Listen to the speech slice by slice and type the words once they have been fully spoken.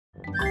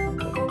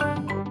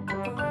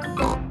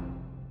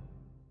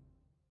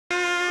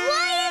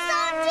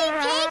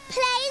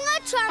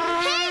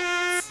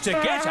to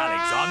get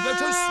Alexander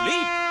to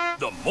sleep.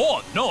 The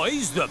more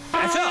noise, the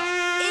better.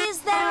 Is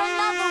there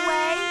another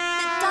way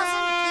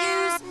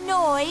that doesn't use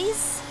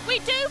noise? We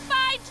do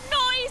find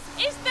noise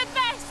is the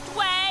best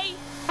way.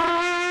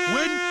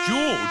 When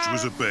George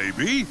was a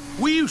baby,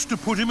 we used to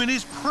put him in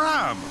his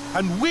pram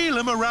and wheel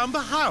him around the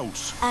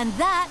house. And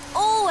that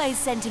always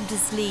sent him to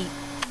sleep.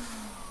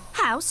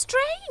 How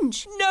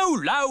strange. No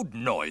loud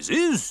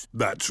noises.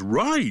 That's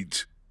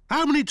right.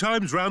 How many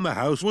times round the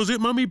house was it,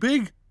 Mummy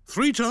Pig?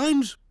 3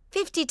 times?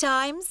 50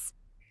 times.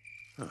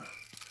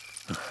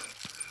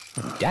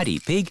 Daddy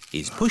Pig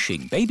is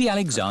pushing baby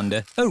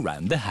Alexander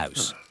around the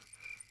house.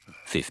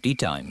 50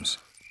 times.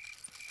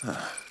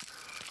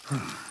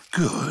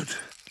 Good.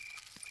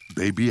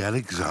 Baby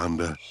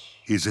Alexander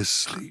is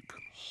asleep.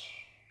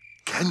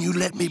 Can you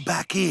let me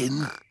back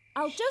in?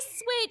 I'll just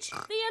switch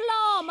the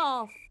alarm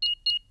off.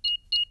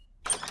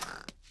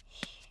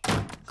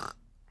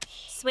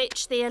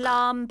 Switch the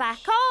alarm back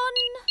on.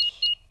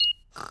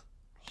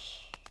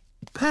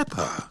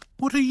 Peppa,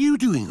 what are you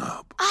doing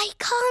up? I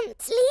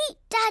can't sleep,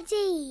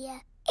 Daddy.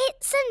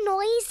 It's a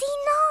noisy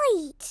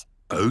night.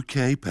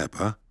 OK,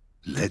 Peppa.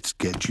 Let's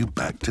get you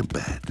back to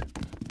bed.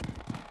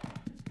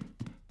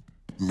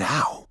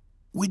 Now,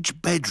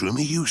 which bedroom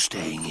are you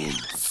staying in?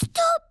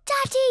 Stop,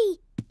 Daddy.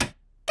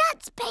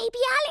 That's baby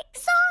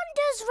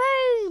Alexander's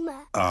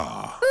room.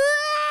 Ah.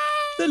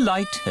 The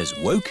light has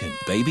woken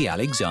baby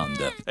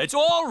Alexander. It's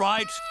all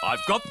right.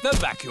 I've got the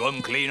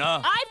vacuum cleaner.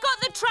 I've got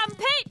the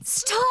trumpet.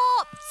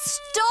 Stop!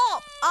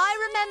 Stop! I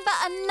remember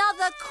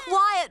another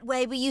quiet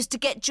way we used to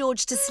get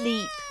George to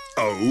sleep.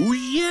 Oh,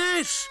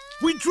 yes.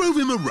 We drove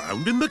him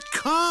around in the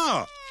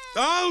car.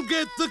 I'll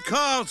get the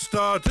car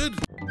started.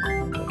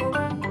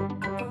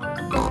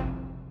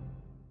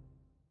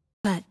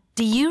 But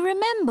do you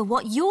remember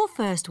what your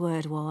first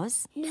word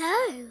was?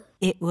 No.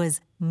 It was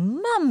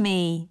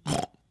Mummy.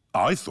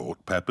 I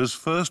thought Peppa's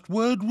first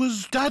word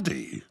was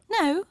Daddy.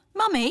 No,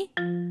 Mummy.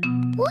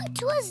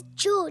 What was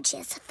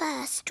George's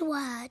first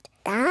word?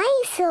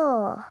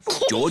 Dinosaur.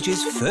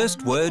 George's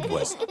first word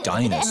was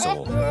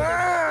dinosaur.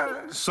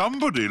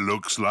 Somebody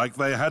looks like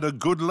they had a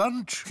good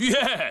lunch.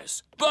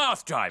 Yes,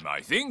 bath time,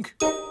 I think.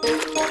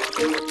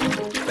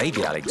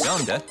 Baby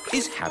Alexander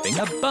is having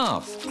a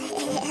bath.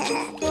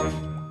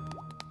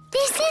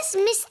 This is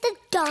Mr.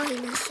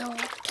 Dinosaur.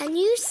 Can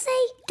you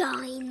say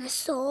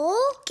dinosaur?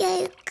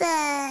 Go,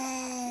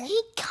 go. He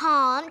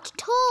can't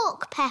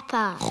talk,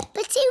 Peppa.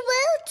 But he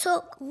will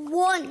talk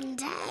one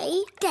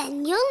day.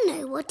 Then you'll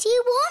know what he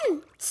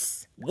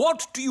wants.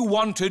 What do you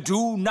want to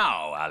do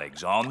now,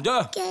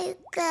 Alexander? Go,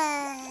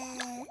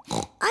 go.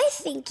 I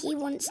think he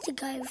wants to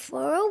go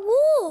for a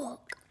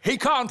walk. He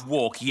can't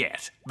walk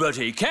yet, but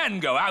he can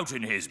go out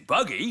in his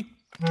buggy.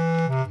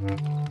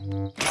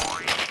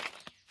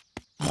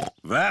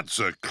 That's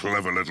a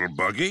clever little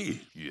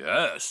buggy.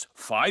 Yes,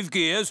 5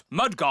 gears,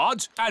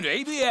 mudguards and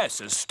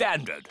ABS as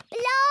standard.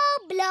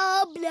 Blah,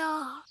 blah,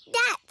 blah.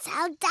 That's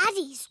how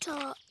daddies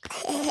talk.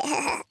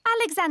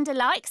 Alexander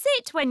likes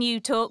it when you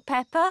talk,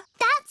 Peppa.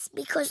 That's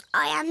because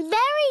I am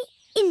very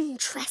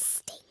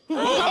interesting.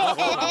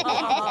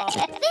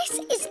 This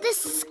is the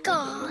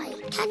sky.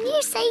 Can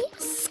you say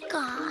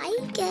sky?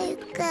 Go,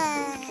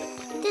 go.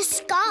 The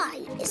sky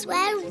is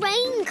where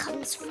rain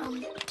comes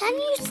from. Can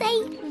you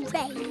say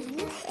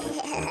rain?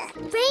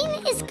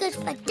 Rain is good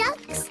for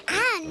ducks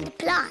and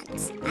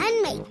plants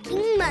and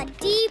making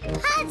muddy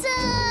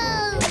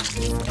puddles.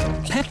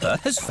 Peppa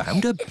has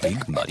found a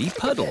big muddy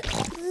puddle.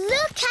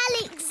 Look,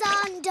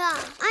 Alexander.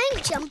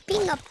 I'm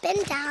jumping up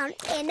and down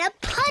in a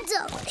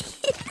puddle.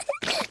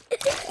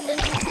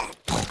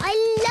 I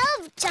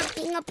love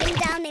jumping up and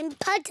down in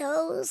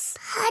puddles.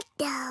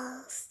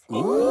 Puddles.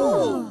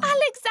 Ooh.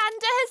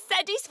 Alexander has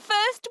said his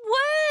first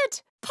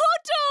word.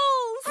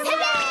 Puddles!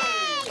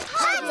 Hooray!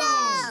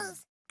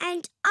 Puddles!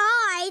 And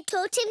I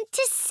taught him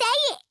to say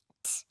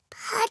it.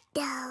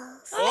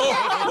 Puddles.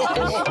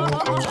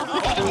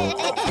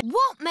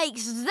 What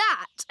makes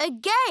that a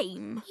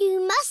game? You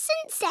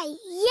mustn't say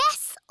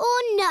yes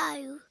or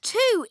no.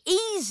 Too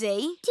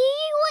easy. Do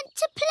you want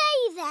to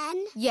play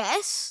then?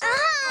 Yes.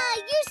 Ah,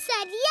 you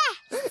said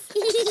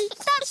yes.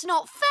 That's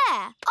not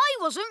fair. I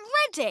wasn't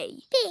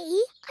ready. B,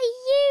 are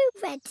you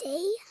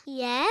ready?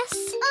 Yes.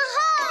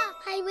 Aha!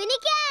 I win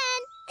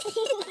again.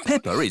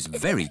 Peppa is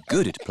very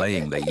good at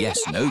playing the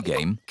yes-no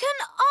game. Can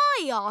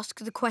I ask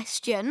the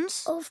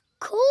questions? Of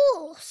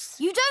course.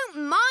 You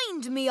don't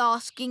mind me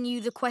asking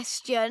you the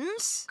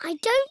questions? I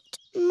don't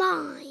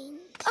mind.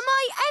 Am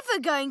I ever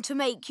going to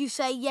make you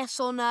say yes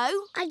or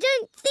no? I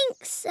don't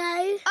think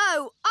so.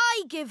 Oh,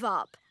 I give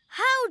up.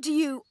 How do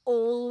you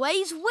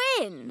always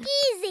win?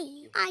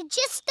 Easy. I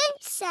just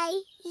don't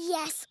say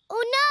yes or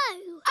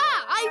no.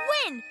 Ah, I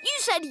win! You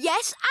said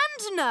yes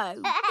and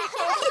no.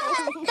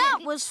 That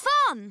was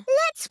fun.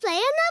 Let's play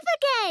another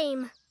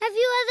game. Have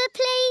you ever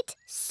played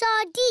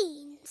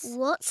sardines?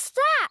 What's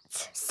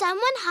that?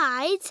 Someone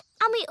hides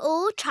and we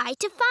all try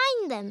to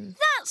find them.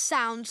 That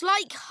sounds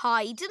like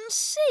hide and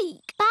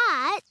seek.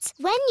 But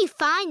when you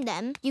find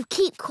them, you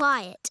keep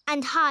quiet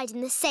and hide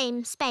in the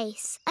same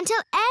space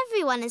until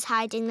everyone is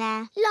hiding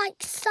there.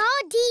 Like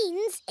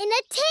sardines in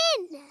a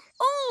tin.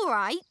 All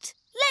right,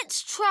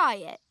 let's try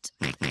it.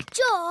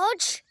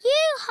 George,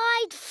 you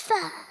hide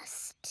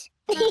first.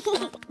 1,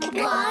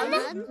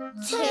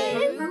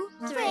 2,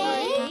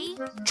 3.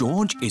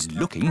 George is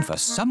looking for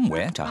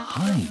somewhere to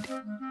hide.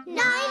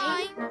 9,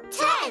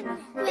 10.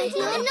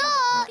 Wiggle or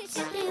not,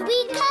 here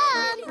we come.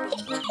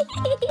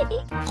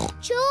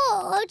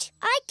 George,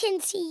 I can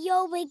see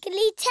your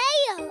wiggly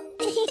tail.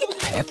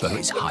 Peppa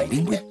is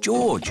hiding with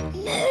George.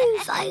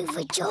 Move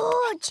over,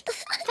 George.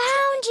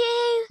 Found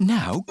you.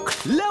 Now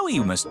Chloe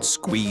must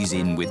squeeze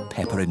in with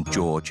Peppa and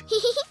George.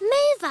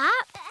 Move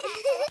up.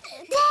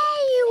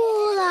 There you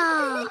all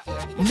are.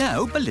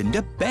 Now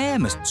Belinda Bear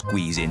must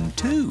squeeze in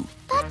too.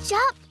 Budge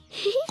up.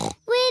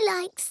 We're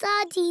like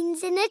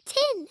sardines in a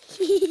tin.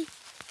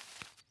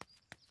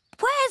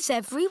 Where's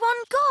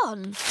everyone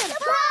gone?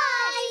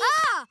 Surprise!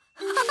 Ah!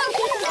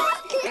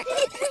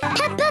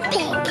 Peppa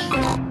Pig.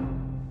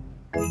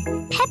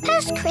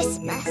 Peppa's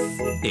Christmas.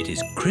 It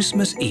is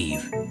Christmas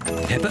Eve.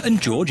 Peppa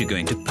and George are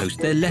going to post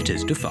their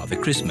letters to Father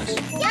Christmas.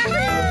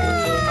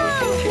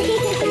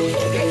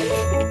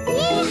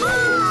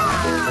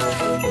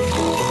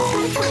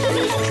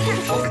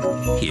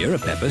 Here are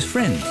Peppa's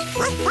friends.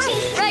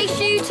 Race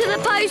you to the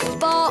post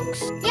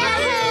box.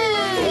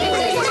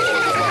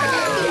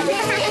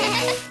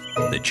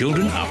 The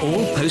children are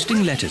all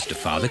posting letters to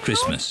Father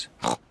Christmas.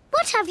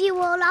 What have you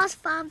all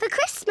asked Father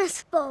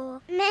Christmas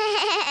for?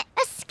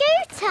 A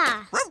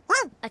scooter.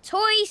 A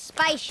toy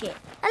spaceship.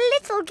 A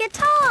little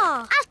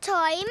guitar. A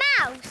toy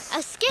mouse.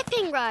 A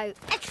skipping rope.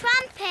 A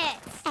trumpet.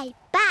 A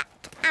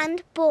bat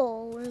and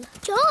ball.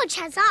 George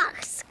has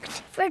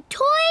asked for a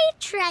toy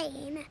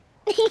train.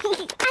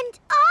 And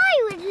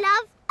I would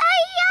love a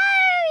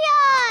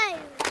yo-yo!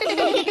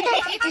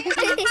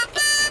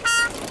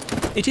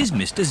 It is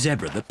Mr.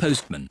 Zebra, the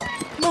postman.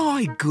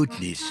 My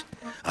goodness,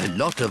 a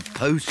lot of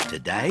post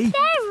today.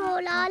 They're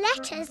all our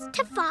letters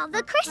to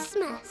Father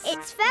Christmas.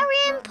 It's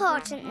very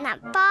important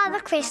that Father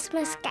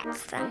Christmas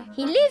gets them.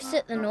 He lives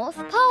at the North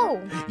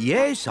Pole.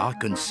 Yes, I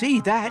can see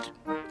that.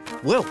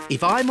 Well,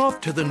 if I'm off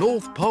to the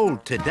North Pole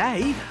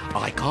today,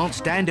 I can't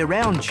stand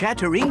around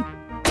chattering.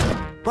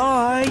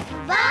 Bye.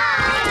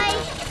 Bye!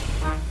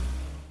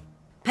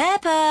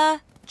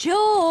 Peppa!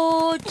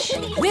 George!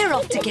 We're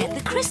off to get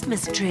the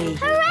Christmas tree.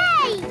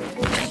 Hooray!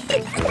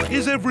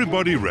 Is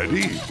everybody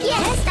ready?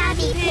 Yes,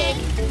 Daddy Pig.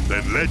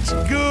 Then let's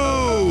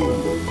go!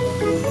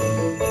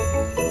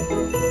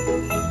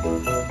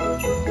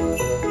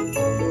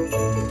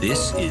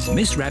 This is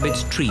Miss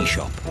Rabbit's tree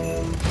shop.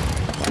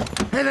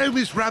 Hello,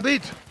 Miss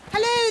Rabbit.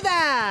 Hello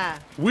there.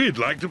 We'd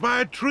like to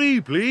buy a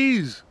tree,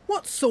 please.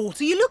 What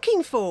sort are you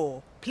looking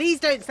for? Please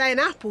don't say an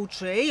apple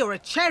tree or a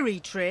cherry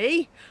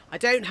tree. I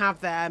don't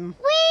have them.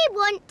 We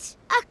want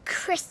a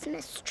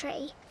Christmas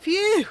tree.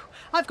 Phew,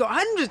 I've got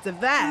hundreds of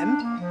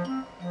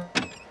them.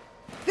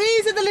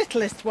 These are the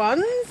littlest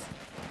ones.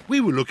 We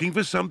were looking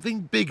for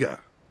something bigger.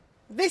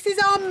 This is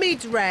our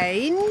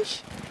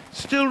mid-range.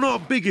 Still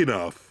not big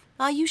enough.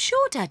 Are you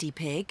sure, Daddy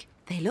Pig?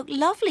 They look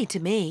lovely to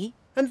me.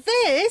 And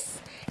this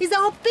is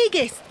our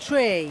biggest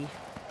tree.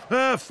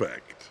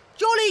 Perfect.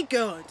 Jolly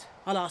good.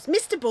 I'll ask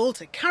Mr. Bull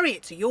to carry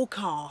it to your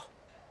car.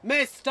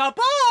 Mr.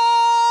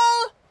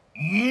 Bull!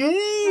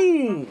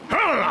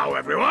 Hello,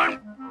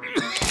 everyone.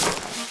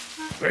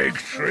 Big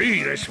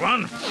tree, this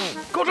one.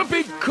 Got a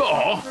big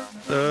car?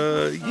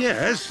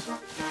 Yes.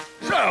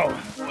 So,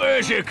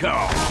 where's your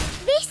car?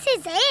 This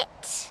is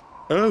it.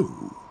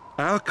 Oh,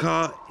 our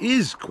car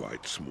is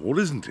quite small,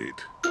 isn't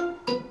it?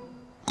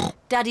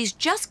 Daddy's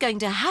just going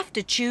to have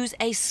to choose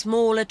a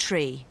smaller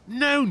tree.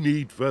 No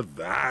need for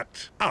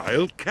that.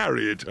 I'll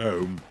carry it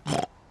home.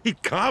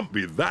 It can't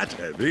be that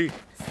heavy.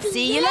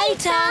 See you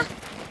later.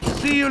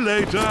 See you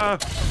later.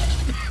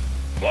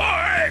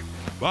 Bye.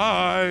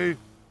 Bye.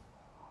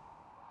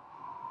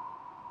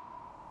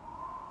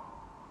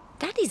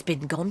 Daddy's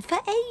been gone for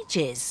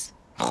ages.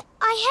 I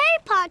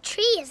hope our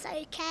tree is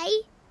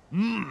okay.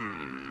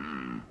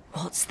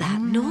 What's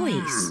that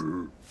noise?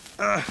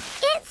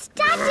 It's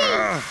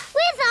Daddy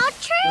with our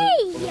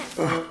tree.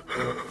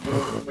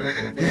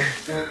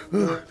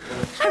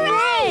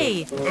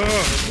 Hooray!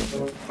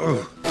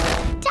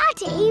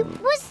 Daddy,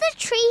 was the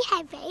tree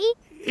heavy?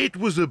 It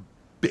was a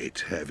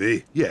bit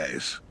heavy,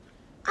 yes.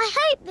 I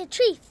hope the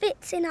tree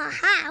fits in our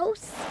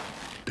house.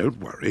 Don't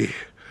worry.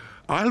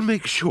 I'll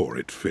make sure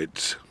it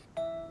fits.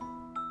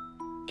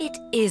 It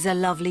is a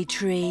lovely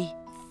tree.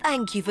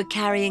 Thank you for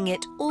carrying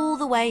it all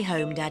the way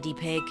home, Daddy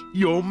Pig.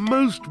 You're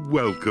most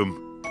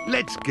welcome.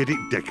 Let's get it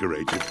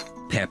decorated.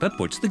 Peppa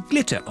puts the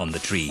glitter on the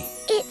tree.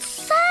 It's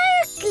so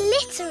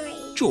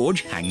glittery.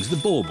 George hangs the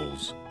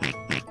baubles.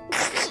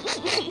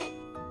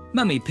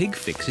 Mummy Pig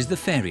fixes the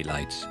fairy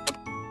lights.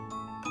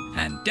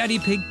 And Daddy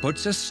Pig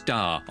puts a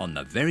star on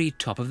the very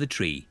top of the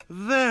tree.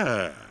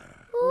 There.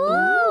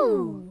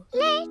 Ooh!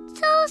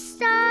 Little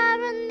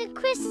star on the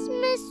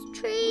Christmas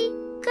tree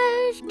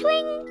goes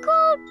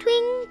twinkle,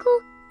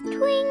 twinkle,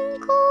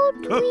 twinkle,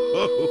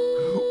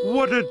 twinkle.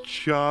 What a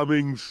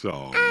charming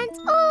song. And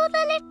all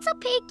the little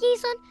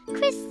piggies on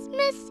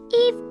Christmas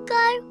Eve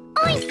go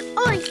oink,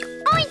 oink,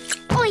 oink,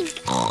 oink.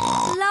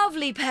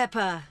 Lovely,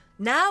 Peppa.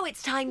 Now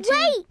it's time to...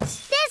 Wait!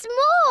 There's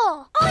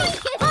more! Oink,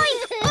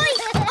 oink,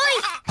 oink,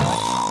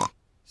 oink.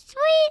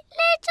 Sweet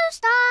little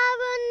star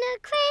on the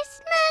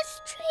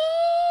Christmas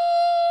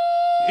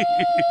tree.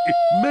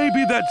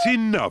 Maybe that's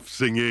enough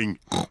singing.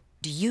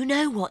 Do you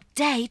know what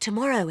day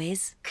tomorrow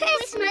is?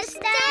 Christmas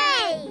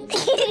Day!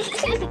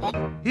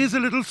 Here's a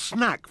little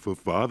snack for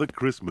Father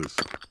Christmas.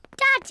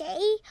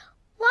 Daddy,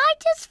 why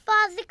does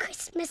Father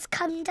Christmas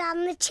come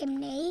down the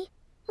chimney?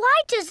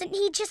 Why doesn't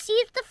he just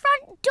use the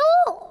front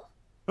door?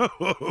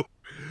 Oh,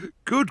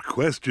 good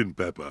question,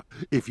 Peppa.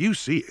 If you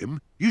see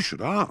him, you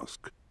should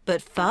ask.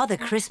 But Father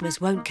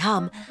Christmas won't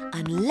come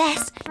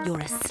unless you're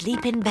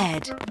asleep in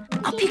bed.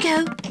 Up you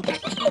go.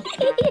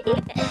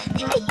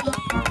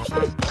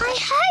 I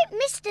hope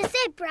Mr.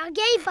 Zebra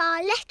gave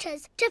our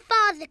letters to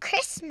Father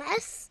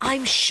Christmas.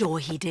 I'm sure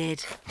he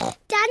did.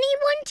 Danny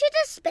wanted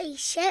a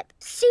spaceship,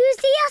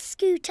 Susie a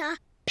scooter,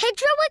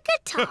 Pedro a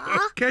guitar.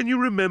 Can you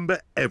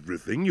remember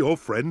everything your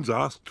friends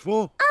asked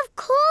for? Of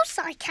course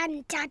I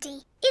can,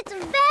 Daddy. It's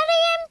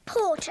very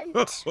important.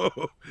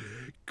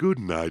 Good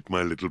night,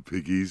 my little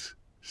piggies.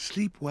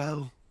 Sleep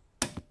well.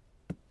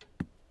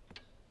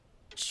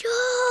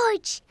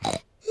 George,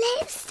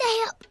 let's stay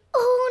up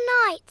all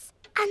night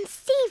and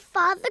see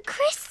Father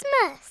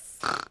Christmas.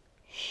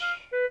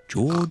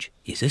 George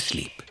is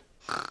asleep.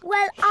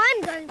 Well,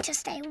 I'm going to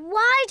stay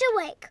wide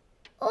awake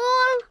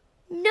all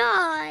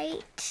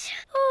night.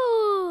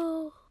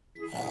 Ooh.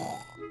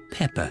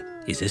 Peppa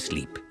is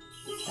asleep.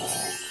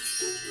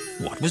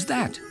 What was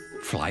that?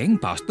 Flying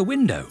past the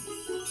window.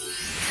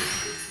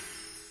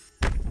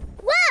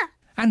 Where?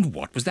 And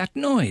what was that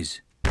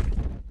noise?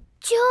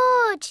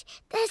 George,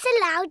 there's a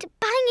loud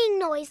banging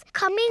noise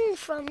coming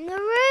from the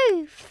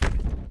roof.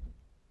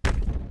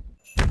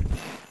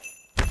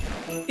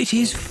 It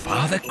is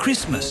Father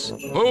Christmas.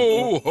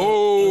 Ho,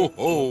 ho,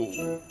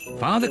 ho.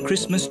 Father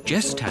Christmas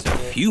just has a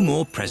few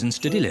more presents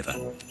to deliver.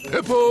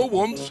 Peppa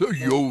wants a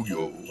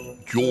yo-yo.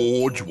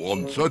 George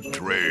wants a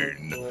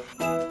train.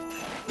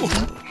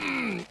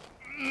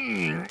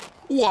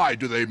 Why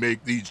do they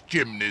make these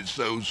chimneys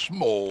so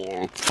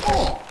small?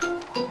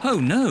 Oh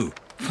no!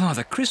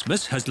 Father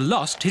Christmas has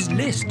lost his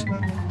list.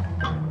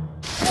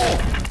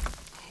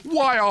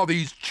 Why are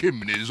these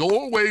chimneys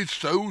always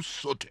so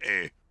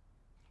sooty?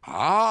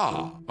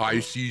 Ah, I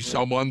see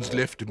someone's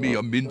left me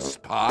a mince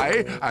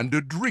pie and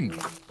a drink.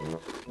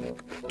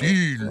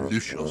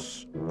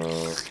 Delicious.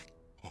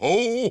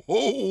 Ho,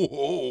 ho,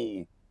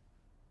 ho.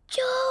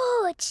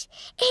 George,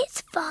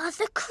 it's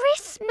Father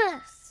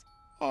Christmas.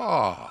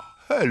 Ah,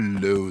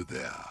 hello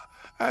there.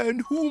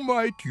 And who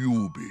might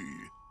you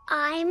be?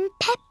 I'm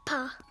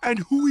Peppa. And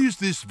who is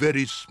this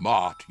very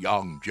smart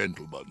young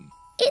gentleman?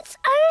 It's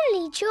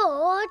only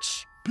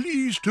George.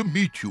 Pleased to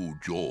meet you,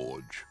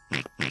 George.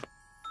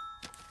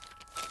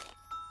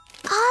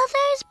 Are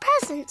those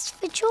presents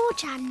for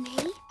George and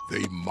me?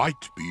 They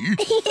might be.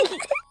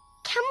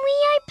 Can we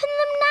open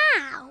them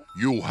now?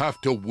 You'll have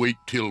to wait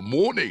till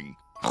morning.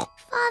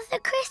 Father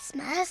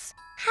Christmas,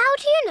 how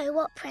do you know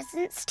what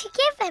presents to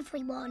give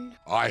everyone?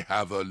 I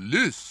have a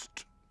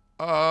list,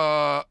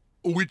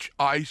 which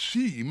I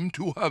seem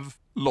to have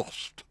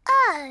lost.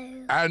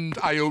 Oh. And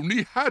I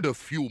only had a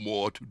few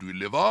more to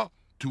deliver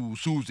to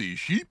Susie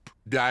Sheep,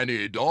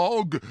 Danny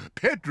Dog,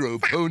 Pedro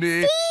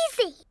Pony... That's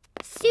easy!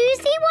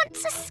 Susie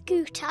wants a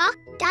scooter,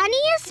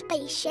 Danny a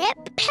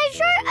spaceship,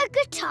 Pedro a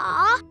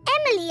guitar,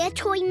 Emily a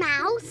toy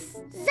mouse,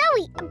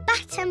 Zoe a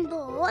bat and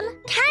ball,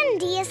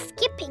 Candy a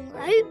skipping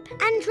rope,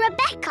 and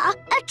Rebecca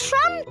a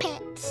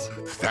trumpet.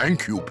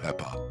 Thank you,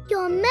 Peppa.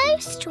 You're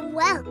most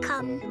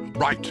welcome.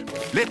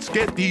 Right, let's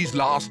get these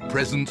last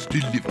presents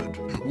delivered,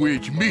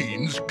 which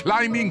means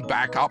climbing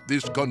back up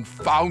this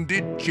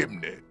confounded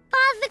chimney.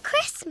 Father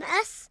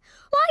Christmas,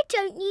 why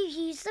don't you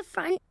use the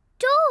front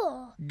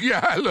door?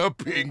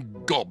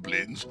 Galloping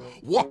goblins!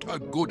 What a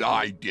good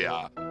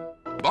idea!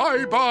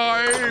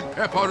 Bye-bye,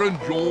 Peppa and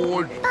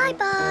George.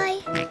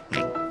 Bye-bye.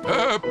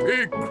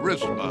 Happy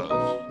Christmas!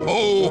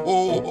 Ho,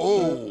 ho,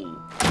 ho!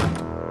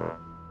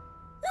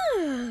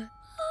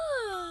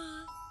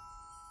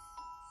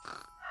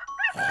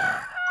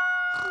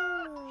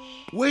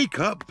 Wake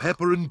up,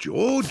 Peppa and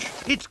George.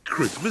 It's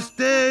Christmas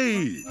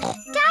Day.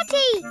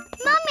 Daddy,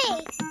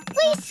 Mummy,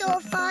 we saw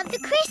Father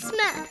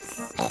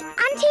Christmas.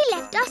 And he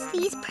left us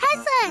these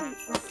presents.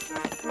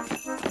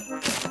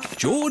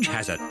 George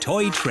has a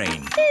toy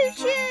train.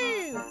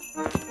 Choo-choo.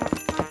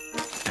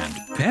 And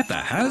Peppa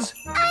has...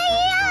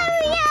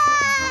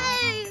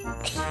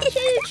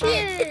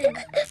 Choo-choo.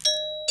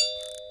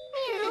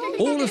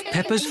 All of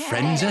Peppa's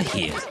friends are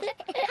here.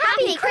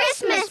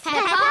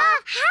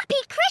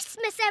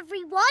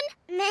 everyone.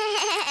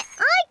 I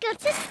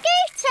got a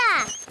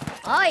scooter.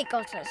 I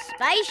got a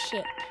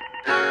spaceship.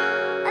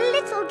 A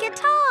little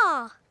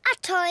guitar. A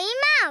toy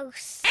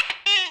mouse.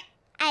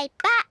 A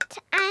bat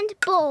and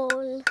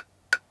ball.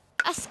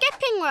 A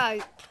skipping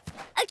rope.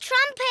 A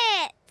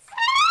trumpet.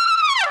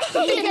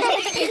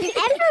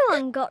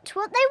 Everyone got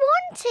what they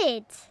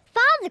wanted.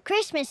 Father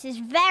Christmas is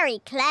very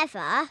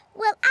clever.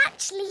 Well,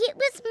 actually, it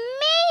was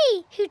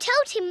me who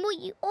told him what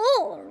you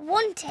all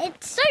wanted.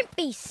 Don't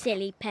be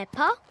silly,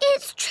 Peppa.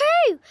 It's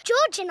true.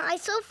 George and I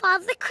saw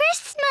Father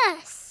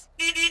Christmas.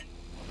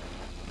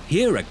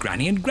 Here are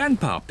Granny and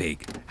Grandpa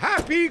Pig.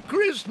 Happy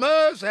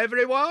Christmas,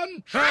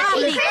 everyone!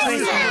 Happy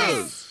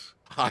Christmas!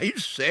 I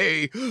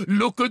say,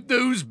 look at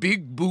those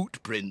big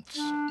boot prints.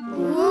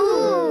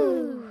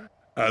 Ooh.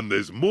 And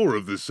there's more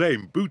of the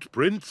same boot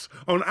prints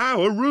on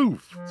our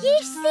roof. You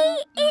see,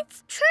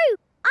 it's true.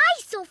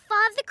 I saw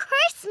Father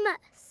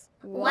Christmas.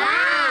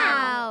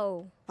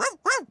 Wow!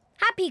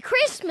 Happy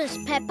Christmas,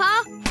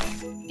 Peppa.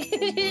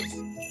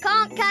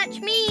 Can't catch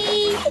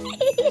me.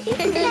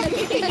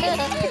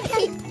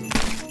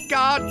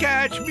 Can't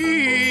catch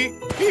me!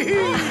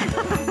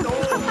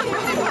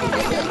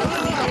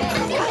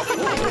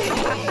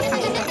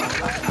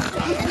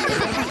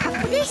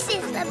 This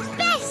is the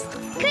best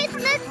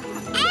Christmas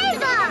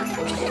ever!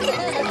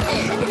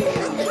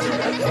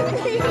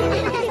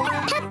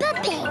 Peppa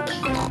Pig.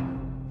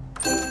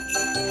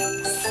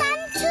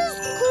 Santa's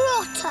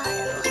Grotto.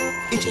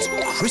 It is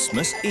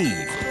Christmas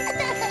Eve.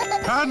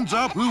 Hands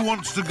up who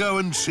wants to go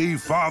and see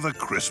Father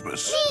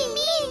Christmas. Me!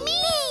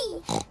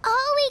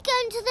 Are we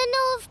going to the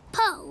North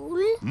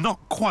Pole? Not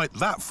quite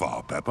that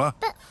far, Peppa.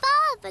 But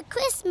Father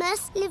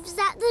Christmas lives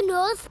at the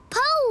North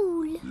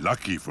Pole.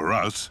 Lucky for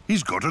us,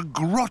 he's got a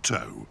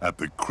grotto at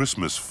the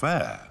Christmas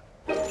fair.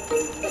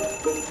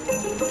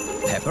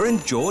 Peppa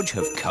and George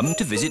have come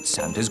to visit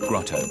Santa's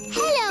grotto.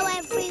 Hello,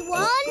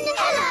 everyone.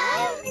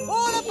 Hello.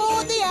 All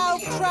aboard the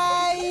elf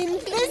train.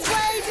 This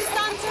way to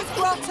Santa's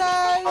grotto.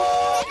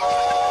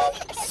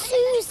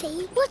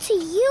 Susie, what are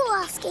you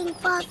asking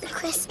Father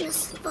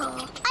Christmas for?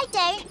 I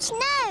don't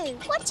know.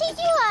 What are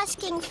you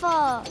asking for?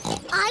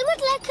 I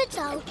would like a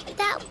doll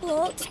that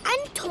walks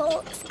and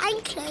talks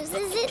and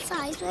closes its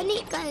eyes when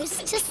it goes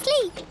to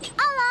sleep.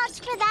 I'll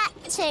ask for that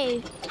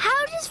too.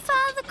 How does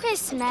Father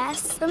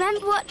Christmas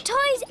remember what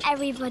toys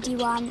everybody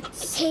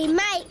wants? He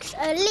makes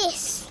a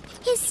list.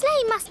 His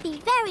sleigh must be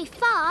very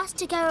fast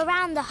to go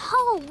around the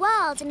whole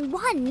world in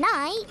one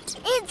night.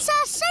 It's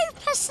a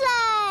super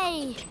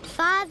sleigh!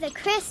 Father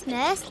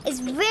Christmas is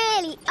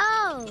really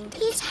old.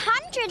 He's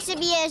hundreds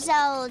of years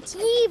old.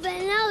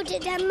 Even older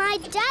than my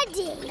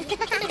daddy.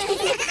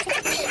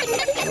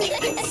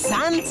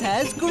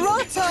 Santa's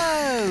grotto.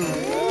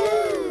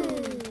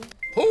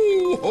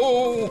 Ho,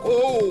 ho,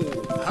 ho!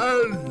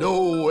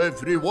 Hello,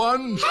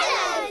 everyone.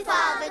 Hello,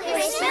 Father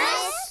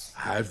Christmas.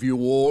 Have you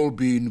all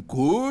been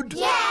good?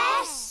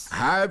 Yes.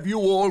 Have you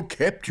all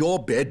kept your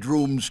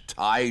bedrooms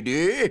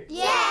tidy?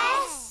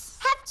 Yes.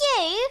 Have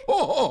you?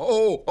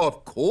 Oh,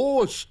 of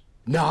course.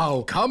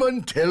 Now, come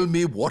and tell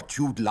me what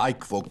you'd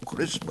like for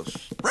Christmas.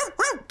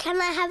 Can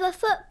I have a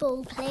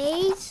football,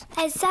 please?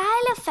 A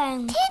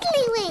xylophone.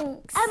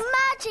 Tiddlywinks. A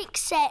magic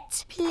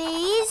set,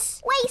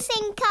 please.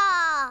 Racing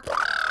car.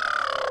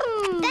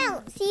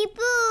 Bouncy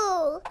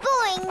ball.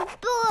 Boing,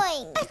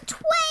 boing. A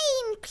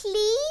twain,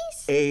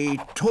 please. A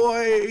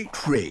toy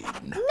train.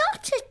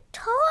 Not a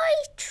toy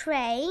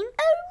train.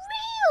 A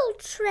real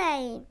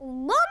train.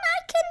 One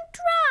I can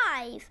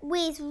drive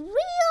with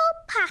real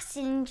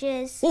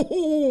passengers.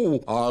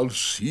 Oh, I'll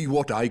see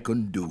what I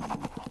can do.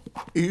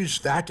 Is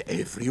that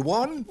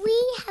everyone? We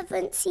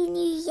haven't seen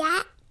you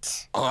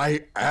yet.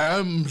 I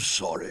am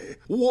sorry.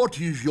 What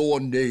is your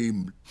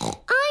name?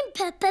 I'm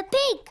Peppa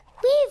Pig.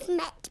 We've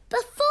met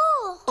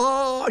before.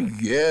 Ah,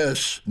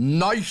 yes.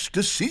 Nice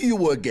to see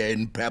you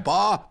again,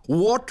 Peppa.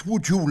 What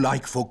would you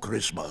like for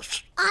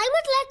Christmas? I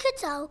would like a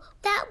doll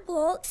that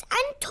walks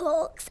and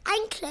talks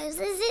and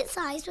closes its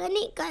eyes when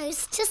it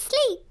goes to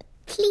sleep.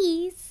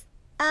 Please.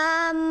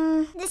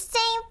 The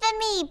same for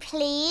me,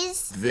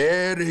 please.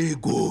 Very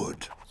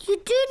good. You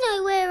do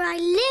know where I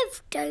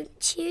live,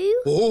 don't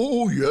you?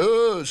 Oh,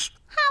 yes.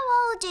 How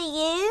old are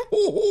you?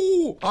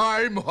 Oh,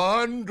 I'm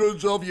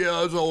hundreds of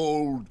years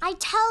old. I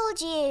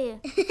told you.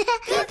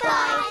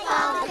 Goodbye,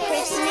 Father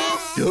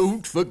Christmas.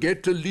 Don't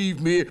forget to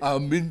leave me a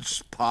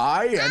mince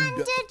pie and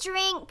a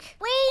drink.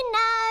 We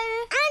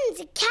know. And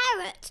a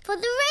carrot for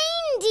the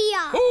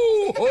reindeer.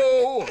 Ho,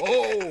 ho, ho!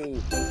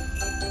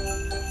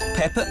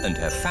 Peppa and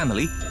her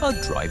family are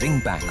driving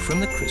back from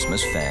the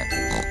Christmas fair.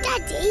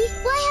 Daddy,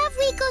 why have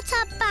we got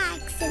our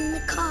bags in the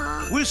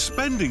car? We're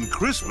spending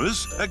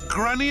Christmas at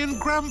Granny and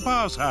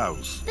Grandpa's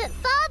house. But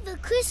Father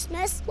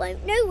Christmas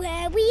won't know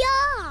where we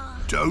are.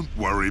 Don't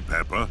worry,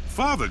 Peppa.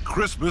 Father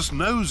Christmas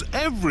knows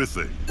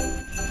everything.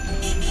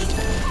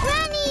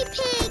 Granny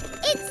Pig,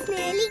 it's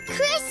nearly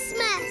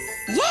Christmas.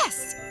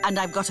 Yes, and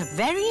I've got a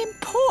very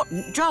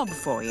important job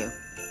for you.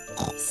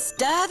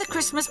 Stir the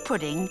Christmas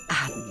pudding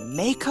and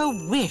make a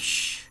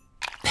wish.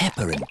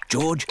 Peppa and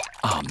George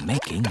are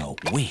making a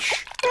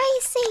wish.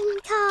 Racing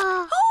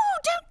car. Oh,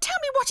 don't tell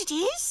me what it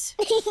is.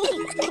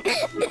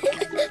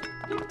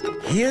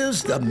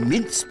 Here's the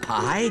mince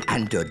pie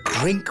and a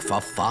drink for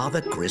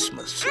Father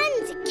Christmas.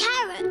 And a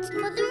carrot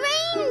for the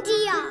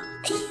reindeer.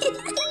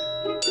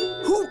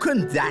 Who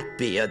can that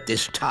be at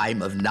this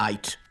time of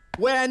night?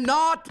 We're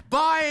not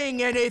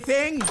buying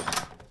anything.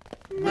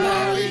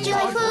 Merry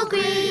joyful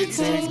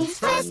greetings,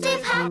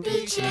 festive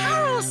happy cheer.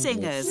 Carol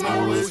singers.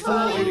 Snow is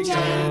falling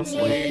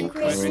gently,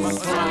 Christmas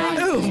time.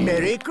 Oh,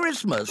 Merry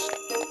Christmas.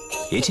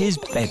 It is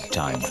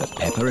bedtime for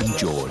Peppa and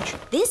George.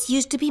 This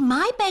used to be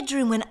my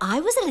bedroom when I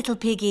was a little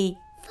piggy.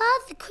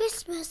 Father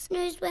Christmas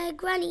knows where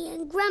Granny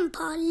and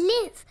Grandpa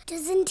live,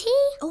 doesn't he?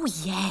 Oh,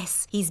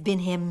 yes. He's been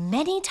here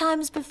many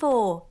times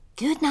before.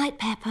 Good night,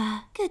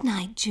 Peppa. Good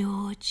night,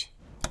 George.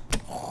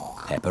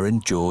 Peppa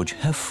and George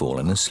have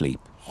fallen asleep.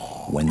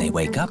 When they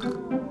wake up,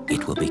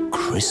 it will be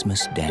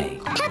Christmas Day.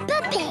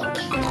 Peppa Pig.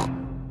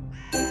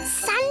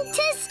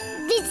 Santa's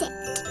visit.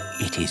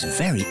 It is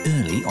very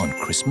early on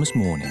Christmas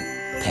morning.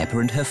 Peppa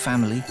and her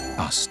family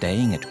are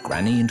staying at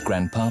Granny and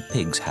Grandpa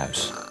Pig's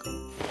house.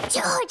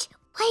 George,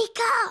 wake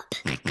up.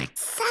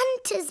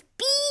 Santa's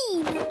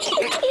bean.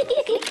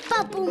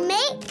 Bubble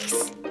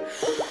mix.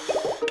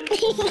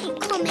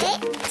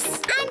 Comics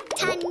and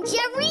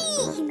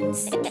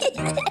tangerines.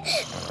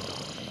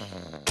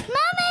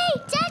 Mummy!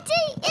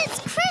 Daddy! It's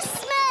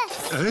Christmas!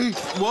 Eh?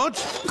 What?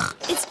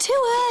 It's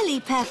too early,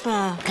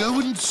 Peppa. Go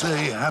and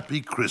say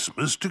Happy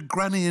Christmas to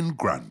Granny and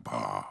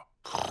Grandpa.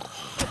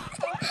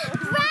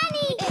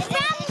 Granny!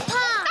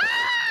 Grandpa!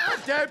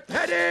 Don't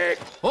panic!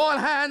 All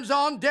hands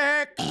on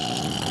deck!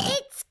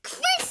 It's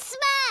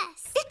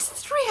Christmas! It's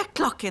 3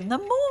 o'clock in the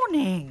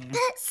morning.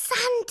 But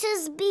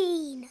Santa's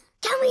been.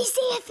 Can we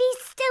see if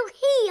he's still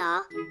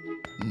here?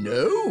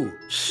 No,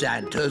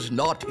 Santa's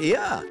not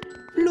here.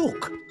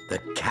 Look, the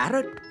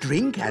carrot,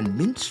 drink and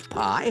mince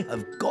pie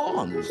have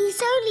gone.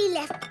 He's only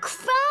left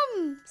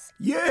crumbs.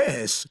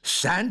 Yes,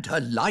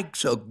 Santa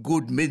likes a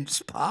good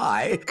mince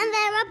pie. And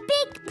there are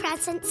big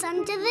presents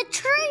under the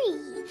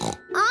tree.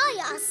 I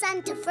asked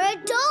Santa for a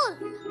doll.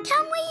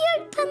 Can we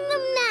open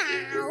them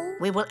now?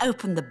 We will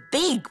open the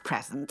big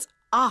presents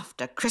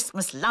after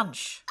Christmas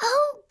lunch.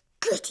 Oh,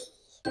 goody.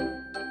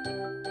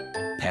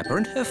 Peppa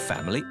and her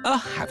family are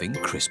having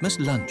Christmas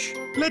lunch.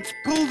 Let's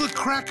pull the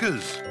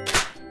crackers.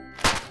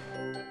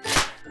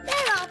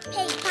 There are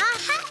paper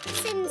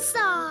hats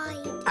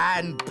inside.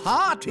 And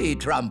party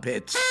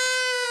trumpets.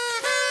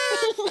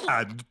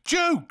 And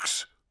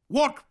jokes.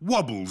 What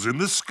wobbles in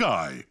the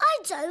sky? I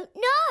don't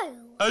know.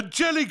 A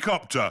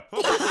jellycopter.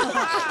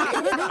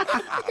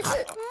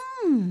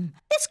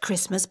 This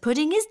Christmas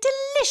pudding is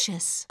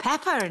delicious.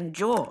 Peppa and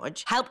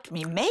George helped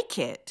me make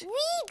it.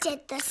 We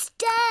did the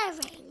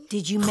stirring.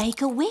 Did you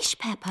make a wish,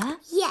 Peppa?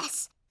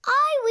 Yes,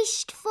 I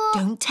wished for...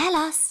 Don't tell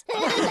us.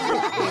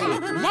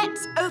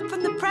 Let's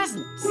open the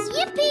presents.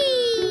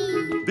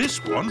 Yippee!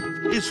 This one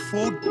is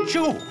for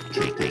George.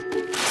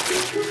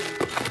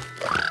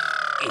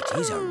 It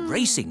is a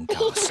racing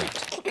car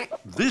set.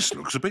 This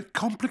looks a bit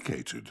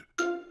complicated.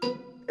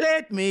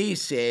 Let me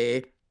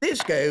see.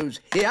 This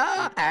goes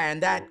here,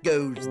 and that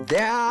goes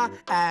there,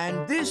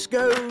 and this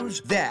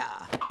goes there.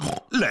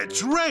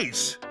 Let's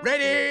race.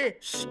 Ready,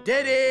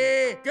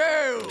 steady,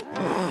 go!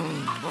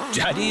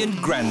 Daddy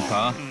and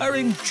Grandpa are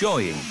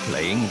enjoying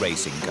playing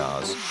racing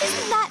cars.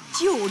 Isn't that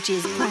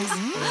George's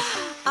present?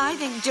 I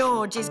think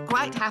George is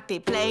quite happy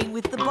playing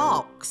with the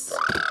box.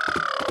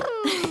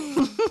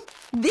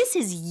 This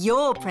is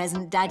your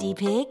present, Daddy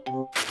Pig.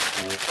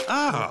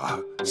 Ah,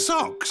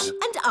 socks.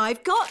 And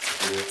I've got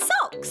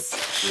socks.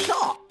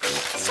 Socks!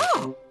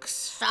 Socks.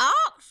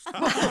 Socks?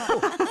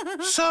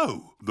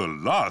 So, the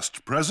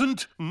last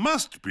present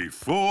must be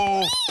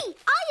for... Me!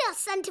 I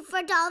asked Santa for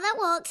a doll that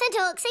walks and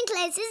talks and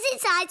closes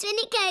its eyes when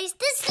it goes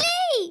to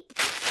sleep.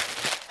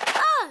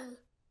 Oh,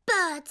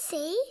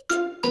 birdseed.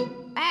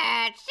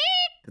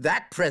 Birdseed?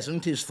 That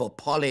present is for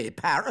Polly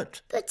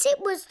Parrot. But it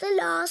was the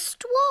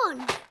last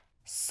one.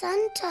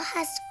 Santa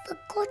has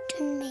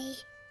forgotten me.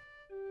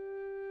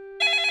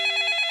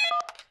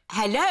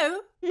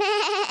 Hello?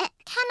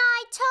 Can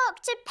I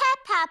talk to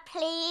Peppa,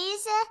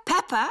 please?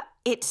 Peppa,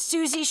 it's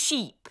Susie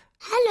Sheep.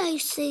 Hello,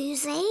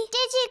 Susie.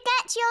 Did you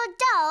get your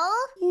doll?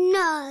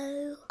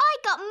 No. I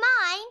got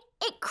mine.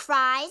 It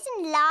cries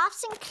and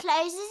laughs and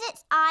closes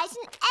its eyes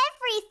and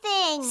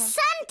everything.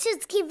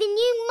 Santa's given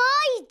you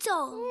my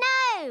doll.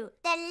 No,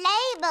 the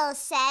label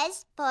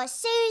says for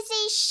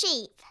Susie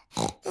Sheep.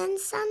 Then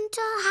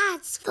Santa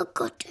has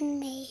forgotten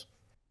me.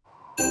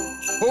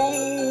 Ho,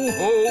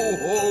 ho,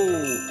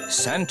 ho!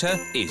 Santa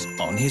is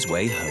on his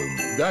way home.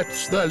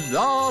 That's the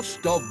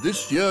last of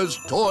this year's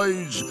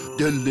toys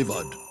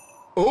delivered.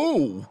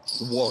 Oh,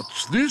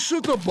 what's this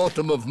at the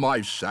bottom of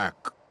my sack?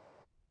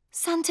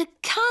 Santa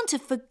can't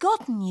have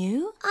forgotten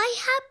you. I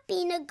have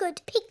been a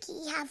good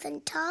piggy,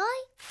 haven't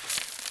I?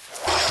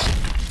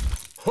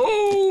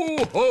 Ho,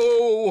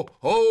 ho,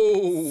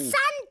 ho!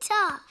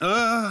 Santa!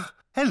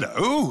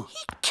 Hello?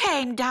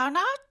 Came down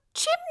our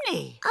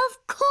chimney.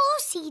 Of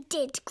course he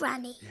did,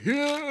 Granny.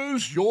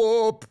 Here's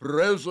your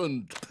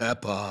present,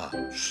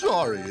 Peppa.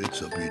 Sorry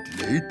it's a bit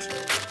late.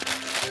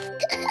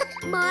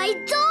 My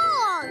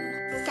doll!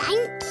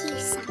 Thank you,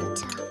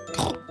 Santa.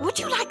 Would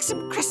you like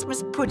some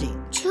Christmas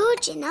pudding?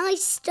 George and I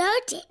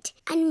stirred it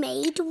and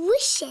made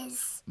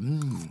wishes.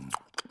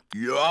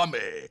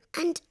 Yummy.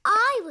 And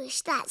I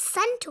wish that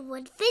Santa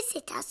would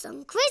visit us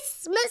on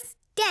Christmas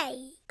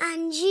Day.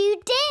 And you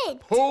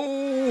did.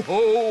 Ho,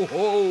 ho,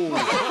 ho.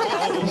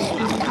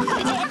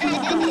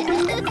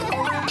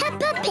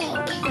 Peppa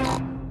Pig.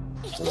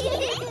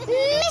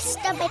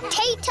 Mr.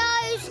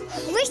 Potato's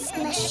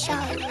Christmas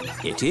Show.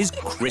 It is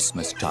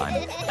Christmas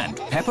time, and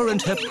Peppa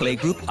and her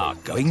playgroup are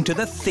going to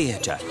the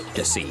theatre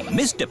to see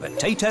Mr.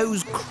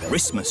 Potato's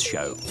Christmas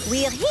show.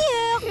 We're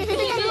here.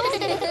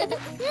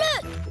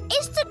 Look,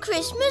 it's the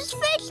Christmas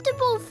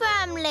vegetable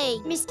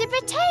family. Mr.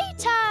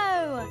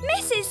 Potato,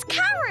 Mrs.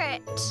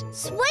 Carrot,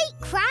 Sweet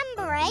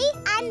Cranberry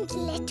and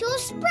Little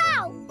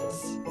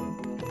Sprouts.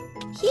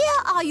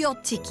 Here are your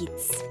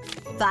tickets.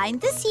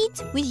 Find the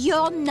seat with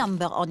your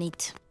number on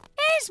it.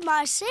 Here's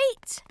my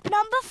seat.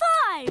 Number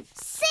 5,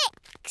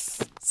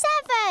 6,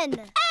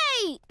 7,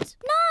 8,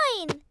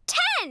 9,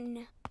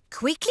 10.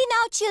 Quickly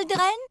now,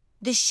 children.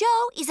 The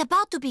show is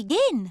about to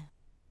begin.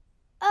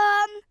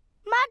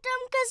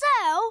 Madam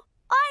Gazelle,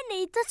 I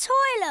need the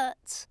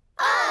toilet.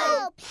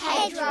 Oh,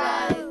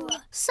 Pedro.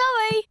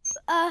 Sorry,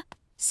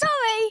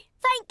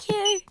 thank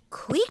you.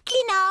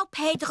 Quickly now,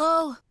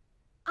 Pedro.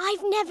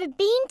 I've never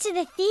been to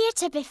the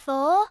theatre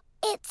before.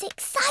 It's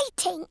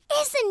exciting,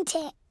 isn't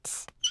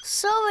it?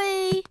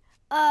 Sorry,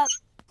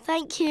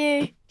 thank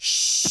you.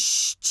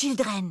 Shh,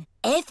 children.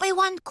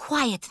 Everyone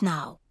quiet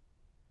now.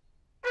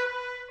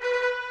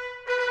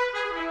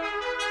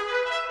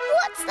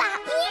 What's that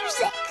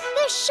music?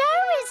 The show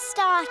is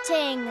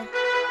starting.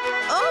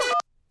 Oh,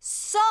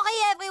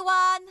 sorry,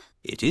 everyone.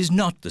 It is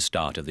not the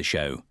start of the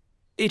show.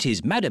 It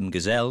is Madame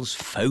Gazelle's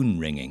phone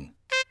ringing.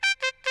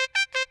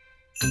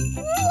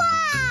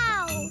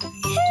 Wow!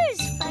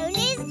 Whose phone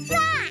is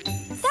that?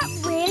 That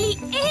really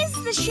is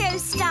the show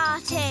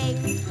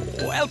starting.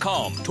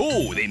 Welcome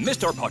to the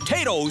Mr.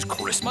 Potato's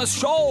Christmas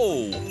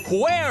show,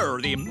 where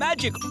the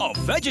magic of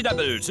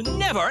vegetables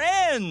never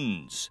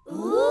ends.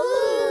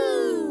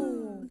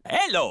 Ooh!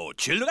 Hello,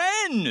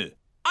 children.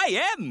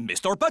 I am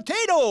Mr.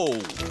 Potato.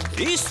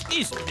 This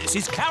is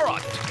Mrs.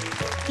 Carrot.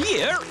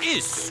 Here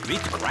is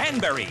Sweet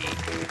Cranberry.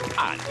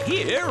 And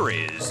here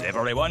is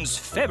everyone's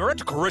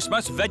favorite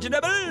Christmas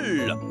vegetable,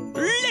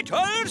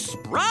 Little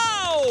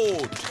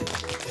Sprout.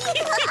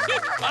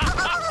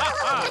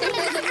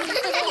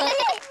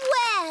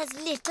 Where's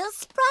Little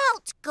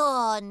Sprout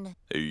gone?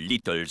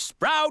 Little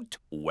Sprout,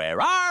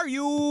 where are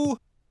you?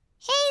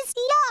 He's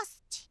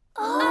lost.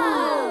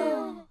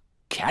 Oh!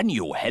 Can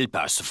you help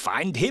us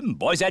find him,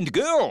 boys and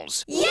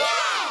girls?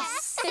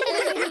 Yes!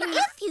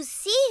 If you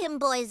see him,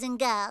 boys and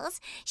girls,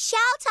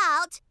 shout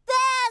out,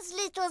 "There's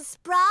Little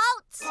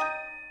Sprout!"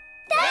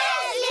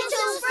 There's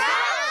Little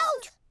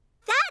Sprout!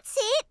 That's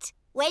it.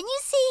 When you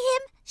see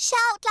him,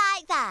 shout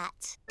like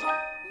that.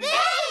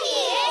 There he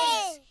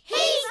is!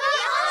 He's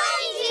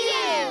behind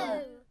you!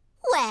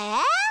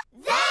 Where?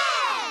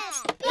 There!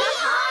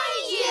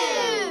 Behind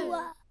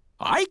you!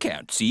 I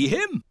can't see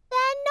him.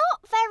 They're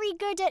not very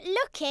good at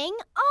looking,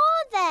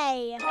 are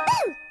they?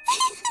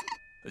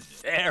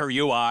 There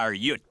you are,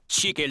 you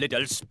cheeky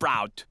little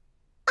sprout.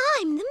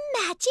 I'm the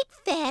magic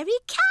fairy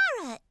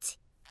carrot.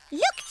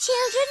 Look,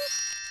 children,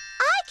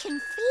 I can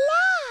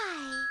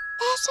fly.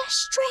 There's a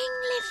string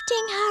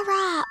lifting her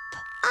up.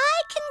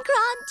 I can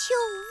grant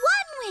you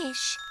one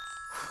wish.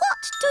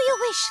 What do you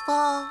wish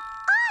for?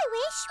 I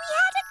wish we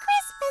had a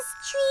Christmas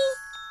tree.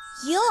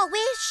 Your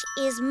wish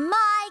is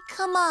my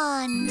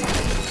command.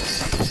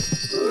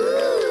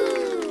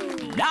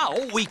 Now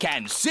we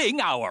can sing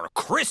our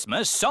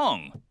Christmas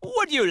song.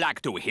 Would you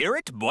like to hear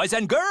it, boys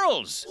and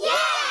girls?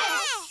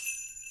 Yes!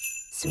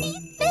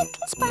 Sweet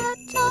little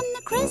sprouts on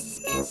the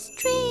Christmas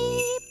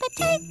tree,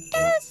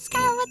 potatoes,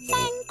 carrots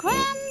and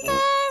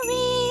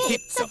cranberries.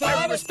 It's a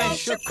very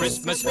special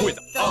Christmas with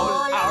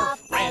all our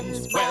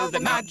friends, where the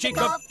magic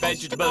of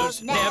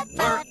vegetables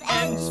never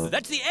ends.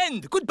 That's the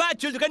end. Goodbye,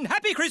 children.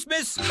 Happy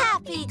Christmas.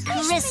 Happy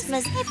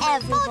Christmas,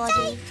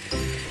 everybody.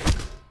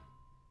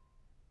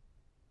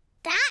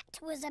 That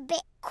was a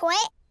bit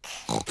quick.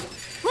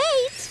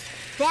 Wait,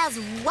 there's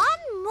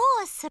one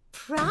more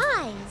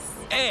surprise.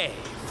 A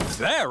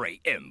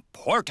very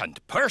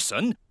important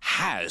person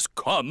has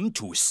come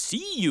to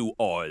see you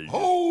all.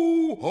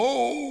 Ho,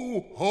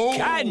 ho, ho.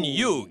 Can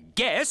you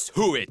guess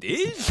who it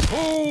is?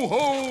 Ho,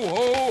 ho,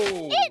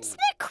 ho. It's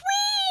the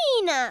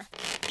Queen!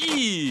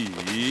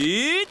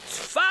 It's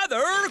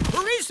Father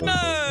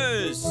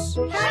Christmas!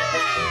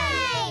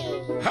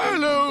 Hooray!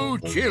 Hello,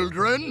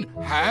 children.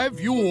 Have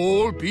you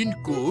all been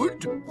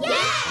good?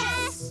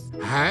 Yes!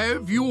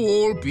 Have you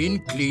all been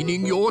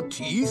cleaning your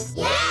teeth?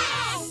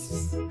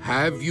 Yes!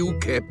 Have you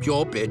kept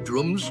your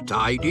bedrooms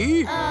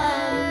tidy?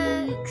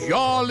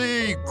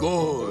 Jolly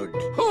good.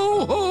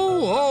 Ho,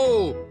 ho,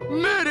 ho.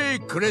 Merry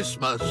Merry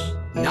Christmas.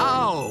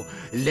 Now,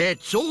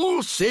 let's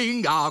all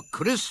sing our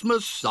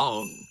Christmas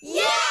song.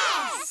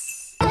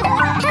 Yes!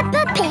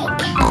 Peppa Pig.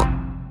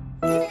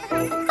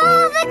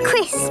 Father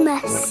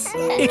Christmas.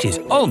 It is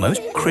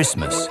almost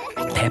Christmas.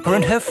 Peppa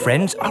and her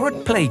friends are at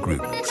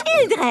playgroup.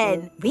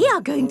 Children, we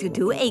are going to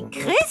do a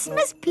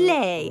Christmas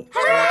play.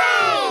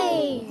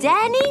 Hooray!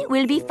 Danny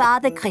will be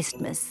Father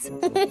Christmas.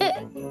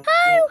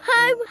 Ho,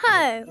 ho,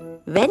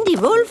 ho. Wendy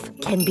Wolf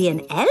can be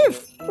an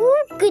elf.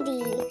 Oh,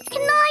 goody.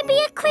 Can I be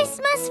a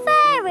Christmas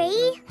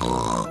fairy?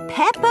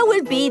 Peppa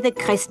will be the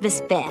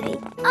Christmas fairy.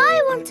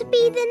 I want to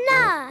be the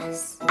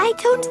nurse. I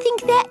don't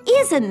think there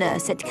is a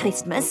nurse at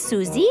Christmas,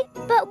 Susie.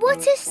 But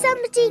what if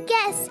somebody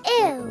gets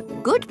ill?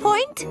 Good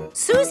point.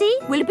 Susie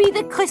will be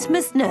the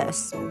Christmas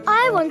nurse.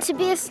 I want to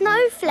be a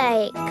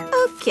snowflake.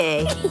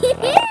 Okay.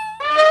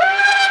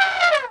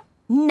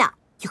 Now,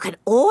 you can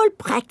all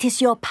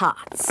practice your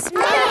parts.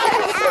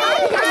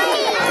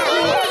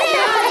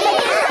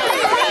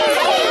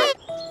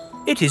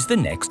 It is the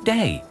next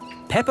day.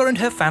 Peppa and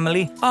her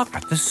family are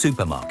at the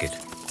supermarket.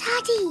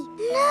 Daddy,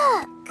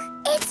 look.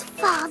 It's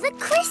Father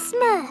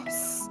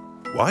Christmas.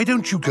 Why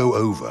don't you go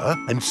over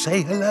and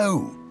say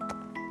hello?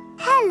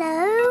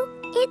 Hello,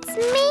 it's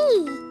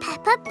me,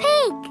 Peppa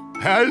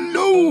Pig.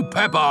 Hello,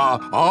 Peppa.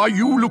 Are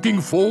you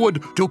looking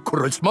forward to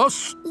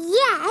Christmas?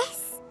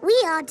 Yes, we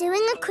are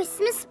doing a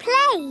Christmas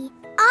play.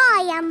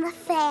 I am the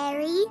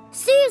fairy,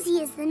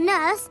 Susie is the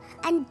nurse,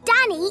 and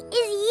Danny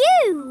is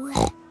you.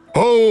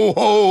 Ho,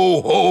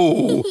 ho,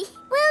 ho!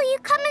 Will you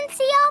come and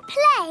see our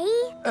play?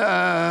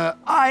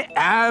 I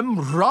am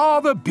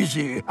rather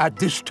busy at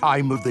this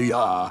time of the year.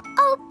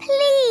 Oh,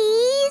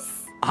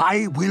 please.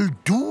 I will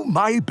do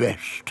my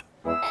best.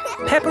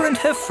 Peppa and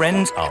her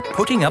friends are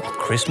putting up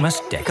Christmas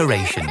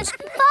decorations.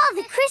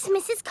 Father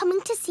Christmas is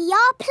coming to see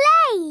our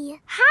play.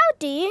 How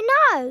do you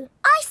know?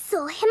 I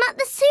saw him at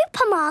the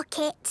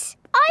supermarket.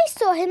 I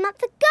saw him at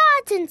the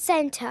garden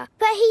centre,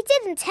 but he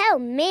didn't tell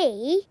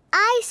me.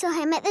 I saw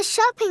him at the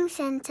shopping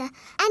centre,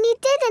 and he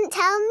didn't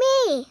tell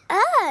me.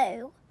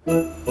 Oh.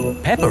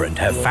 Peppa and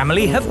her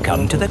family have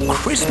come to the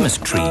Christmas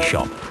tree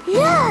shop.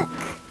 Look!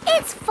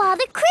 It's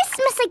Father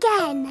Christmas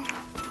again.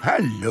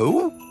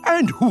 Hello,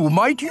 and who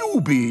might you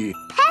be?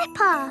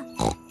 Peppa.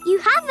 You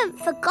haven't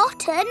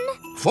forgotten.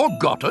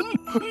 Forgotten?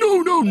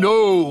 No, no,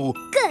 no.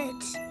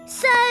 Good.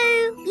 So,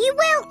 you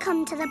will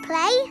come to the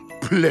play?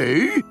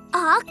 Play?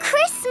 Our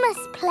Christmas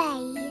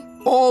play.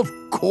 Of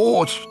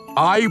course.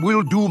 I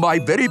will do my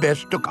very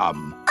best to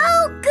come.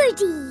 Oh,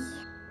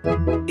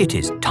 goody. It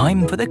is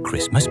time for the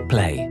Christmas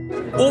play.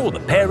 All the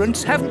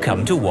parents have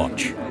come to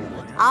watch.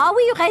 Are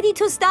we ready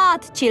to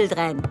start,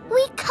 children?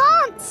 We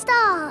can't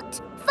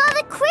start.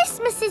 Father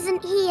Christmas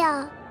isn't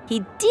here.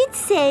 He did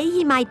say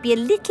he might be a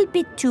little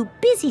bit too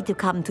busy to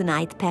come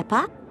tonight,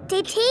 Peppa.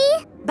 Did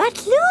he?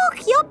 But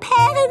look, your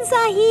parents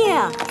are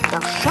here.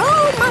 The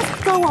show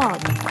must go on.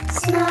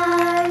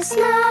 Snow,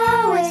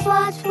 snow is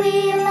what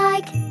we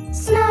like.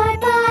 Snow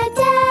by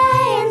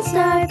day and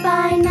snow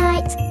by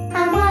night.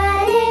 And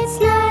when it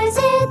snows,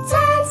 it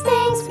turns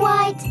things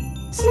white.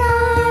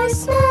 Snow,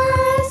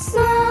 snow,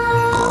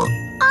 snow.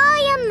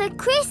 I am the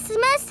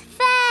Christmas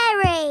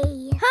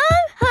fairy. Ho,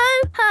 ho,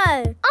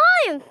 ho.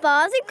 I am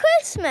Father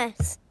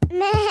Christmas.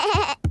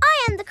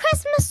 I am the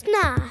Christmas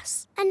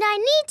nurse, and I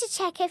need to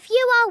check if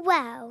you are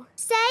well.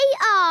 Say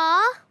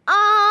ah.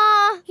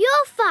 Ah,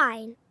 you're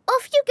fine.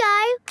 Off you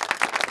go.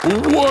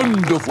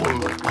 Wonderful.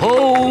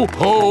 Ho,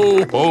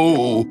 ho,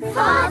 ho.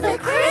 Father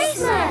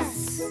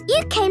Christmas!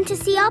 You came to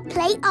see our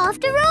play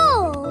after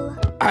all.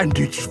 And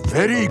it's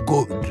very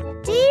good.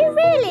 Do you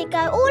really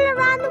go all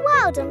around the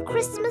world on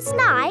Christmas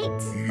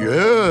night?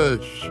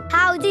 Yes.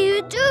 How do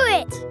you do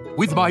it?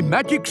 With my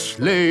magic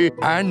sleigh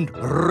and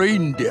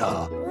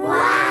reindeer.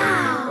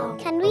 Wow!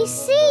 Can we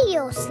see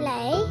your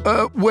sleigh?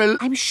 Well...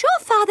 I'm sure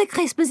Father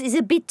Christmas is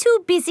a bit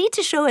too busy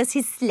to show us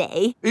his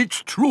sleigh.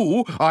 It's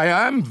true, I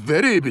am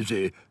very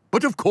busy.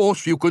 But of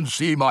course you can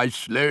see my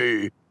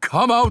sleigh.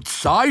 Come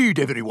outside,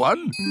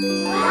 everyone.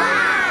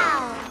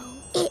 Wow!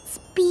 It's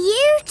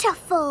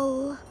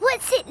beautiful.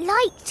 What's it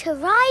like to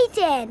ride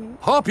in?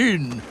 Hop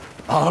in.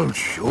 I'll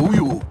show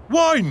you.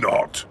 Why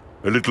not?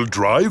 A little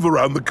drive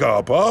around the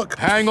car park?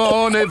 Hang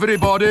on,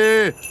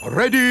 everybody.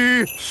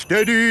 Ready,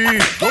 steady,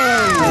 go!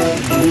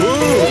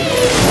 Whoa!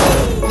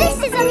 This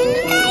is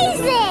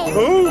amazing!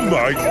 Oh,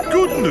 my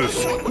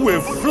goodness!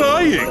 We're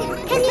flying!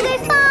 Can you go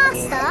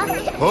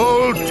faster?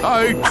 Hold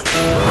tight.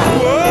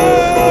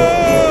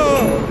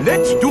 Whoa!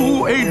 Let's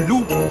do a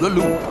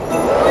loop-the-loop.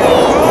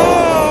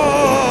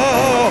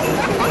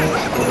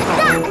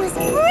 That was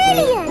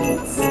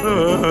brilliant!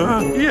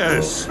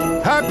 Yes.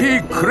 Happy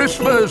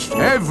Christmas,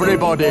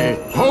 everybody.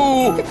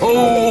 Ho,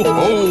 ho,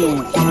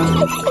 ho.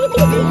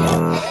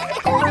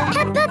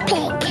 Peppa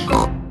Pig.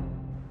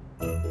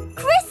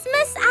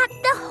 Christmas at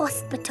the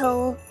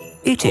hospital.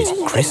 It is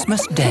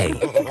Christmas Day.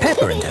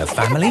 Peppa and her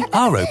family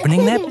are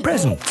opening their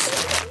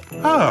presents.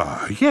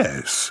 Ah,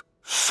 yes.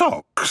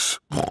 Socks.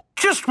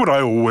 Just what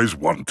I always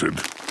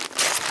wanted.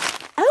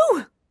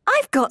 Oh,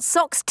 I've got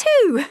socks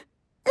too.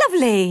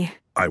 Lovely.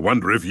 I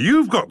wonder if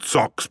you've got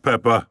socks,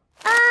 Peppa.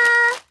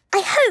 I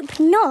hope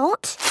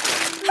not.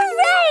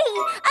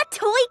 Hooray! A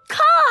toy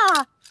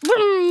car!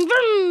 Vroom,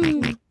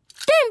 vroom.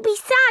 Don't be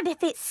sad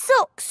if it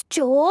sucks,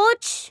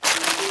 George.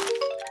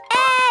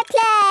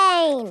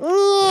 Airplane!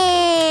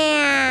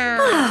 Meow.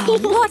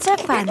 What a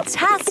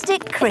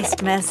fantastic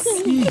Christmas.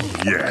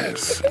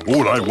 Yes.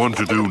 All I want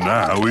to do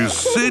now is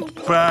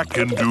sit back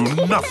and do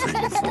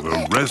nothing for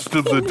the rest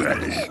of the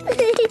day.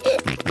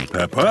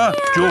 Peppa,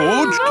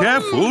 George,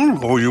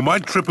 careful, or you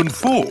might trip and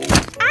fall.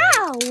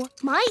 Ow!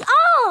 My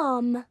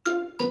arm!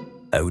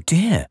 Oh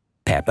dear,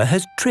 Peppa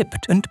has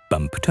tripped and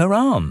bumped her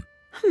arm.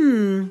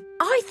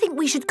 I think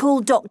we should call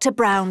Dr.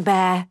 Brown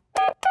Bear.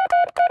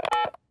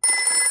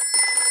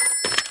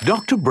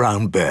 Dr.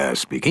 Brown Bear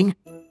speaking.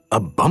 A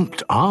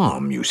bumped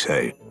arm, you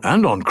say?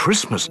 And on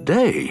Christmas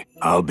Day?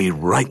 I'll be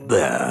right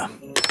there.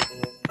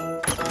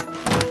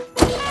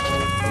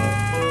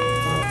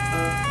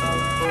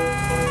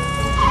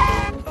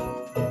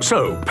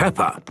 So,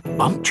 Peppa,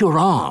 bumped your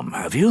arm,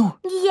 have you?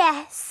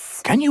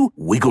 Yes. Can you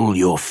wiggle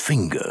your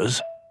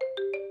fingers?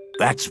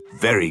 That's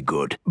very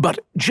good. But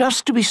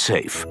just to be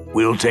safe,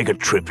 we'll take a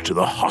trip to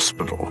the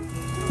hospital.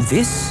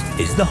 This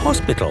is the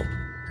hospital.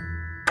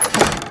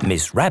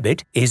 Miss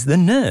Rabbit is the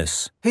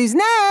nurse. Who's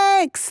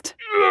next?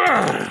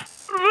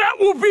 That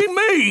will be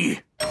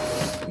me!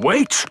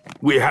 Wait,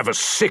 we have a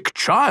sick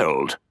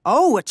child.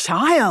 Oh, a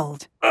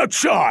child. A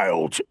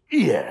child,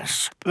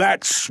 yes.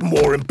 That's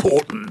more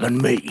important than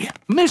me.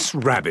 Miss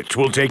Rabbit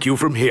will take you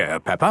from here,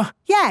 Peppa.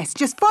 Yes,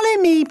 just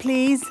follow me,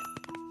 please.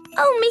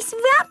 Oh, Miss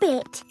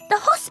Rabbit, the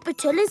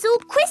hospital is all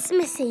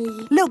Christmassy.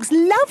 Looks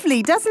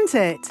lovely, doesn't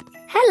it?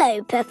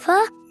 Hello,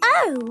 Peppa.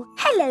 Oh,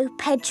 hello,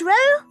 Pedro.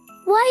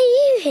 Why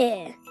are you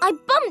here? I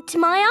bumped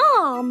my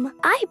arm.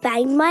 I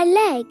banged my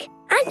leg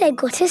and I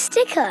got a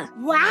sticker.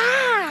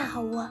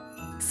 Wow.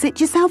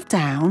 Sit yourself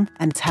down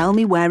and tell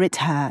me where it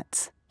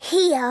hurts.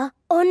 Here,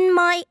 on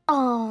my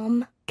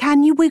arm.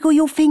 Can you wiggle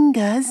your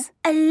fingers?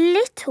 A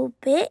little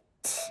bit.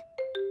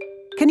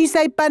 Can you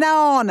say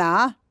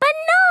banana?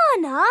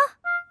 Banana?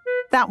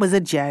 That was a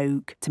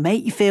joke, to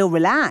make you feel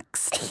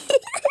relaxed.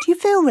 Do you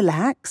feel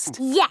relaxed?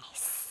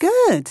 Yes.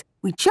 Good.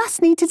 We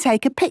just need to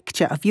take a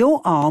picture of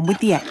your arm with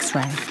the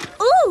X-ray.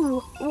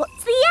 Ooh,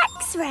 what's the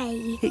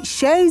X-ray? It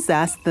shows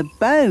us the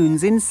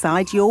bones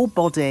inside your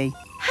body.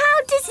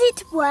 How does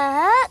it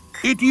work?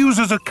 It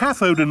uses a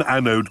cathode and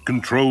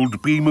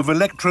anode-controlled beam of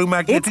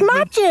electromagnetic... It's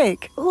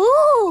magic!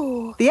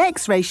 Ooh. The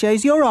X-ray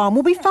shows your arm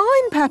will be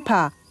fine,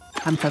 Peppa.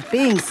 And for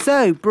being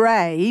so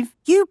brave,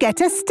 you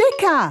get a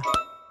sticker.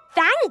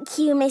 Thank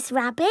you, Miss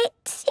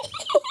Rabbit.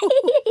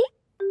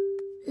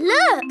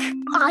 Look,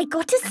 I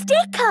got a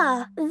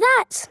sticker.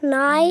 That's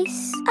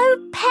nice.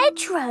 Oh,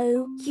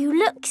 Pedro, you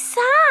look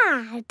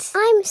sad.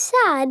 I'm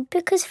sad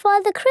because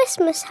Father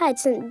Christmas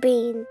hasn't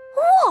been.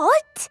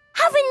 What?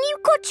 Haven't you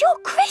got your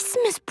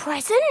Christmas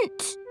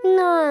present?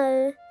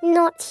 No,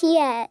 not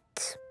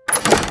yet.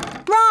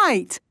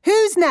 Right,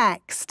 who's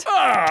next?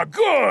 Ah,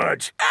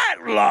 good!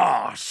 At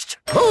last!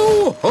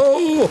 Ho,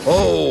 ho,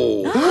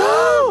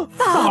 ho!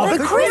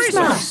 Father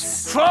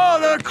Christmas!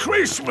 Father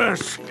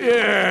Christmas!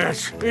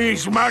 Yes,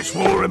 he's much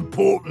more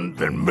important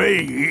than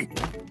me.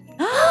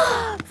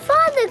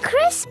 Father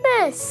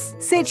Christmas!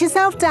 Sit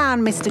yourself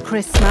down, Mr.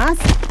 Christmas,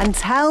 and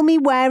tell me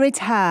where it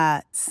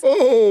hurts.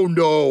 Oh,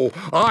 no,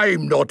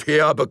 I'm not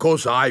here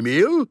because I'm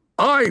ill.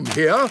 I'm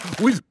here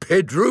with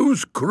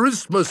Pedro's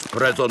Christmas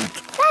present.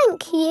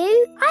 Thank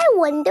you. I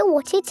wonder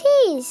what it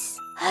is.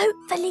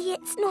 Hopefully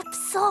it's not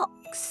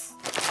socks.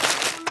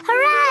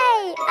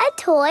 Hooray! A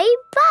toy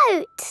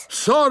boat.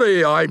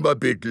 Sorry I'm a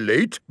bit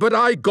late, but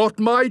I got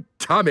my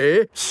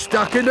tummy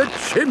stuck in a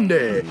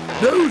chimney.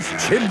 Those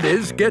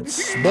chimneys get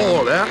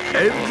smaller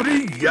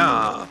every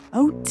year.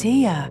 Oh,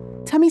 dear.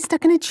 Tummy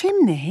stuck in a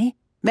chimney?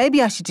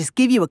 Maybe I should just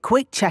give you a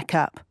quick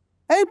checkup.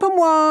 Open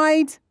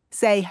wide.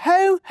 Say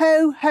ho,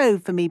 ho, ho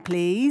for me,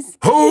 please.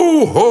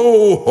 Ho,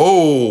 ho,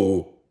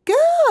 ho!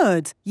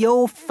 Good.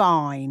 You're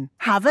fine.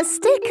 Have a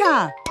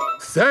sticker.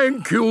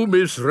 Thank you,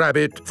 Miss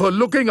Rabbit, for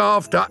looking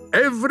after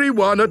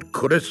everyone at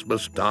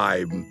Christmas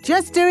time.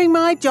 Just doing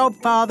my job,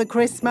 Father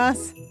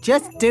Christmas.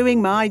 Just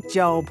doing my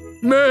job.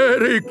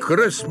 Merry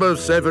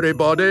Christmas,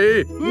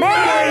 everybody.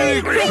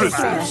 Merry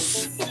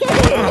Christmas!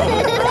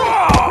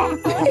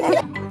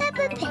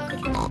 Peppa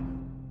Pig.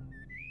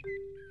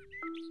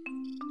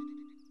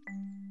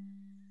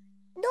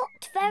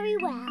 Not very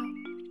well.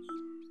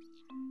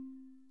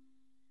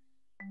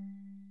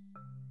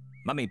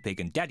 Mummy Pig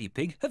and Daddy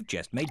Pig have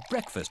just made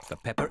breakfast for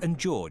Peppa and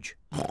George.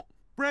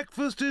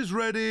 Breakfast is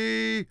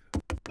ready.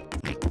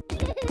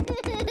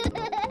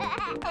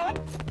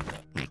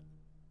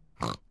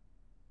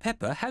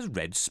 Peppa has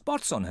red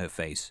spots on her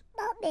face.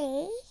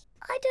 Mummy,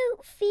 I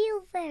don't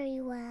feel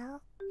very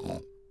well.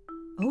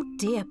 Oh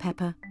dear,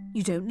 Peppa.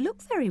 You don't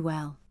look very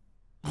well.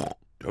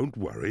 Don't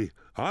worry.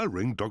 I'll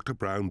ring Dr.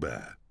 Brown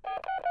Bear.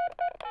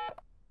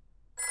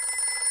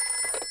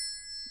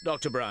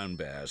 Dr. Brown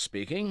Bear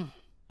speaking.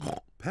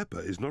 Peppa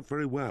is not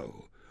very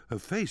well. Her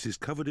face is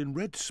covered in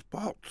red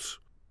spots.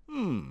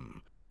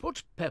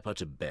 Put Peppa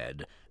to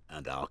bed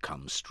and I'll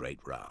come straight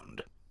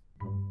round.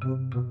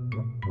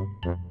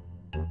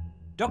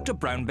 Dr.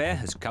 Brown Bear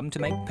has come to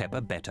make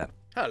Peppa better.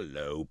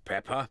 Hello,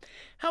 Peppa.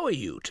 How are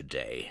you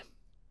today?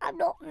 I'm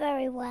not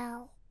very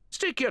well.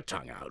 Stick your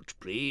tongue out,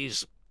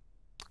 please.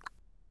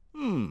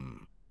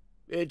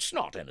 It's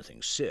not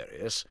anything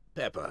serious.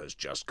 Peppa has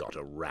just got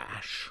a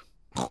rash.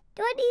 Do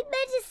I need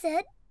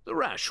medicine? The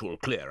rash will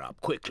clear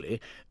up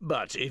quickly,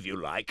 but if you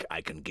like,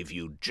 I can give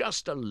you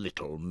just a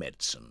little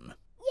medicine.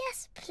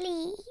 Yes,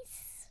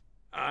 please.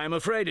 I'm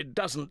afraid it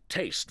doesn't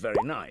taste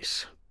very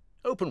nice.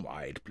 Open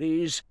wide,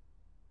 please.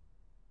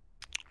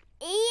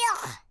 Ew!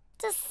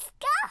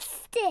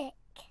 Disgusting!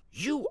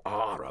 You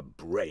are a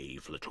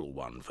brave little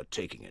one for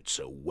taking it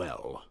so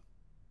well.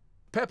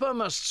 Peppa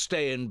must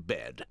stay in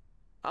bed.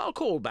 I'll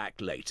call back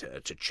later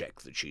to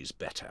check that she's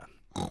better.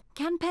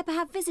 Can Peppa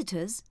have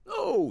visitors?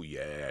 Oh,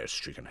 yes,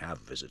 she can have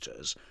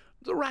visitors.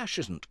 The rash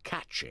isn't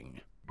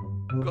catching.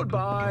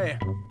 Goodbye.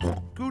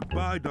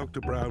 Goodbye,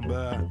 Dr. Brown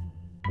Bear.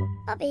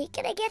 Mummy,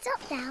 can I get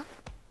up now?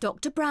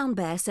 Dr. Brown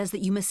Bear says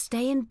that you must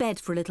stay in bed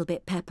for a little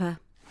bit, Peppa.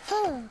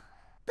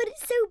 But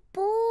it's so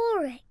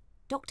boring.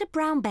 Dr.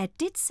 Brown Bear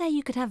did say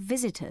you could have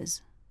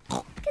visitors.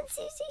 Can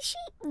Susie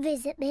Sheep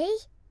visit me?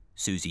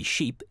 Susie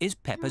Sheep is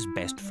Peppa's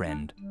best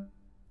friend.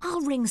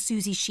 I'll ring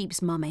Susie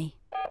Sheep's mummy.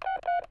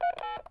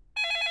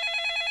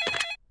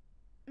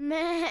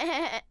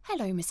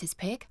 Hello, Mrs.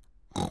 Pig.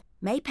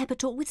 May Peppa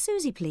talk with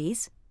Susie,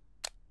 please?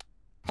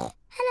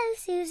 Hello,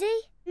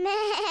 Susie.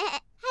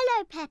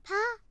 Hello,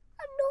 Peppa.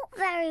 I'm not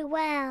very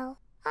well.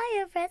 I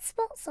have red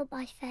spots on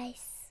my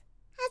face.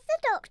 Has the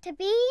doctor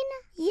been?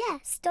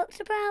 Yes,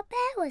 Dr. Brown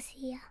Bear was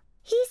here.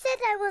 He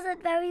said I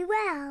wasn't very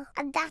well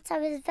and that I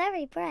was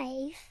very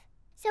brave.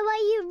 So are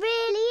you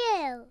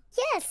really ill?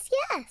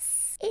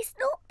 Yes. It's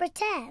not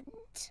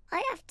pretend.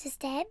 I have to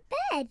stay in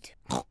bed.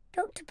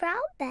 Dr. Brown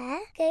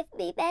Bear gave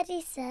me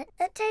medicine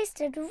that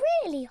tasted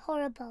really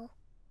horrible.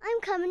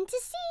 I'm coming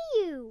to see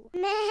you.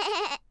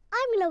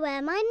 I'm going to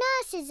wear my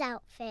nurse's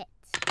outfit.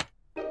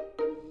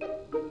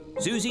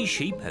 Susie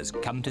Sheep has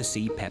come to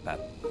see Peppa.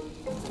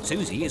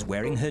 Susie is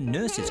wearing her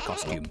nurse's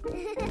costume.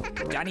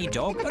 Danny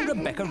Dog and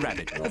Rebecca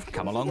Rabbit have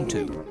come along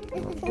too.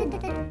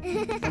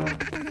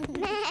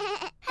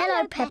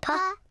 Hello,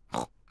 Peppa.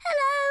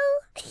 Hello.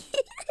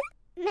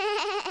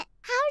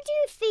 How do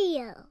you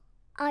feel?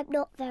 I'm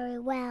not very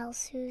well,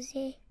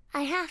 Susie.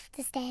 I have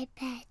to stay in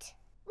bed.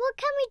 What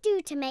can we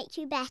do to make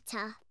you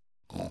better?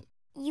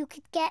 You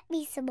could get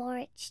me some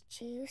orange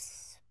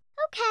juice.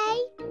 OK.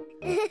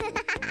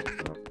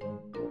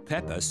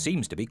 Peppa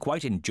seems to be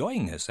quite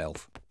enjoying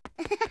herself.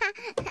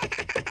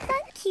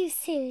 Thank you,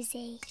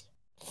 Susie.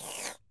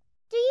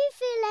 Do you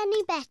feel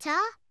any better?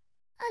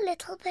 A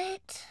little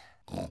bit.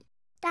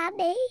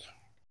 Danny?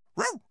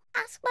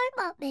 Ask my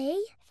mummy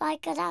if I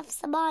could have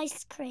some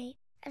ice cream.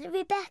 And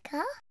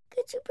Rebecca,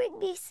 could you bring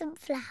me some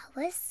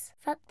flowers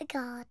from the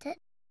garden?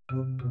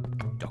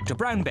 Dr.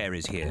 Brown Bear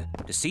is here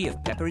to see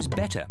if Peppa is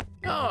better.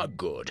 Ah,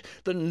 good.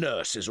 The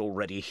nurse is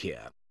already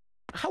here.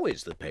 How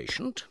is the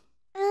patient?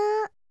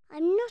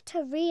 I'm not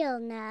a real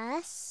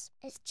nurse.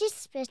 It's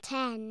just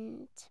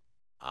pretend.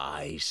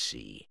 I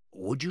see.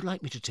 Would you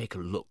like me to take a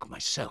look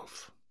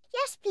myself?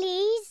 Yes,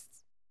 please.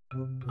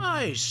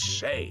 I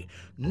say,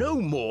 no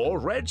more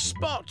red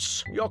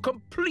spots. You're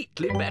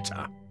completely better.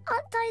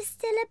 Aren't I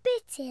still a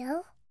bit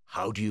ill?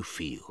 How do you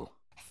feel?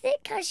 I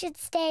think I should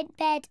stay in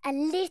bed a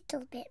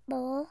little bit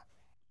more.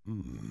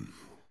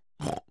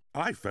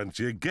 I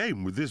fancy a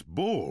game with this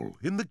ball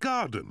in the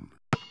garden.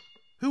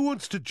 Who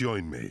wants to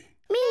join me?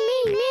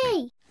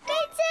 Me! Me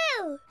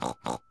too!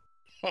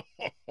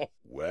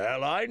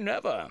 Well, I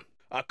never.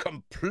 A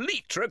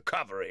complete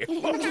recovery.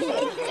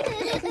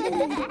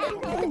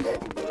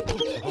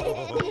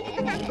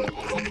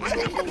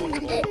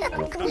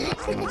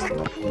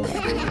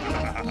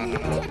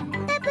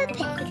 Peppa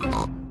Pig.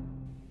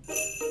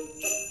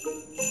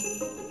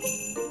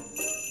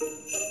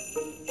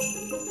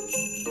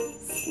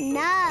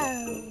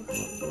 Snow.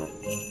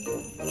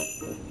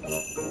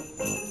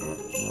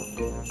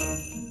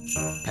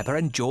 Peppa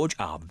and George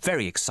are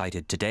very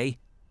excited today.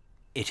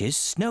 It is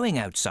snowing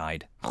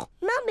outside.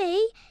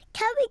 Mummy,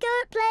 can we go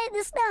and play in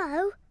the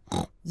snow?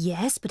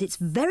 Yes, but it's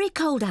very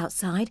cold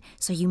outside,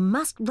 so you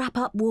must wrap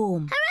up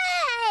warm.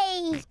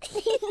 Hooray!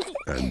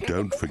 And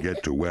don't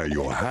forget to wear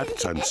your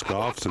hats and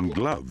scarves and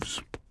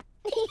gloves.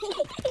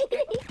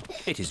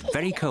 It is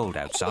very cold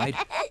outside.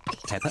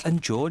 Peppa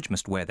and George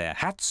must wear their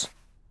hats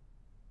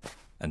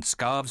and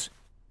scarves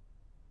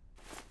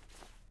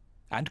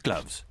and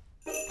gloves.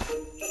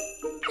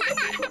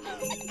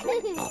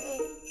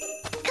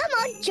 Come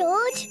on,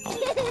 George.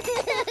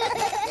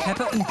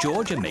 Peppa and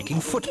George are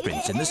making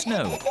footprints in the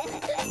snow.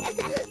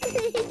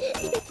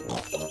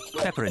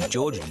 Peppa and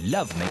George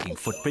love making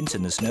footprints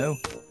in the snow.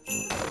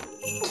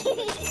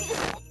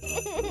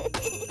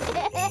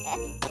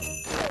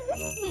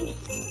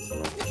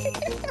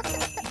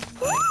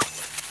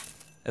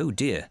 Oh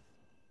dear.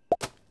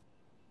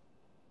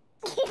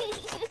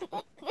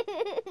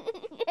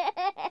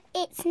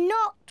 It's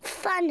not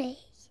funny.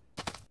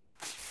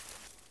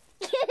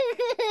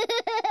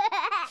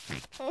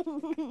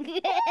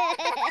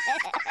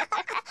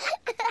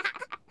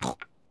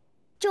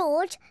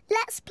 George,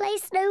 let's play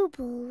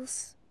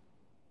snowballs.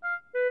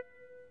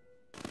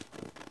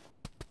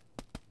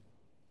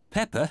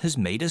 Peppa has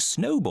made a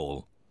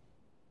snowball.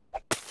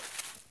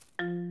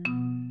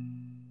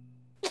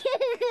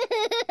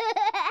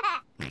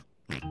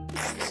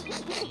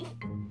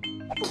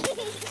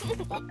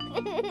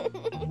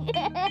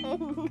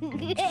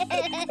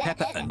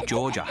 Peppa and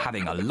George are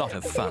having a lot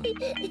of fun.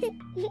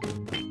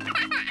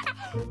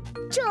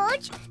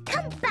 George,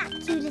 come back,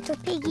 you little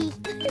piggy.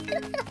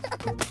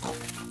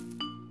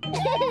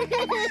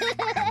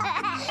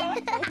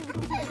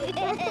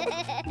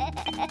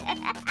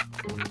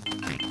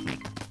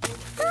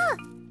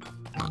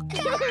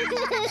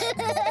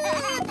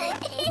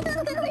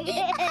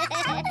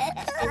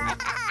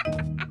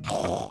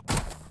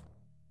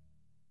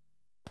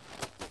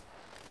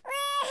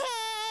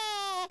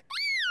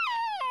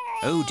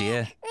 Oh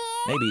dear,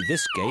 maybe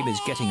this game is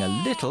getting a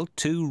little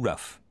too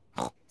rough.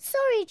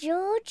 Sorry,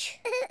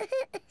 George.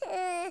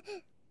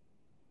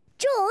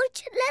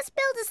 George, let's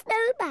build a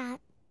snowman.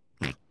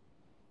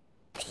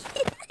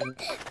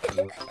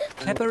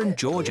 Peppa and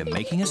George are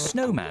making a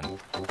snowman.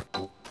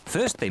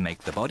 First they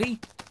make the body.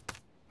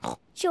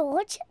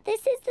 George,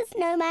 this is the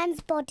snowman's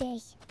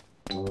body.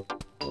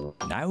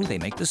 Now they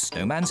make the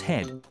snowman's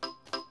head.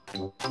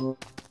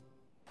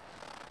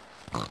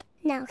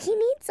 Now he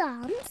needs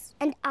arms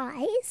and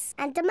eyes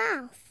and a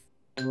mouth.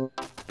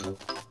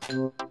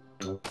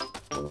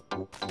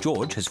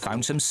 George has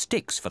found some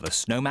sticks for the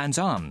snowman's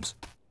arms.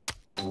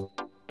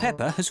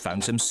 Peppa has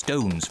found some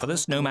stones for the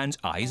snowman's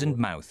eyes and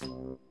mouth.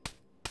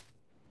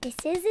 This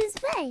is his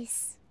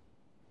face.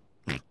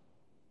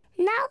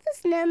 Now the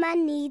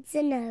snowman needs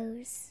a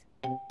nose.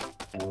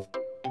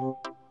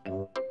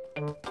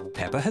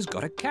 Peppa has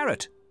got a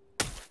carrot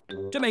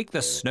to make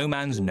the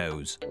snowman's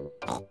nose.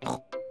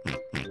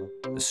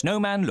 The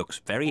snowman looks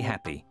very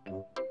happy,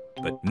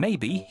 but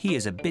maybe he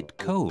is a bit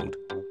cold.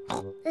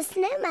 The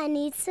snowman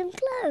needs some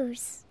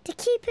clothes to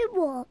keep it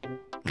warm.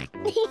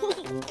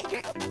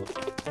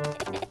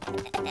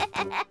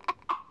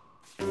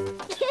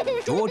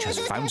 George has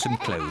found some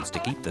clothes to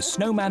keep the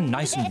snowman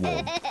nice and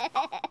warm.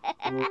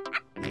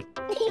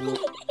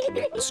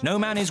 The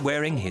snowman is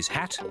wearing his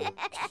hat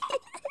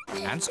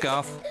and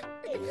scarf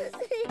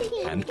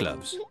and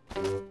gloves.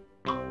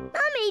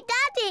 Mummy,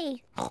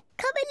 Daddy, come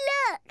and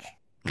look.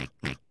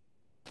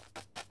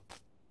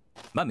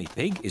 Mummy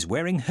Pig is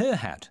wearing her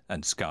hat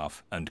and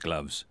scarf and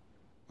gloves.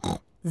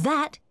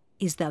 That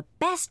is the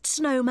best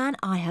snowman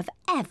I have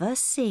ever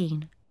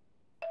seen.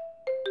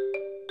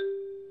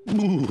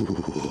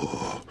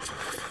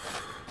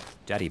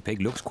 Daddy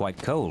Pig looks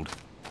quite cold.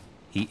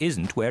 He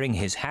isn't wearing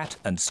his hat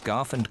and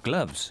scarf and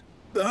gloves.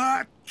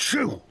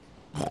 Achoo!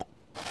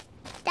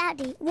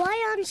 Daddy,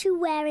 why aren't you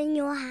wearing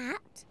your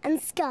hat and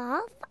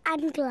scarf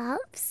and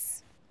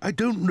gloves? I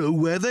don't know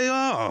where they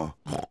are.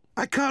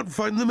 I can't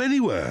find them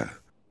anywhere.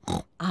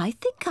 I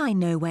think I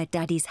know where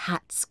Daddy's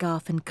hat,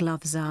 scarf and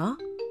gloves are.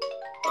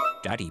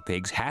 Daddy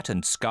Pig's hat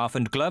and scarf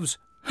and gloves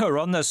are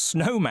on the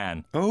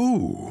snowman.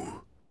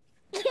 Oh.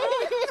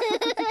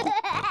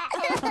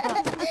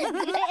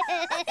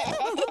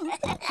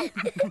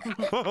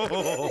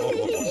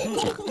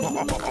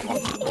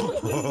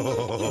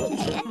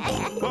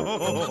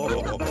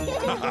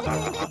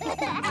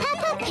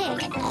 Peppa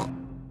Pig.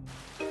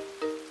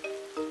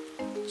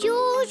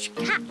 George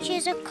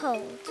catches a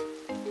cold.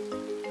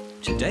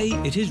 Today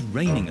it is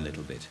raining a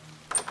little bit.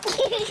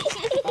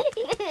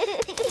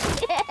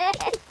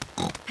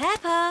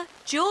 Peppa,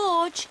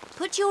 George,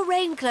 put your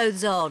rain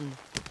clothes on.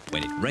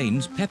 When it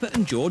rains, Peppa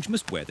and George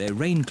must wear their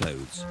rain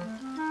clothes.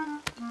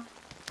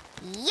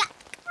 Yuck!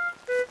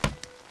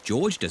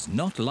 George does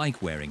not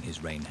like wearing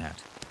his rain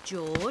hat.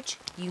 George,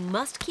 you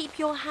must keep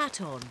your hat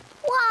on.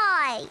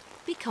 Why?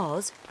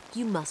 Because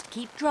you must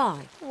keep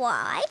dry.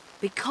 Why?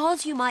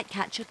 Because you might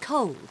catch a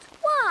cold.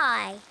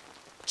 Why?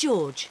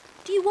 George,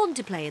 do you want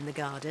to play in the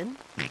garden?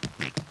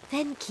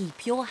 Then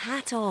keep your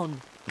hat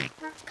on.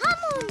 Come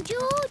on,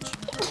 George.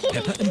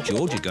 Peppa and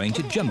George are going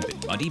to jump in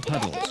muddy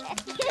puddles.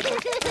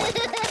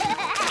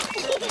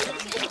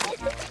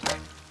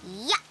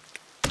 Yuck!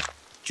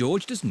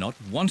 George does not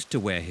want to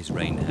wear his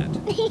rain hat.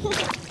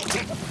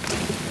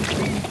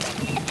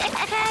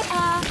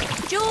 Peppa,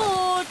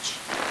 George!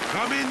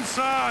 Come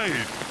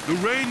inside. The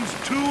rain's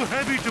too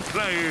heavy to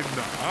play in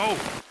now.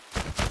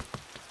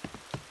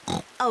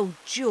 Oh,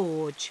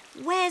 George,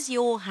 where's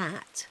your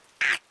hat?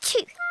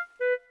 Achoo!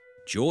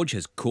 George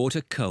has caught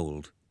a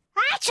cold.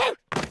 Achoo!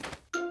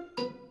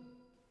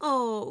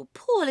 Oh,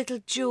 poor little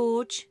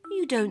George.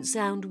 You don't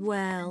sound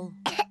well.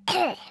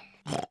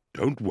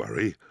 Don't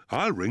worry.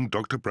 I'll ring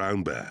Dr.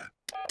 Brown Bear.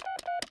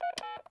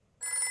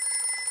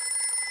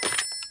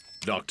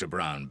 Dr.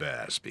 Brown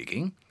Bear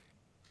speaking.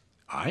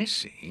 I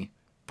see.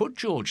 Put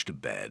George to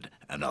bed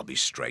and I'll be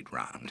straight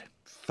round.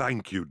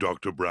 Thank you,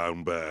 Dr.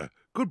 Brown Bear.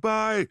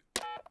 Goodbye.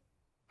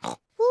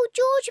 Will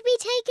George be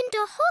taken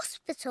to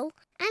hospital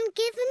and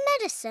given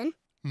medicine?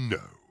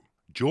 No.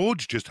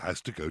 George just has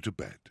to go to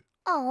bed.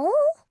 Oh,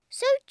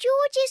 so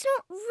George is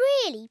not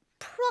really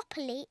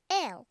properly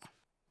ill.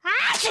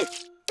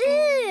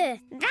 Ugh,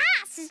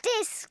 that's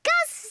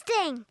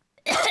disgusting.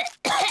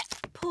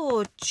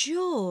 Poor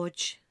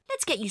George.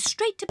 Let's get you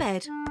straight to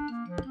bed.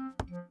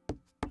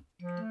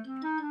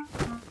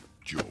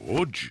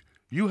 George,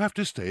 you have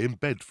to stay in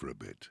bed for a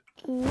bit.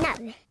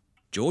 No.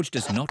 George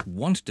does not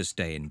want to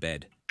stay in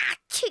bed.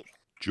 Achoo.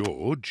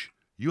 George,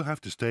 you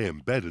have to stay in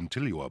bed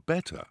until you are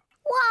better.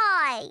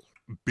 Why?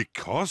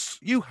 Because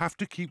you have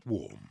to keep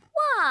warm.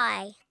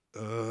 Why?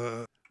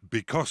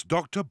 Because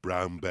Dr.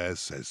 Brown Bear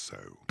says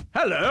so.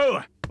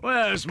 Hello,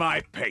 where's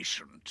my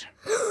patient?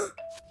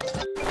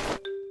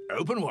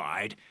 Open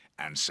wide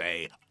and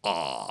say,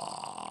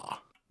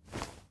 "Ah."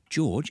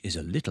 George is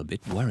a little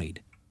bit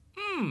worried.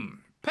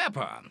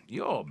 Peppa,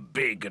 you're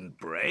big and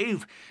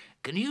brave.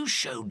 Can you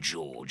show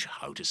George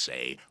how to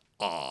say,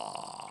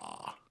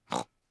 "Ah"?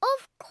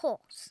 Of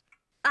course.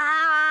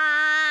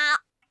 Ah.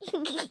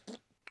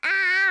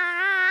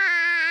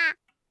 Ah.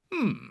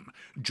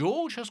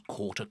 George has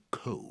caught a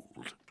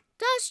cold.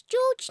 Does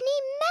George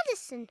need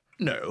medicine?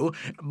 No,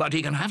 but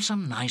he can have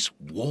some nice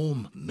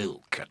warm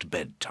milk at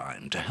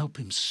bedtime to help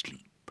him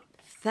sleep.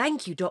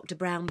 Thank you, Dr.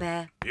 Brown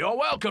Bear. You're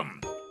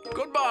welcome.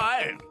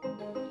 Goodbye.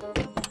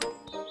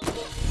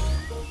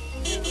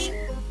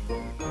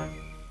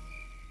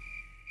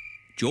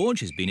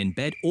 George has been in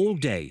bed all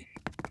day.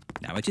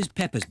 Now it is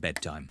Peppa's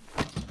bedtime.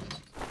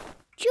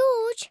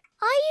 George,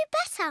 are you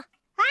better?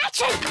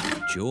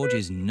 Achoo! George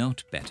is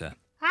not better.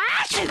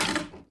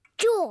 Achoo!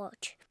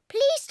 George,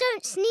 please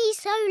don't sneeze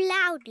so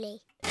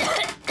loudly.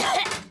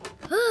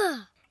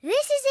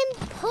 This is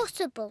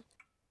impossible.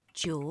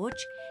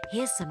 George,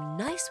 here's some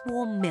nice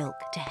warm milk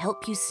to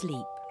help you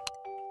sleep.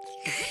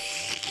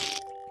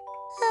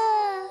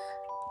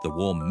 The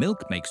warm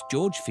milk makes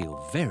George feel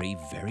very,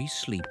 very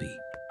sleepy.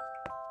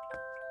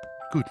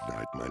 Good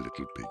night, my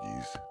little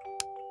piggies.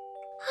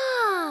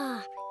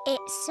 Ah,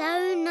 it's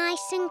so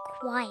nice and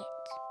quiet.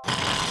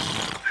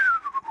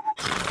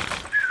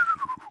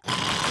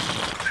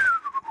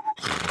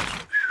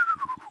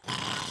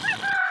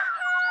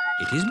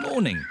 It is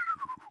morning.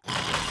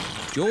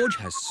 George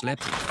has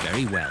slept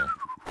very well.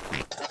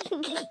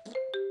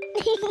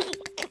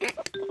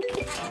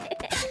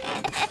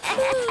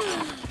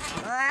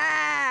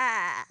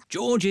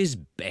 George is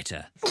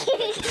better.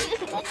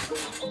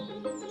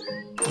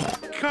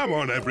 Come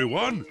on,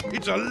 everyone.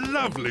 It's a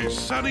lovely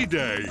sunny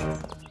day.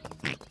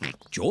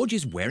 George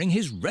is wearing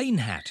his rain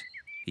hat.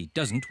 He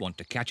doesn't want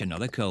to catch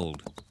another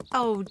cold.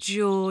 Oh,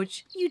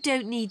 George, you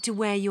don't need to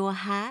wear your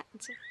hat.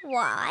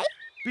 Why?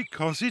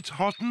 Because it's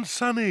hot and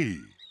sunny.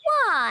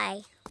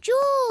 Why?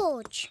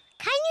 George,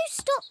 can you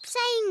stop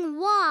saying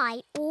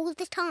why all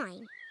the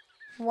time?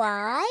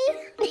 Why?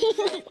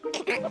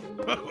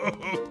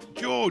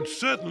 George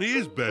certainly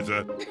is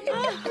better.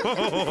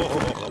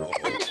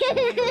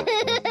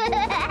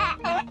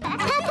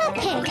 Peppa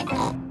Pig.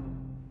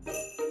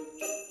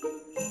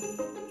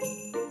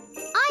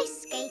 Ice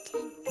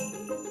skating.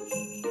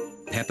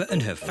 Peppa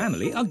and her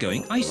family are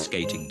going ice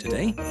skating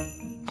today.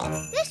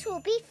 This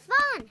will be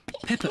fun.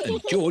 Peppa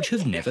and George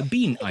have never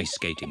been ice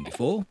skating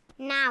before.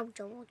 Now,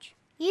 George,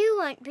 you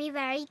won't be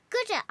very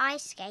good at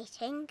ice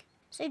skating,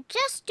 so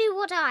just do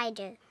what I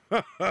do.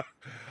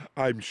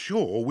 I'm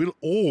sure we'll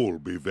all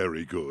be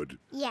very good.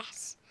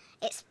 Yes,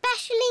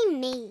 especially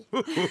me.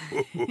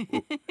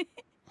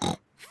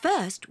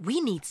 First,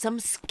 we need some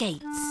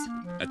skates.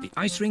 At the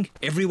ice rink,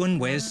 everyone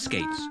wears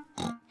skates.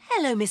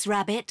 Hello, Miss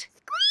Rabbit.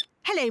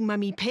 Hello,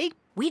 Mummy Pig.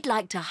 We'd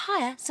like to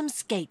hire some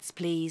skates,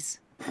 please.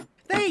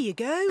 There you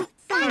go.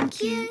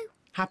 Thank you.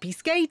 Happy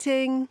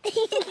skating.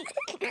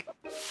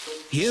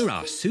 Here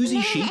are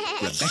Susie Sheep,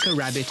 Rebecca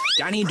Rabbit,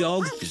 Danny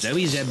Dog,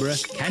 Zoe Zebra,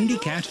 Candy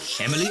Cat,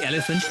 Emily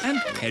Elephant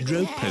and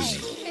Pedro Pony.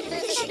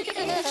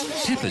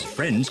 Peppa's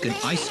friends can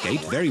ice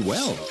skate very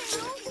well.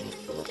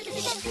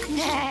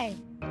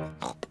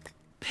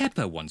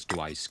 Peppa wants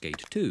to ice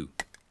skate too.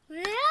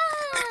 Hello,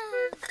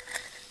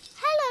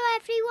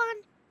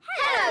 everyone.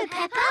 Hello,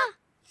 Peppa.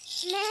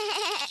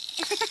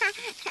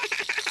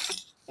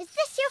 Is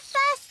this your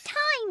first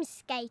time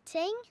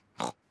skating?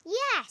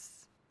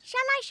 Yes.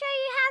 Shall I show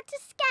you how to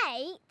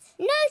skate?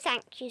 No,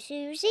 thank you,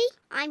 Susie.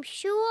 I'm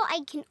sure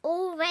I can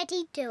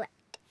already do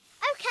it.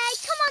 OK,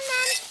 come on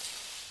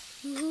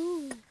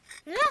then.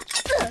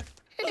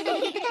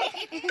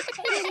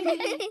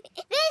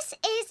 This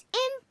is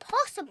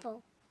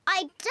impossible.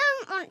 I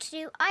don't want to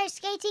do ice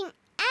skating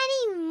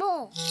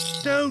anymore.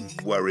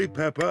 Don't worry,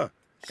 Peppa.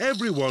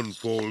 Everyone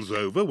falls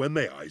over when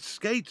they ice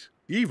skate.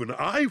 Even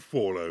I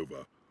fall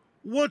over.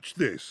 Watch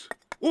this.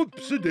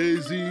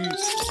 Oops-a-daisy.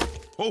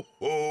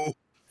 Ho-ho.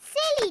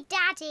 Silly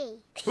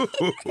Daddy.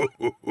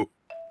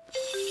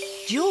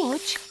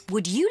 George,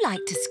 would you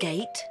like to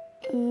skate?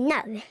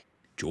 No.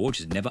 George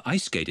has never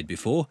ice skated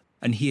before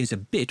and he is a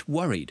bit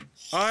worried.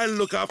 I'll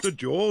look after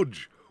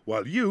George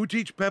while you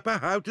teach Peppa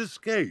how to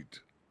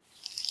skate.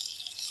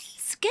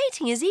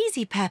 Skating is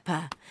easy,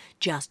 Peppa.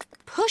 Just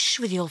push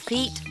with your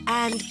feet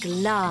and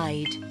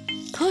glide.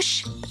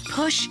 Push,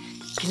 push,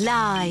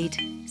 glide.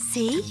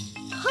 See?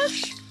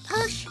 Push,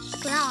 push,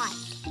 glide.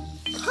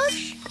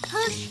 Push,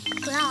 push,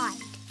 glide.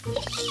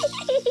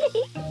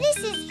 This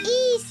is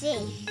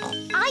easy.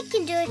 I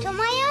can do it on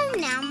my own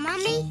now,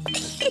 Mummy.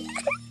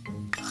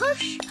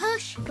 Push,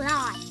 push,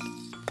 glide.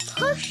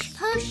 Push,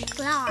 push,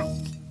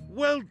 glide.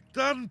 Well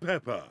done,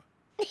 Peppa.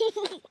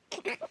 Look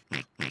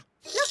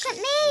at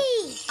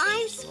me!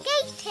 I'm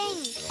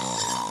skating.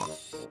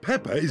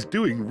 Peppa is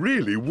doing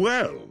really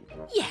well.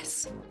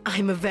 Yes,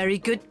 I'm a very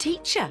good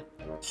teacher.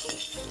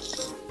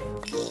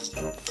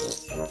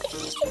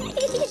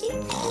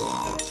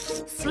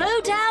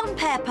 Slow down,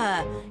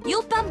 Peppa.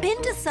 You'll bump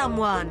into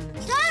someone.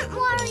 Don't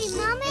worry,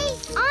 Mummy.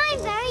 I'm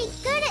very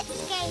good at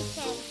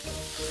skating.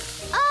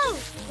 Oh,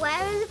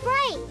 where are the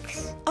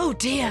brakes? Oh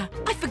dear,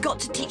 I forgot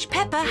to teach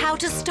Peppa how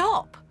to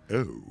stop.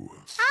 Oh.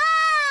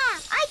 Ah!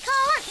 I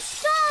can't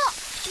stop!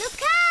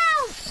 Look out!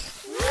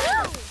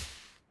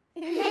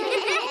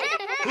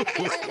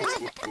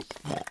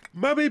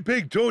 Mummy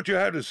Pig taught you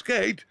how to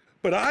skate,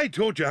 but I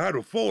taught you how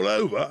to fall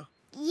over.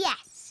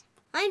 Yes,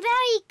 I'm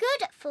very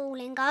good at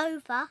falling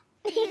over.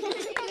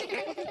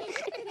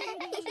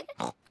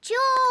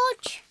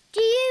 George,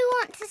 do you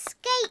want to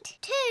skate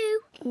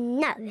too?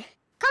 No.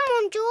 Come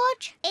on,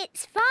 George.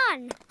 It's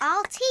fun.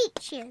 I'll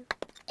teach you.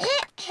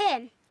 Hit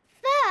him.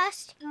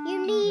 First, you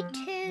need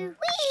to...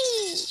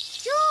 Whee!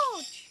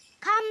 George,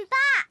 come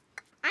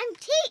back. I'm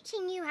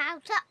teaching you how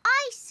to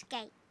ice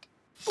skate.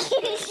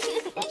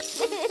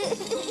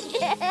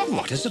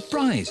 What a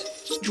surprise!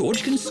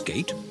 George can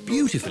skate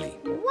beautifully.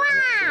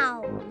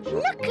 Wow!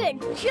 Look at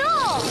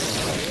George!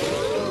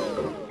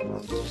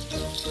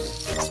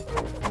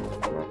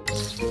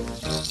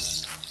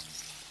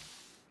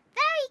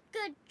 Very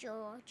good,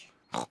 George.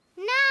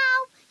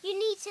 Now you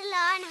need to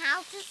learn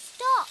how to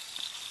stop.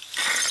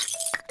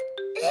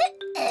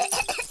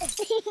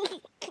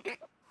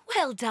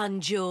 Well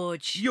done,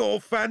 George. You're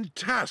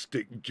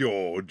fantastic,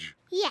 George.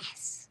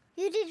 Yes,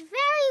 you did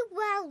very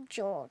well,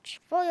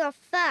 George, for your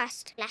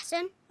first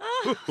lesson.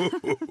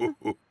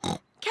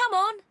 Come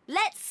on,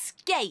 let's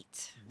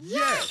skate.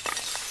 Yes!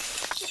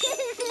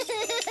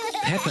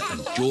 Peppa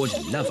and George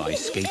love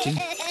ice skating.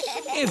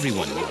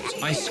 Everyone loves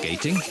ice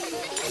skating.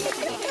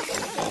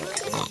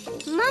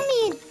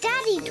 Mummy and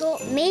Daddy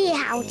taught me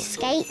how to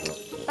skate,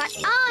 but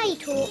I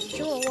taught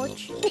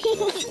George.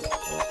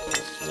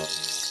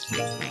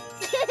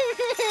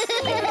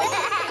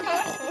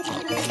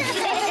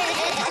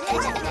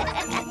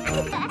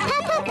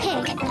 Peppa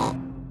Pig.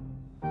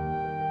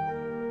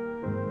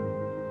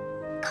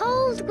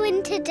 Cold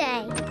winter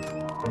day.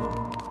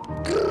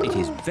 It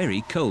is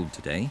very cold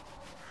today.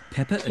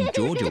 Peppa and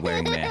George are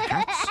wearing their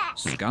hats,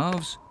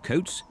 scarves,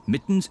 coats,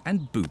 mittens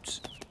and boots.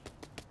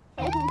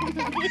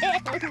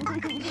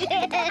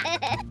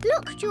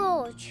 Look,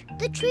 George,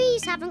 the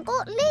trees haven't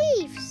got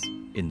leaves.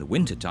 In the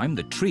wintertime,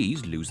 the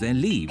trees lose their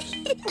leaves.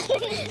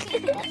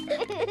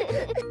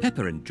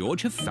 Peppa and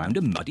George have found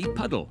a muddy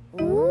puddle.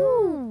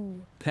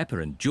 Ooh. Peppa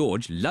and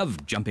George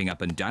love jumping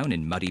up and down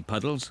in muddy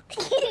puddles.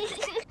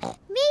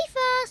 Me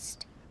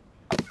first.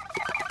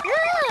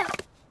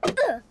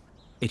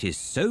 It is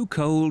so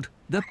cold,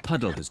 the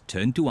puddle has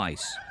turned to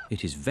ice.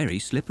 It is very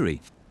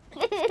slippery.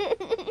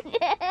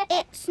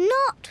 It's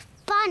not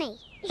funny.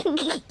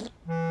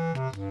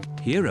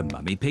 Here are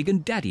Mummy Pig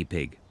and Daddy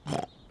Pig.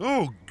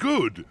 Oh,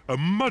 good! A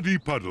muddy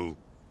puddle.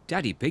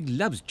 Daddy Pig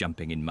loves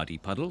jumping in muddy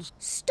puddles.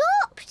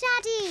 Stop,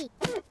 Daddy!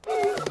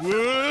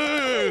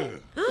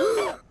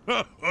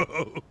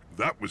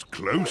 That was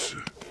close.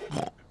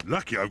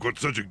 Lucky I've got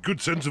such a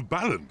good sense of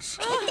balance.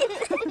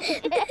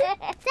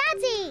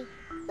 Daddy,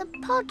 the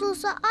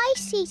puddles are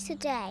icy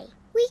today.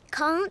 We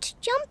can't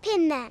jump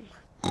in them.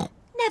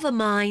 Never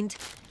mind.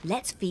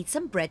 Let's feed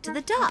some bread to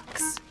the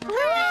ducks.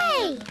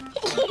 Hooray!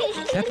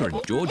 Peppa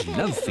and George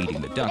love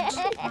feeding the ducks.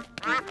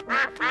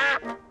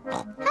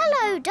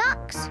 Hello,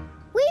 ducks.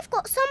 We've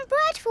got some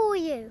bread for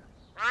you.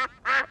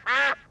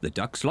 The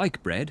ducks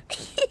like bread.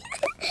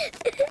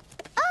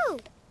 Oh!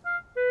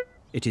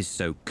 It is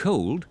so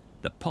cold,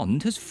 the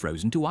pond has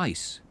frozen to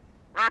ice.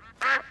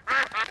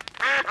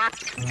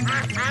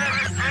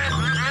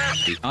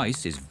 The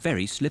ice is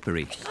very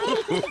slippery.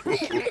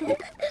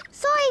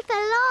 Sorry for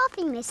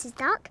laughing, Mrs.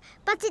 Duck,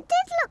 but it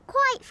did look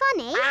quite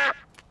funny.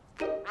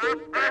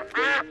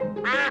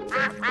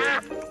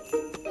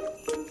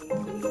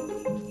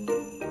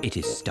 It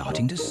is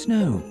starting to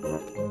snow.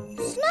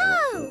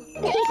 Snow!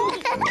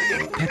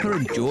 Peppa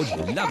and George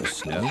love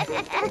snow.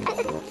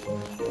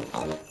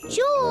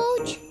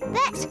 George,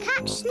 let's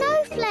catch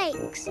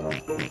snowflakes.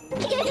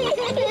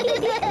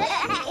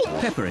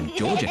 Peppa and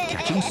George are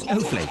catching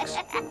snowflakes.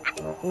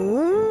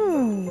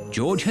 Ooh.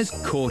 George has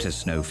caught a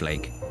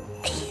snowflake.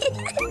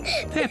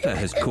 Peppa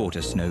has caught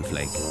a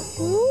snowflake.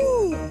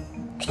 Ooh.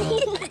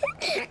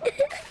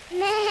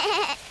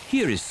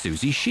 Here is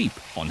Susie Sheep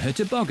on her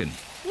toboggan.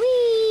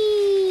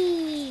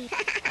 Whee!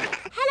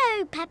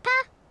 Hello,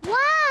 Peppa.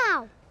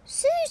 Wow!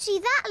 Susie,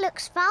 that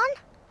looks fun.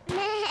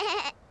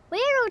 We're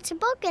all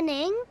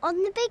tobogganing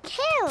on the big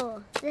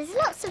hill. There's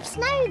lots of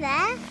snow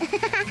there.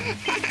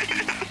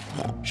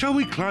 Shall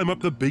we climb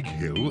up the big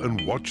hill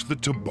and watch the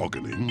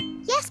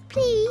tobogganing? Yes,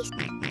 please.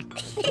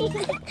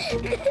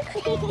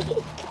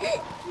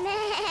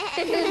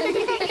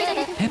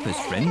 Peppa's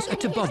friends are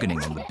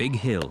tobogganing on the big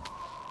hill.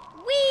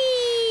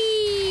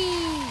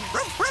 Whee!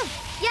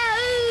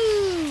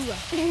 Yahoo!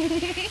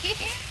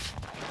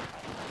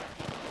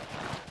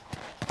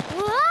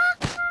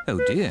 What? Oh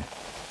dear,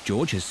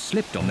 George has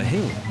slipped on the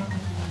hill.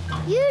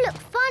 You look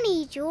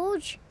funny,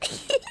 George.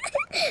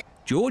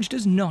 George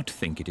does not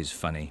think it is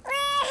funny.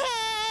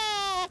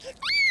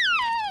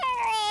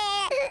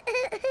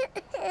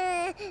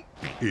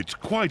 It's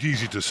quite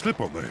easy to slip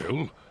on the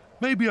hill.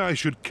 Maybe I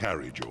should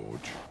carry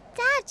George.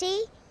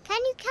 Daddy, can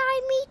you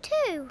carry me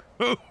too?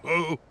 Ho,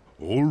 ho.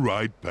 All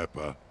right,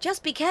 Peppa.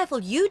 Just be careful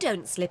you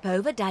don't slip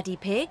over, Daddy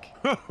Pig.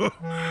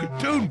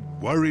 Don't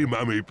worry,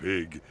 Mummy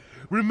Pig.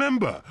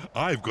 Remember,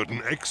 I've got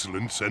an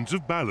excellent sense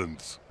of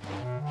balance.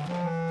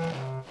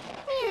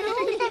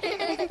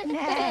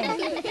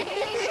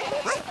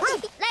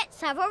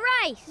 Let's have a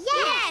race.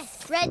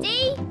 Yes.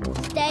 Ready,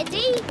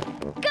 steady,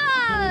 go!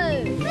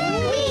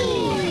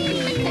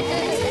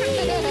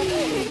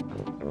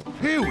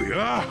 Here we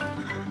are,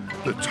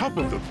 the top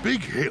of the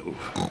big hill.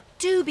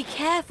 Do be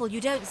careful you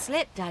don't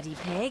slip, Daddy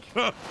Pig.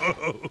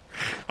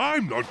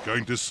 I'm not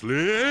going to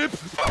slip.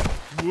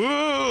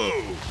 Whoa!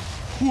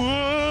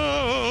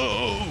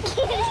 Whoa!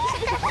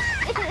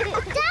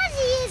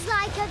 Daddy is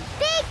like a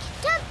big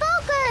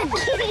toboggan.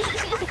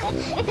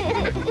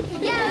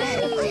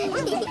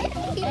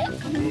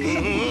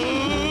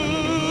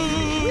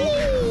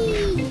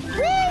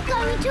 We're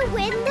going to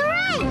win the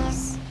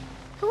race.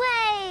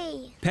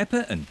 Hooray!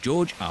 Peppa and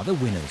George are the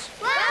winners.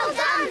 Well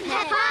done,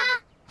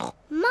 Peppa.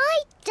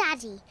 My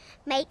daddy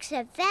makes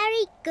a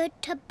very good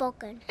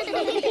toboggan.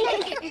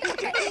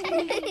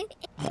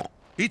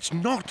 It's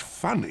not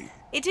funny.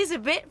 It is a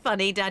bit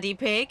funny, Daddy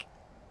Pig.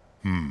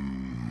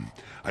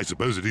 I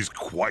suppose it is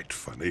quite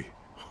funny.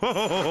 Peppa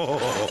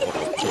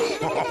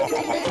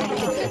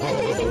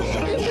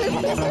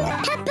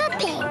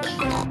Pig.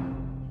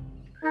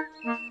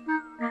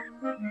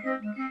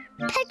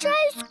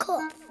 Pedro's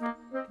cough.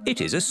 It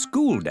is a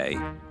school day.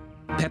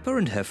 Peppa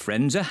and her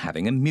friends are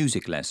having a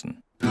music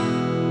lesson.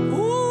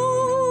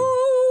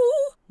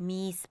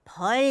 Miss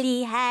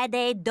Polly had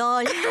a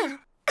doll.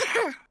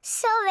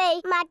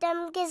 Sorry,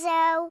 Madame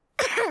Gazelle.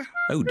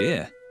 Oh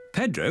dear,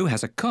 Pedro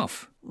has a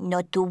cough.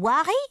 Not to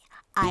worry,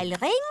 I'll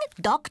ring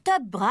Dr.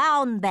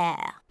 Brown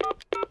Bear.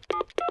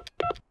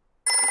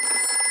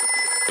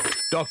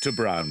 Dr.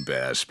 Brown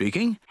Bear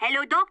speaking.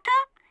 Hello, Doctor.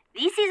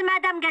 This is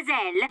Madame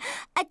Gazelle.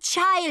 A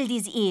child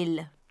is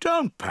ill.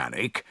 Don't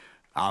panic.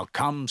 I'll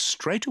come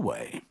straight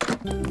away.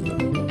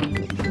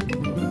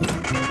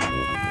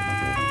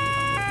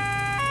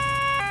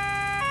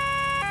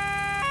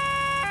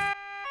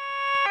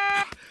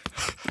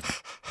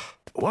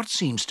 What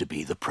seems to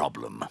be the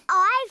problem?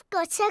 I've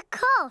got a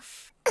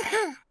cough.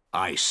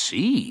 I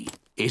see.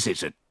 Is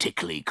it a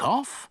tickly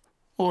cough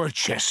or a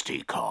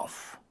chesty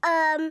cough?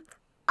 I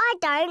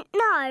don't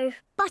know,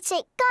 but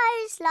it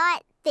goes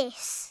like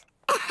this.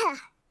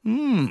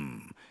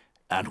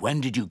 And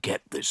when did you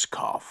get this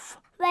cough?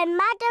 When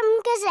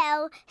Madame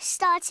Gazelle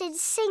started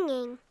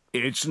singing.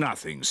 It's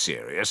nothing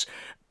serious,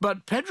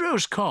 but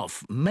Pedro's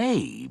cough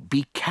may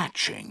be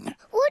catching.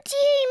 What do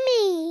you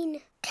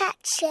mean,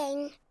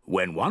 catching?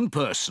 When one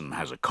person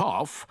has a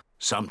cough,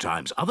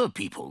 sometimes other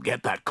people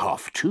get that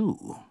cough too.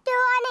 Do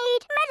I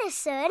need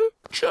medicine?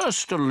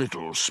 Just a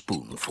little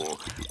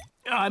spoonful.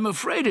 I'm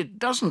afraid it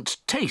doesn't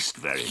taste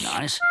very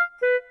nice.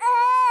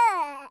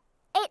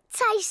 It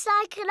tastes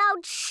like an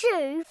old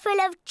shoe full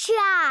of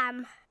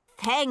jam.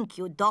 Thank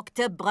you,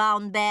 Dr.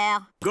 Brown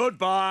Bear.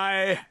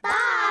 Goodbye.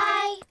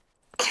 Bye.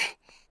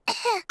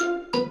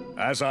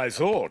 As I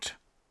thought,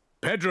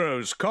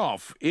 Pedro's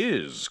cough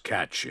is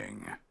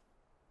catching.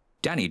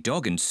 Danny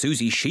Dog and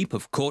Susie Sheep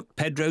have caught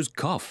Pedro's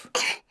cough.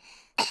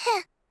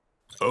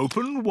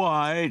 Open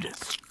wide.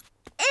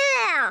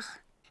 Ugh!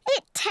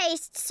 It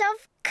tastes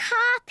of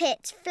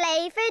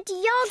carpet-flavoured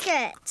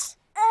yoghurt.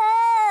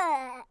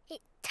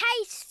 It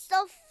tastes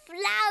of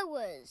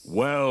flowers.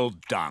 Well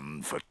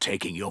done for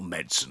taking your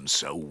medicine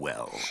so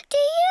well. Do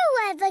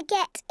you ever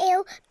get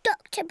ill,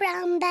 Dr.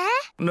 Brown Bear?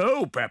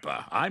 No,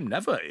 Peppa, I'm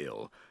never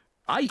ill.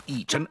 I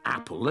eat an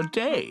apple a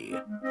day.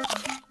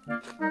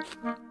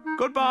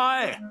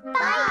 Goodbye.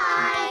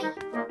 Bye.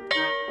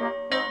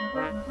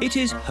 It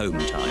is home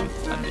time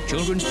and the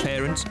children's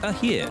parents are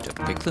here to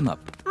pick them up.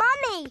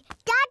 Mummy,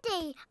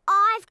 Daddy,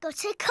 I've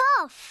got a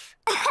cough.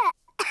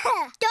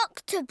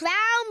 Dr.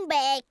 Brown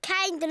Bear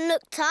came and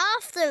looked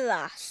after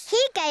us.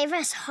 He gave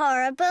us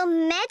horrible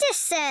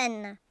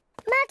medicine.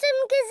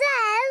 Madame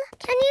Gazelle,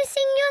 can you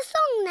sing your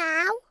song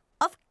now?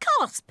 Of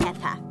course,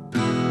 Peppa.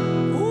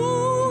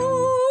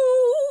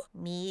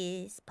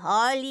 Miss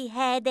Polly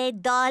had a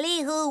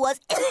dolly who was...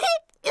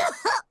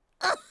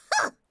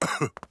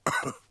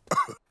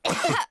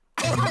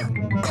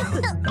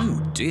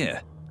 Oh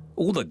dear,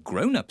 all the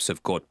grown-ups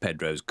have caught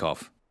Pedro's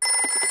cough.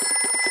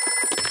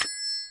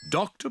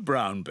 Dr.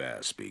 Brown Bear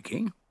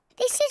speaking.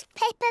 This is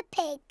Peppa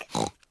Pig.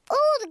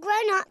 All the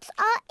grown-ups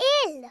are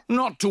ill.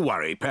 Not to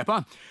worry,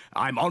 Peppa.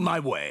 I'm on my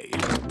way.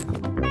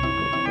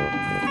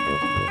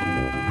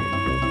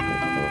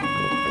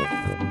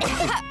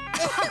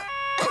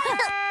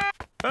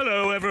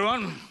 Hello,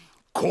 everyone.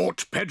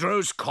 Caught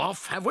Pedro's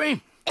cough, have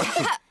we?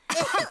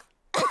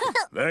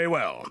 Very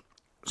well.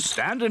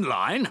 Stand in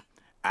line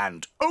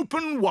and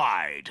open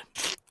wide.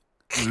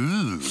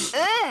 Ew.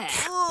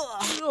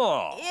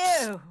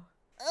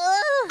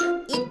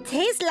 It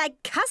tastes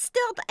like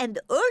custard and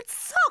old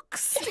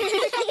socks.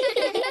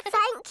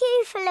 Thank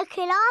you for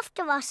looking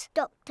after us,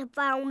 Dr.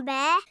 Brown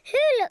Bear. Who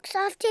looks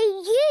after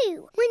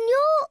you when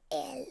you're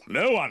ill?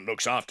 No one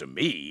looks after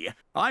me.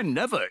 I'm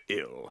never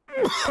ill.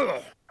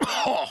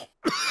 Oh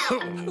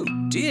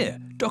dear,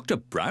 Dr.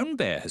 Brown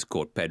Bear has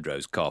caught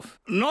Pedro's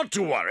cough. Not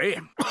to worry.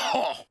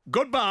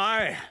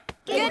 Goodbye.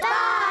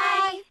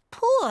 Goodbye.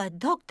 Poor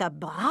Dr.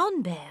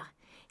 Brown Bear.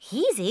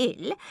 He's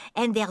ill,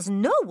 and there's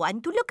no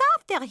one to look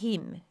after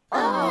him.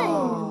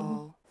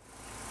 Oh.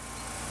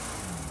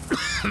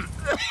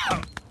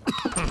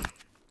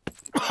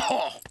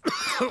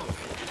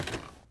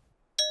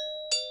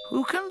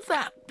 Who can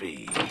that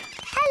be?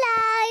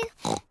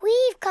 Hello.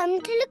 We've come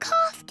to look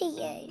after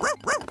you.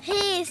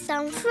 Here's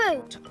some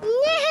fruit.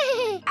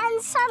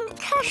 And some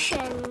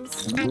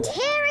cushions. And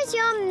here is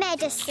your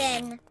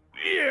medicine.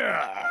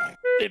 Yeah,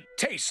 it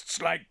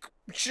tastes like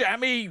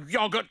jammy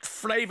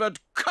yogurt-flavoured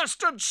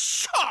custard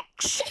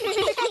socks.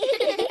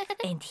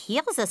 And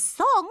here's a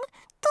song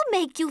to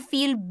make you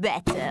feel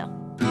better.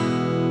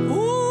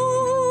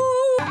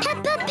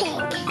 Peppa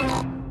Pig.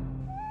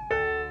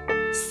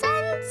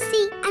 Sun,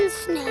 sea and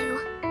snow.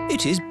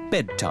 It is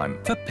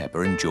bedtime for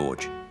Peppa and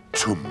George.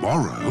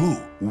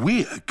 Tomorrow,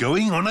 we're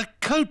going on a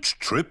coach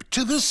trip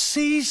to the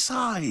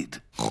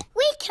seaside.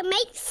 We can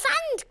make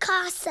sand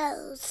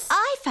castles.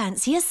 I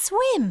fancy a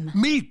swim.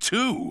 Me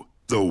too.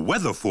 The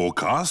weather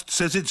forecast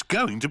says it's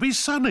going to be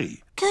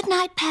sunny. Good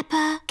night,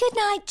 Peppa. Good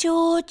night,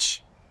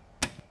 George.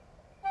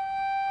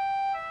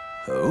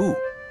 Oh,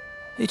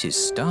 it is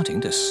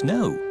starting to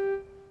snow.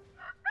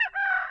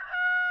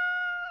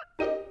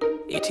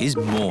 It is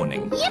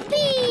morning.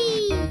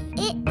 Yippee!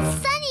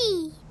 It's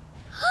sunny.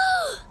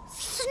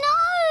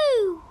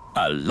 Snow!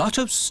 A lot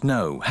of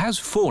snow has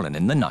fallen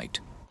in the night.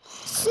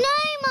 Snow,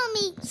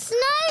 Mummy! Snow,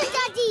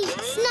 Daddy!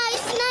 Snow,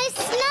 snow,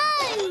 snow!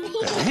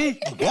 Eh?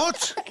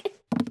 What?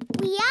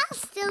 We are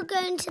still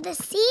going to the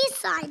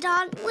seaside,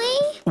 aren't we?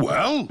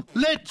 Well,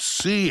 let's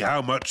see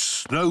how much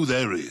snow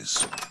there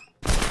is.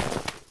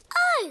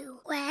 Oh,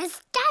 where's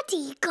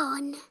Daddy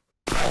gone?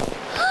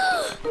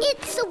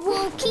 It's a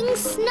walking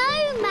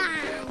snowman.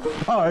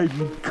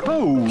 I'm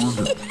cold.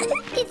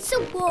 It's a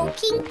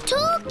walking,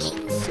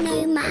 talking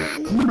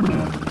snowman.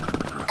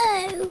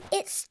 Oh,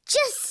 it's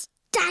just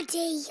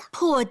Daddy.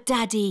 Poor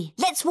Daddy.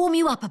 Let's warm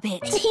you up a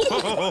bit.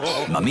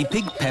 Mummy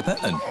Pig, Peppa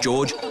and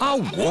George are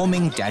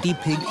warming Daddy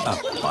Pig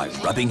up by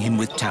rubbing him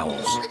with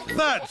towels.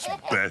 That's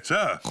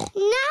better.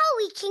 Now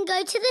we can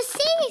go to the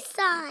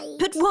seaside.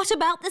 But what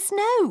about the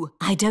snow?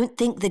 I don't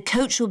think the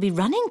coach will be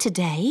running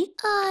today.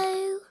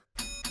 Oh.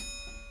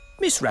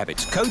 Miss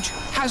Rabbit's coach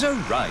has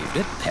arrived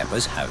at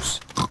Peppa's house.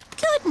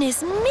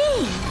 Goodness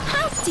me!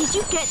 How did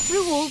you get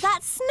through all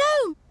that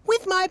snow?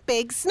 With my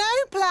big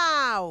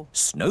snowplow.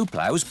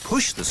 Snowplows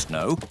push the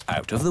snow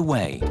out of the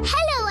way.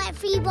 Hello,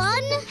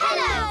 everyone.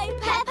 Hello,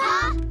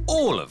 Peppa.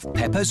 All of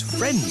Peppa's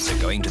friends are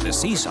going to the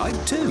seaside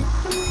too.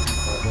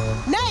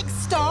 Next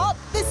stop,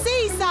 the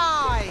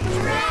seaside.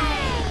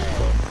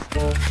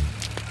 Hooray!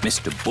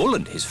 Mr. Bull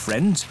and his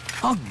friends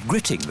are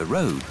gritting the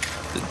road.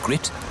 The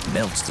grit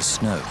melts the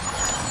snow.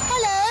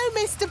 Hello,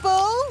 Mr.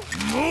 Bull.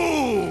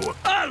 Moo!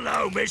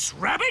 Hello, Miss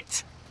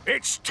Rabbit.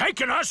 It's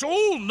taken us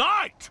all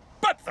night,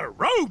 but the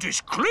road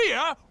is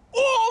clear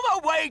all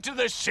the way to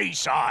the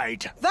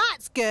seaside.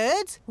 That's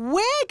good.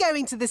 We're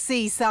going to the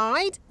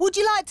seaside. Would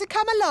you like to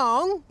come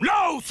along?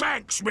 No,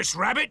 thanks, Miss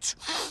Rabbit.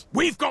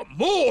 We've got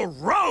more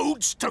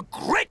roads to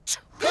grit.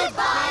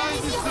 Goodbye,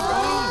 Mr.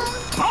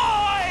 Bull.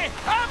 Bye!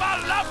 Have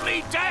a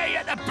lovely day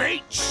at the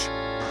beach.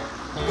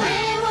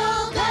 We're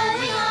all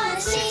going on a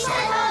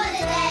seaside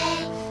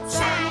holiday.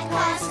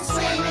 Sandcastles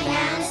swimming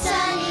and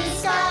sunny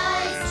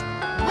skies.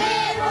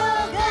 We're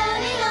all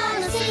going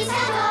on a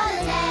seaside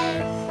holiday.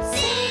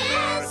 Sea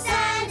and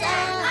sand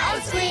and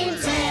ice cream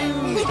too.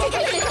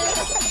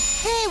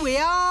 Here we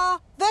are,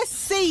 the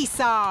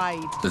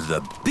seaside.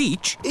 The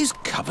beach is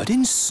covered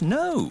in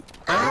snow.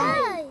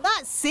 Oh!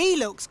 That sea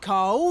looks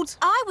cold.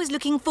 I was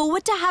looking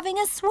forward to having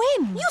a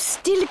swim. You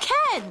still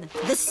can.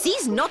 The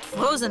sea's not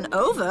frozen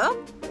over.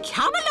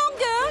 Come along,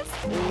 girls.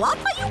 What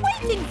are you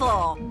waiting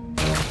for?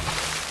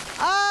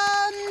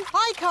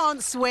 I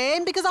can't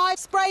swim because I've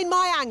sprained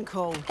my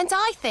ankle. And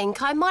I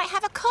think I might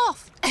have a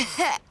cough.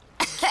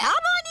 Come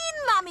on in,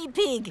 Mummy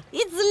Pig.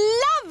 It's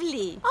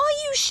lovely. Are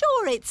you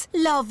sure it's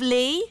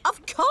lovely?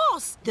 Of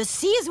course. The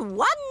sea is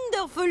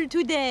wonderful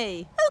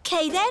today.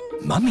 OK, then.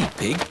 Mummy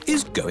Pig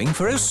is going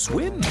for a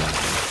swim.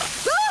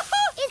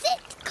 Is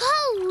it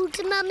cold,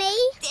 Mummy?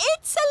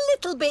 It's a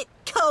little bit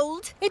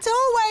cold? It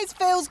always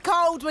feels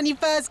cold when you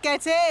first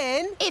get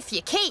in. If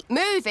you keep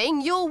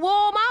moving, you'll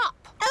warm up.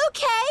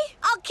 OK,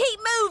 I'll keep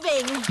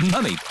moving.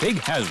 Mummy Pig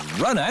has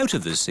run out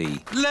of the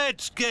sea.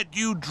 Let's get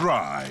you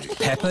dry.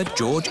 Peppa,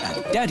 George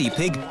and Daddy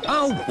Pig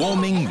are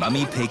warming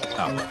Mummy Pig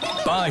up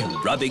by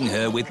rubbing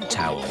her with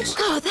towels.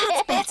 Oh,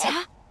 that's better.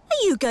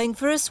 Are you going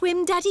for a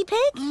swim, Daddy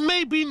Pig?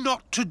 Maybe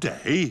not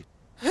today.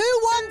 Who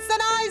wants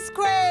an ice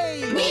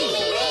cream?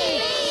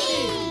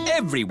 Me!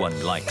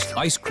 Everyone likes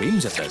ice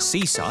creams at the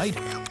seaside.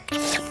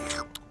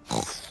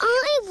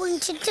 I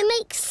wanted to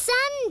make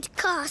sand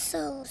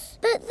castles,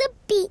 but the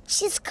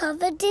beach is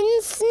covered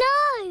in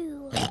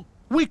snow.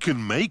 We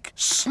can make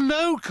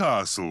snow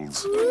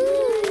castles.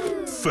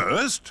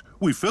 First,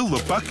 we fill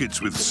the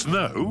buckets with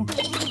snow.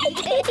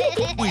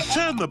 We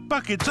turn the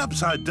buckets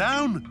upside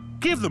down,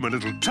 give them a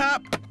little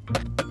tap,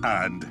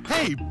 and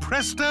hey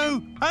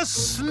presto, a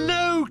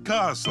snow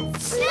castle.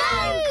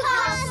 Snow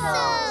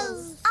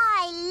castles!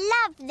 I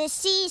love the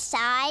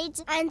seaside.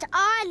 And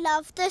I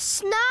love the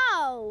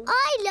snow.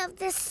 I love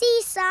the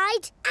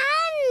seaside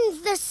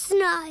and the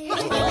snow.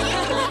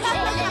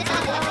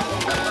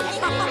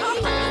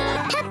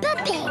 Peppa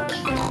Pig.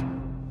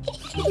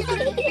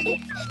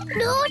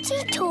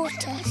 Naughty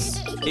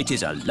tortoise. It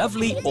is a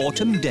lovely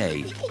autumn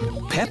day.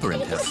 Peppa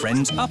and her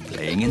friends are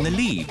playing in the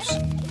leaves.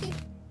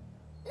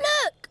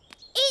 Look,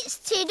 it's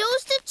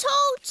Tiddles the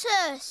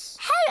tortoise.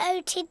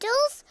 Hello,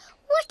 Tiddles.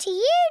 What are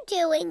you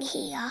doing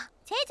here?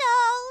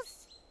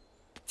 Tiddles!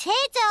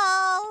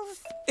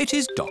 Tiddles! It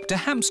is Dr.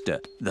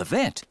 Hamster, the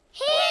vet.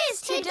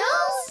 Here's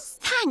Tiddles.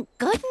 Thank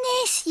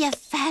goodness you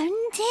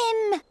found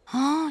him.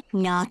 Oh,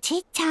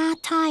 naughty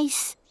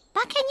tortoise.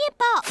 Back in your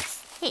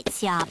box.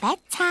 It's your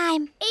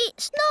bedtime.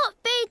 It's not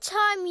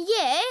bedtime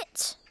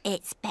yet.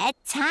 It's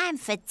bedtime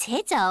for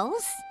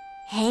Tiddles.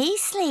 He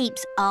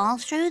sleeps all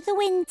through the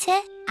winter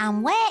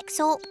and wakes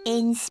up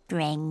in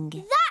spring.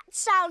 That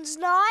sounds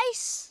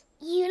nice.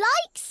 You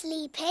like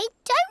sleeping,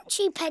 don't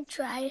you,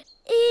 Pedro?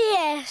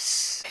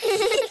 Yes.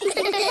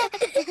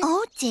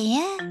 Oh,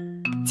 dear.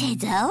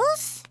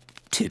 Tiddles?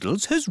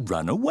 Tiddles has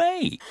run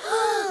away.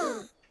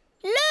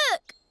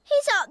 Look,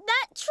 he's up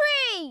that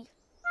tree.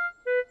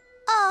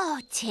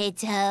 Oh,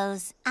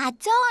 Tiddles, I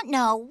don't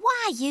know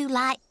why you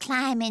like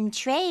climbing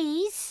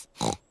trees.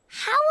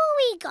 How are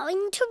we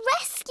going to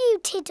rescue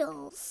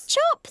Tiddles?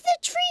 Chop the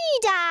tree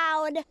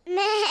down.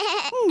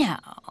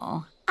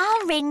 No,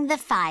 I'll ring the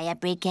fire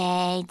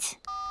brigade.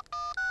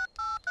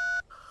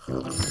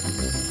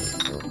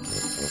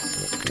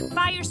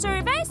 Fire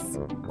service?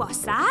 What's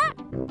that?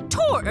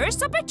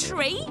 Tortoise up a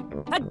tree?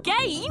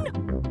 Again?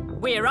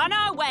 We're on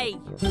our way.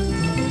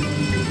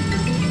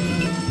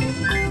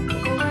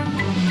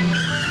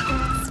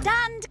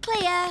 Stand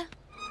clear.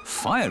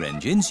 Fire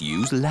engines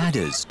use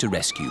ladders to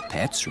rescue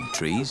pets from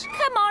trees.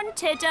 Come on,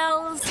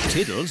 Tiddles.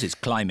 Tiddles is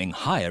climbing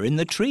higher in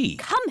the tree.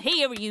 Come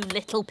here, you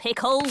little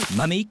pickle.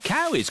 Mummy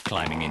Cow is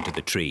climbing into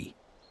the tree.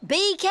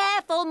 Be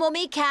careful,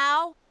 Mummy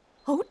Cow.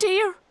 Oh,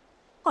 dear.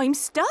 I'm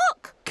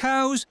stuck.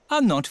 Cows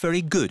are not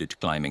very good at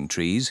climbing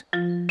trees.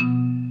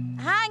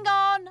 Hang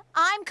on,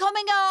 I'm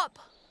coming up.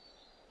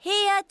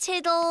 Here,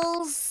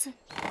 Tiddles.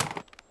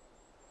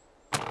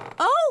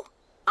 Oh,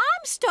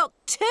 I'm stuck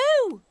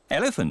too.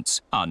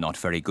 Elephants are not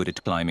very good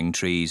at climbing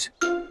trees.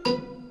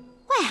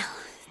 Well,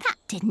 that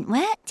didn't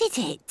work, did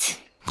it?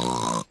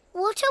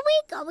 What are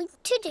we going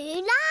to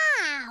do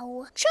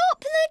now? Chop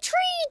the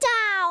tree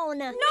down.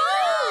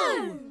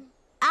 No!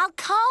 I'll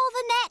call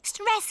the next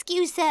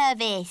rescue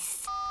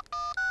service.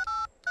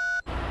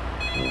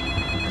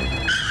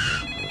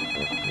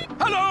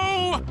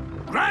 Hello!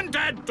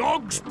 Grandad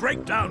Dog's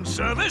Breakdown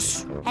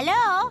Service.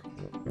 Hello?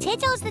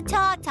 Tiddles the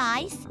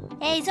tortoise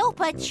is up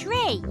a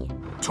tree.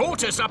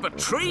 Tortoise up a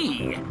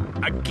tree?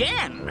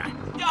 Again?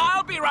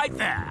 I'll be right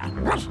there.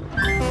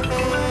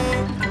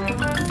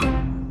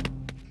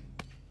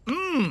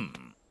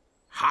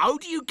 How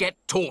do you get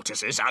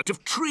tortoises out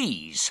of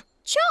trees?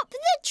 Chop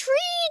the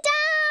tree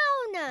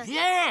down.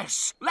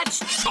 Yes, let's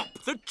chop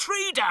the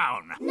tree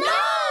down.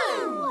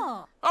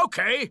 No!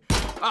 OK,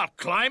 I'll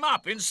climb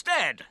up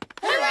instead.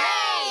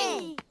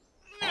 Hooray!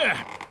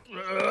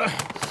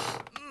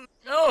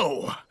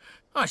 Oh,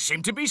 I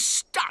seem to be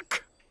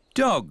stuck.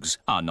 Dogs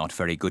are not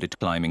very good at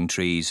climbing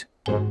trees.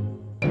 Now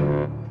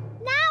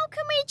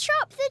can we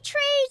chop the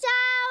tree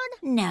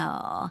down?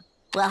 No,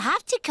 we'll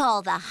have to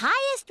call the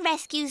highest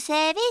rescue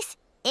service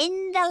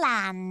in the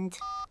land.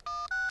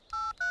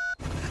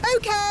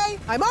 OK,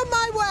 I'm on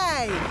my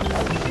way.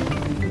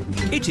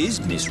 It is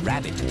Miss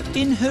Rabbit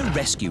in her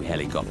rescue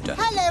helicopter.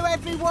 Hello,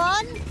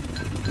 everyone.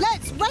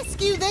 Let's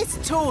rescue this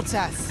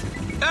tortoise.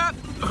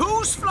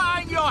 Who's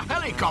flying your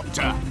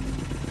helicopter?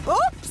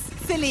 Oops,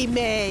 silly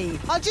me.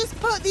 I'll just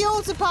put the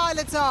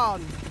autopilot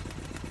on.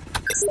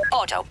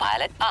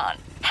 Autopilot on.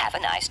 Have a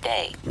nice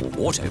day.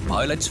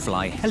 Autopilots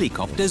fly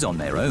helicopters on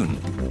their own.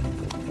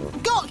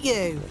 Got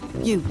you,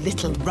 you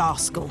little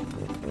rascal.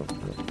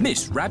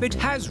 Miss Rabbit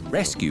has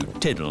rescued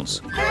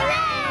Tiddles.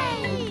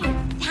 Hooray!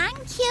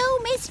 Thank you,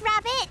 Miss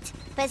Rabbit,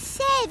 for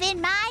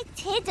saving my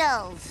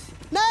Tiddles.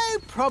 No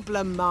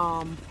problem,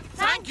 Ma'am.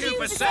 Thank you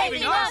for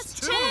saving us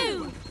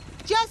too.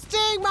 Just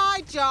doing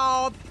my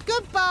job.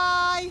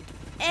 Goodbye.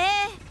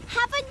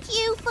 Haven't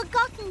you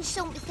forgotten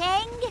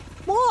something?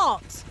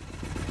 What?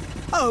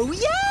 Oh,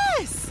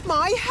 yes!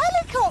 My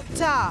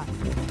helicopter!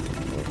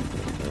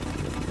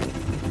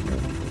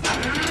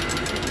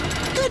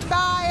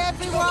 Goodbye,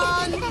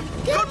 everyone!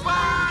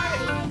 Goodbye!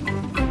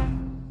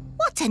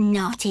 What a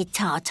naughty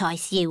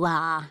tortoise you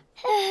are.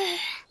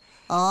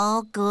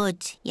 Oh,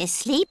 good. You're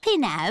sleepy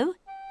now.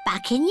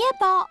 Back in your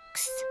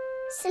box.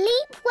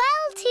 Sleep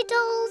well,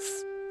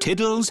 Tiddles.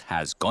 Tiddles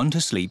has gone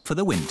to sleep for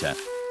the winter.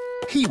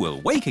 He will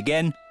wake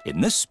again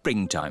in the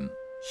springtime.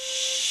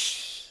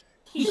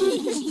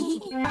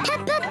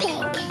 Peppa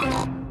Pig.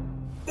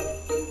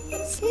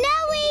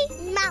 Snowy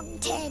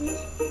Mountain.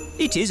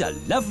 It is a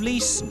lovely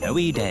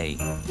snowy day.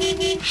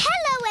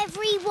 Hello,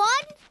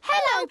 everyone.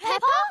 Hello,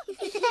 Peppa.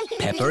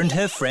 Peppa and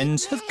her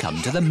friends have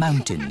come to the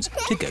mountains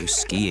to go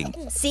skiing.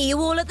 See you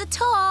all at the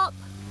top.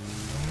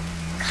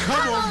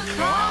 Come on,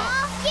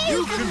 car.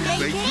 You can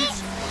make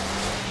it.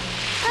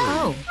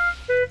 Oh.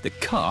 The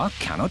car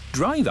cannot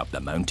drive up the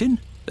mountain.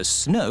 The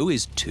snow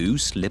is too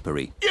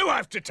slippery. You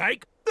have to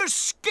take the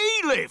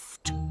ski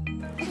lift.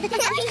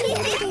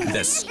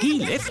 The ski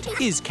lift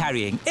is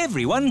carrying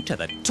everyone to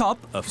the top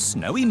of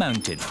Snowy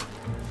Mountain.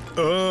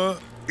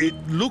 It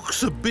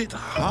looks a bit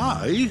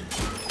high.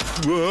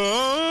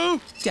 Whoa!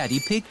 Daddy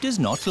Pig does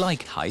not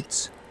like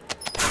heights.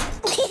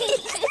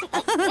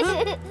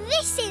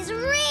 This is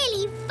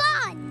really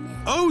fun.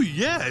 Oh,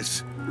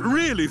 yes.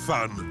 Really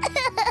fun.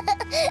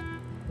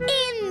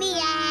 In the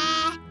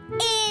air,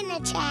 in a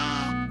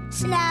chair,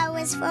 snow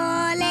is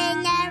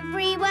falling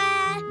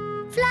everywhere.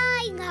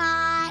 Flying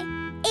high,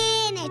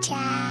 in a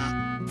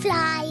chair,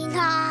 flying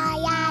high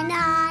and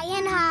high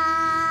and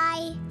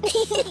high.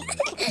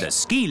 The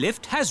ski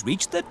lift has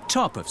reached the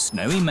top of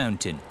Snowy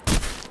Mountain.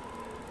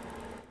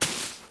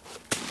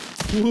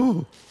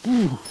 Whoa.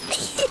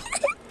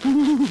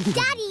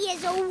 Daddy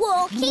is a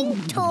walking,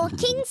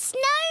 talking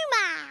snowman.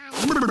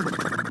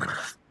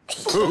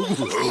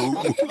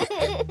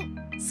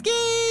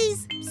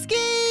 Skis!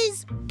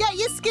 Skis! Get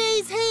your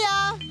skis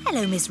here!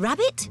 Hello, Miss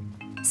Rabbit.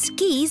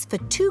 Skis for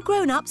 2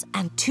 grown-ups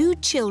and 2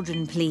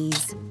 children,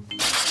 please.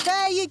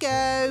 There you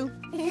go.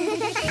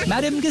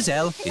 Madame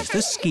Gazelle is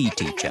the ski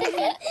teacher.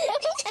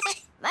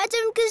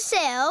 Madam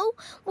Gazelle,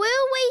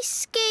 will we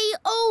ski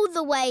all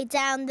the way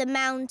down the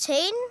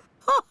mountain?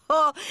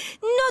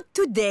 Not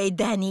today,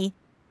 Danny.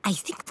 I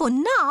think for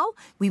now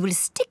we will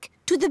stick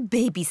to the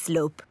baby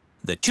slope.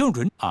 The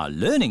children are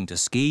learning to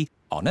ski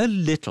on a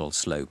little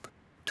slope.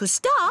 To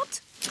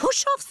start,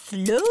 push off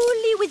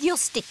slowly with your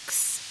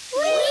sticks.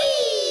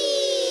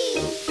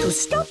 Whee! To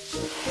stop,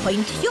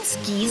 point your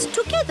skis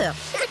together.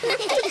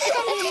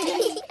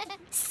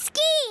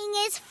 Skiing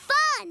is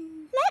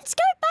fun. Let's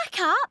go back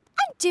up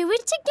and do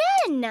it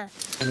again.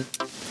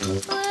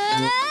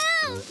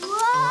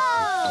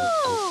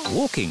 Whoa!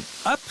 Walking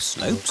up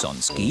slopes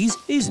on skis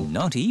is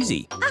not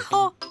easy.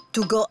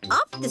 To go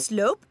up the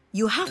slope,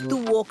 you have to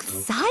walk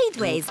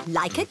sideways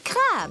like a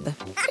crab.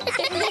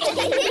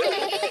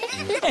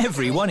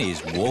 Everyone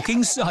is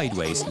walking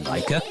sideways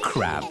like a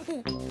crab.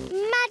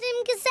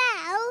 Madam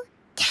Gazelle,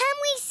 can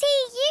we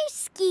see you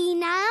ski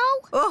now?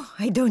 Oh,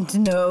 I don't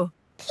know.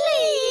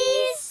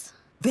 Please?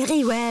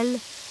 Very well.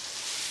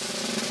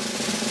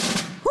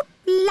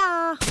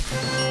 Hoopla!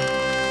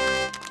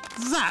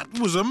 That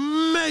was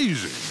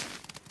amazing.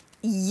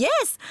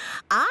 Yes,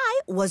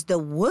 I was the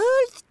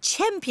world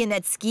champion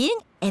at skiing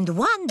and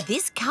won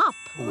this cup.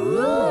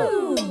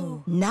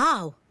 Ooh.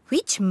 Now,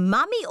 which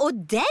mummy or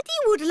daddy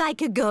would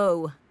like a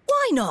go?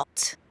 Why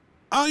not?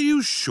 Are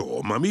you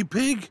sure, Mummy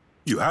Pig?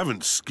 You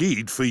haven't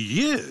skied for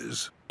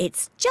years.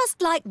 It's just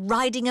like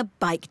riding a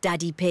bike,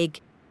 Daddy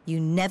Pig.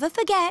 You never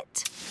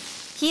forget.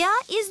 Here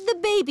is the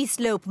baby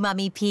slope,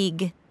 Mummy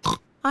Pig.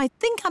 I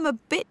think I'm a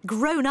bit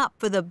grown up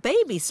for the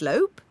baby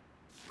slope.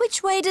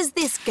 Which way does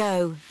this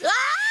go? Ah!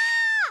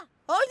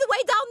 All the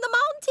way down the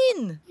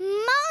mountain.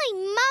 My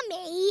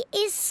mummy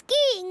is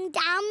skiing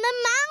down the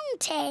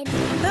mountain.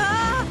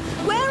 Ah!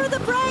 Where are the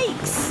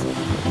brakes?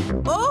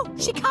 Oh,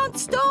 she can't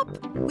stop.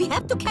 We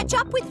have to catch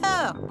up with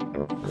her.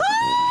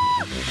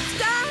 Ah!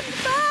 Stand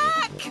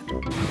back!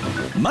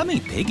 Mummy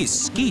Pig is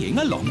skiing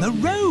along the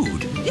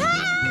road.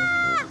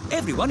 Ah!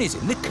 Everyone is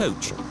in the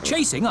coach,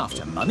 chasing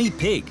after Mummy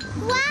Pig.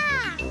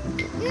 Wow!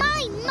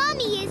 My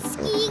mummy is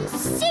skiing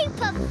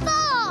super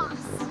fast.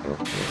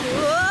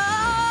 Whoa!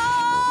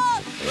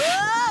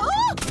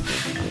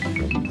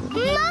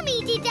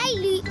 Mummy did a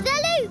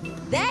loop-the-loop.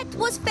 That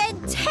was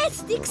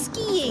fantastic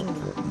skiing.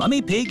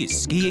 Mummy Pig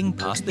is skiing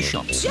past the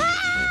shops.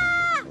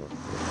 Ah!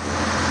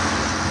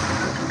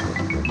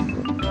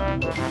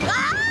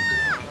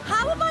 Ah!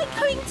 How am I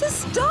going to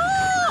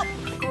stop?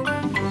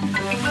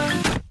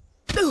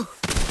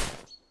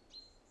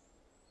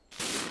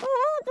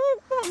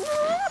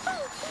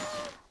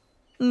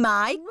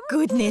 My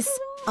goodness,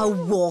 a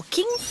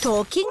walking,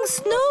 talking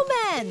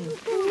snowman.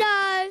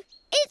 No,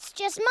 it's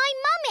just my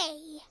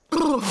mummy.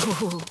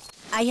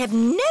 I have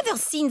never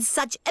seen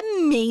such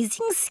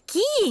amazing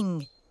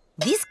skiing.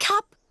 This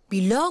cup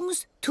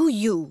belongs to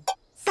you.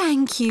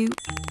 Thank you.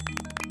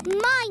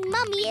 My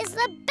mummy is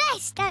the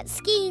best at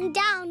skiing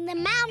down the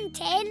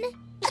mountain.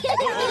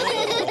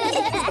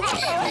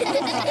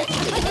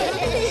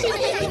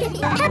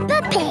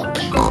 Peppa Pig.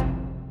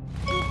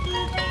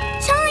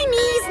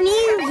 Chinese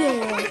New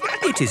Year.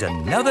 It is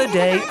another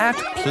day at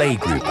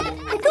playgroup.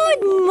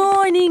 Good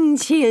morning,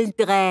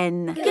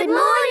 children. Good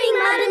morning,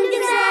 Madam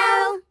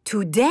Gazelle.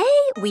 Today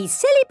we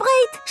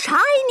celebrate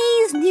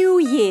Chinese New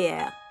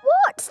Year.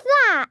 What's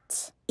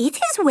that? It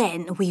is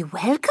when we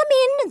welcome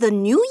in the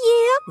new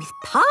year with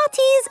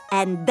parties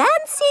and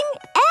dancing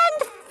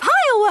and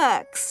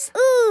fireworks.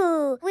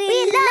 Ooh, we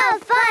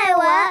love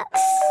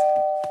fireworks.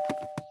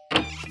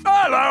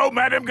 Hello,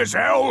 Madam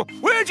Gazelle.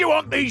 Where do you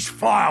want these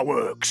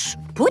fireworks?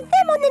 Put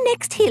them on the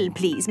next hill,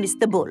 please,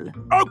 Mr. Bull.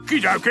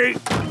 Okie dokie.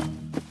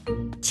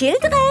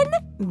 Children,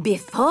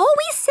 before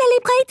we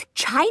celebrate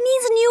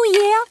Chinese New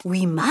Year,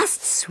 we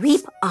must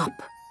sweep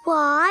up.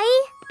 Why?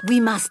 We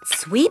must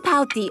sweep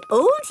out the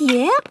old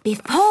year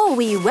before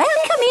we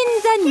welcome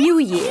in the new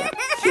year.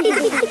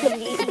 Finished,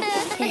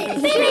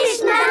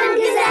 Madam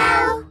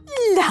Gazelle.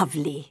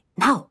 Lovely.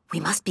 Now,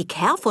 we must be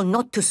careful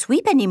not to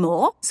sweep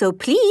anymore, so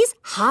please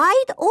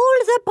hide all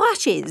the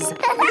brushes.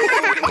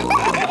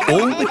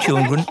 All the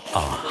children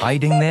are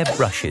hiding their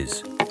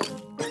brushes.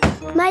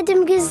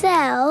 Madam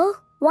Gazelle,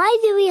 why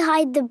do we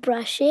hide the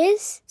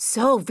brushes?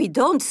 So we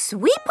don't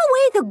sweep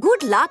away the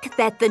good luck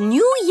that the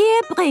new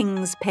year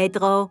brings,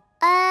 Pedro.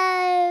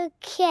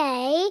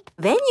 Okay.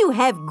 When you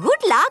have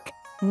good luck,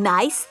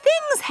 nice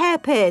things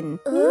happen.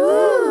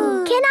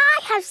 Ooh. Can I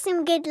have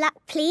some good luck,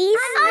 please?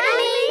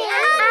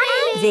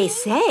 They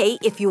say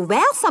if you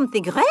wear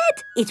something red,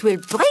 it will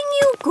bring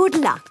you good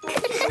luck.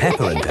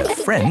 Peppa and her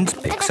friends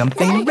pick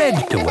something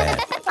red to wear.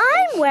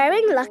 I'm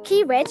wearing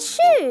lucky red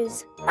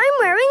shoes. I'm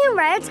wearing a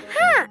red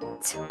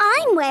hat.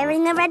 I'm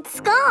wearing a red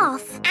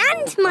scarf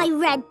and my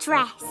red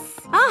dress.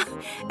 Ah,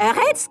 a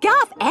red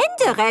scarf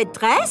and a red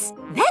dress?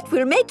 That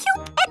will make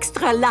you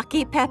extra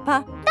lucky,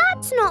 Peppa.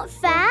 That's not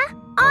fair.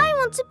 I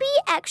want to be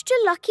extra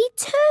lucky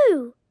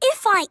too.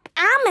 If I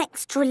am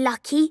extra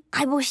lucky,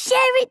 I will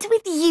share it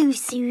with you,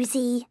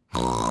 Susie.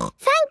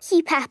 Thank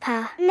you,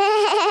 Peppa.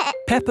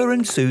 Peppa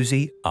and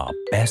Susie are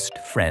best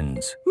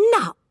friends.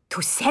 Now,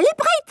 to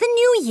celebrate the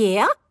new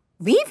year,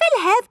 we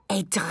will have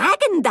a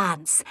dragon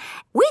dance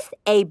with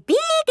a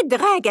big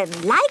dragon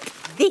like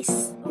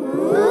this.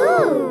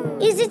 Ooh!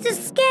 Is it a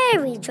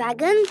scary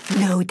dragon?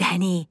 No,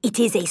 Danny. It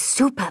is a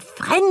super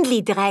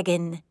friendly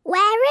dragon.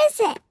 Where is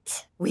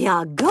it? We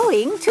are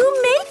going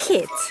to make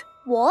it.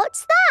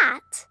 What's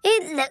that?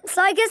 It looks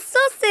like a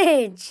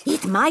sausage.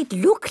 It might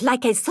look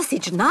like a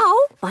sausage now,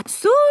 but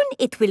soon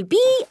it will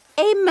be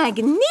a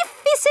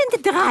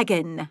magnificent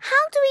dragon.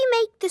 How do we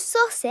make the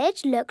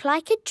sausage look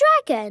like a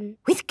dragon?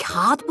 With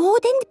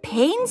cardboard and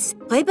paints,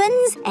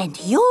 ribbons, and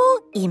your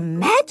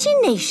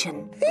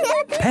imagination.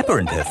 Peppa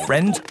and her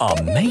friends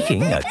are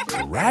making a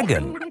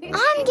dragon.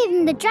 I'm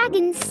giving the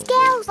dragon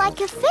scales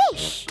like a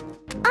fish.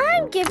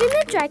 I'm giving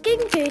the dragon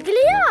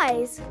googly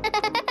eyes.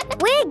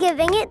 We're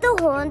giving it the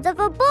horns of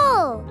a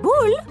bull.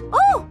 Bull?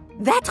 Oh,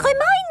 that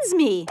reminds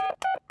me.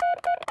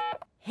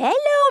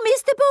 Hello,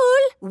 Mr.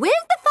 Bull.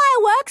 Will the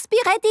fireworks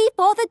be ready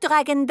for the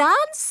dragon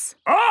dance?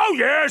 Oh,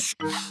 yes.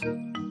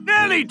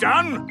 Nearly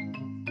done.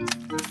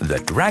 The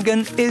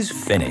dragon is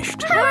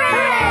finished.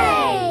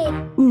 Hooray!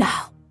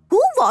 Now,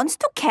 who wants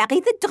to carry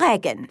the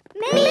dragon?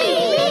 Me!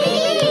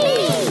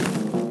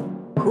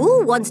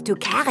 Who wants to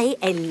carry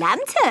a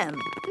lantern?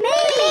 Me!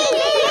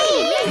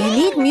 We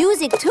need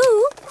music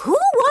too. Who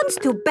wants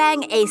to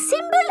bang a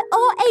cymbal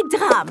or a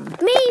drum?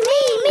 Me!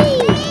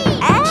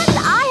 And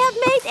I have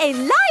made a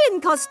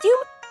lion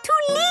costume to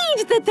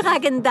lead the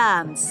dragon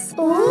dance.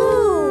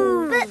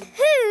 Ooh! But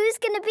who's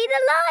going to be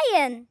the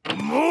lion?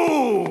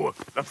 Moo!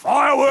 The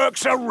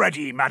fireworks are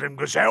ready, Madam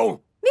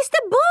Gazelle. Mr.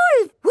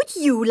 Bull, would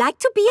you like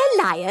to be a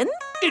lion?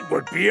 It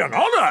would be an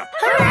honour.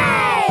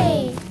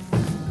 Hooray!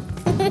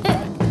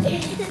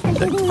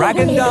 The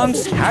dragon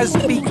dance has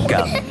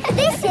begun.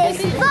 This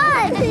is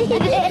fun!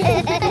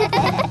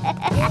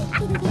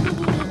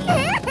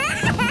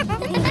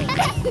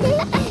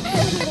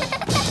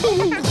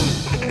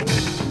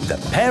 The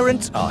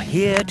parents are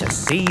here to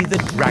see the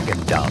dragon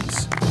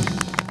dance.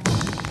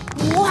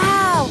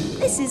 Wow,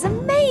 this is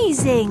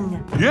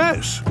amazing.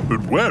 Yes,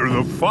 but where are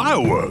the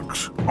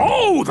fireworks?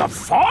 Oh, the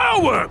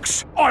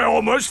fireworks! I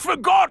almost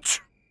forgot.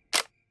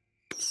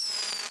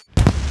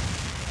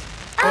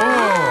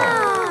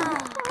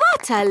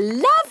 What a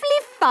lovely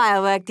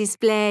firework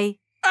display.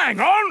 Hang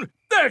on,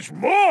 there's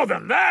more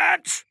than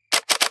that.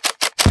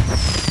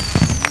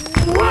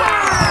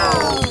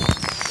 Wow!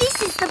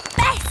 This is the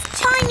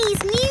best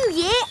Chinese New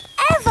Year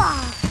ever!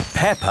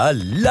 Peppa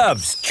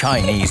loves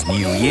Chinese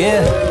New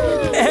Year.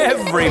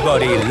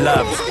 Everybody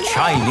loves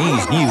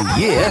Chinese New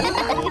Year.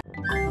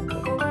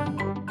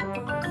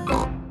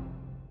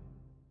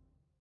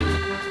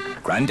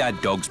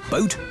 Grandad Dog's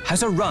boat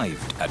has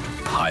arrived at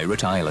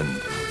Pirate Island.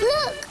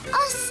 Look,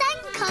 our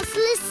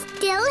sandcastle is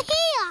still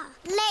here.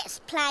 Let's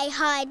play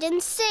hide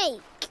and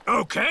seek.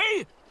 OK,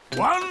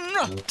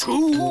 1,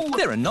 2...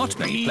 There are not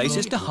many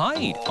places to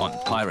hide on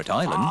Pirate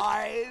Island.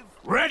 5.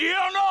 Ready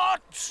or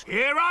not,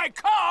 here I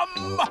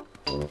come!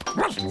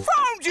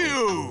 Found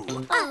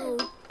you! Oh.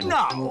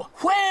 Now,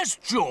 where's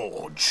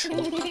George?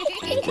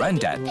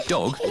 Grandad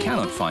Dog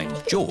cannot find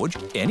George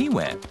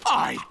anywhere.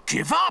 I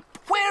give up.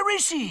 Where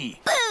is he?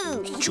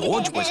 Boo!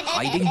 George was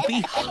hiding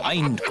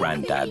behind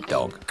Grandad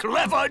Dog.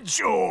 Clever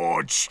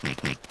George.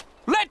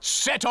 Let's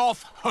set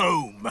off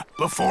home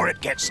before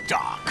it gets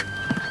dark.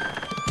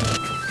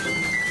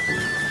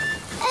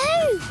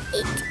 Oh,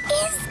 it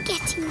is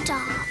getting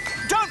dark.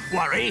 Don't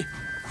worry.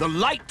 The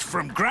light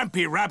from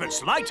Grampy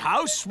Rabbit's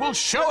lighthouse will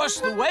show us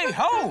the way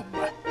home.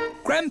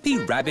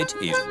 Grampy Rabbit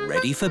is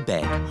ready for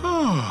bed.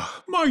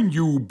 My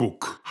new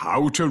book,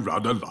 How to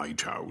Run a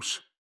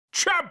Lighthouse.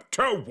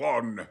 Chapter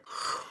 1.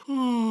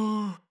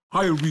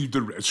 I'll read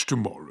the rest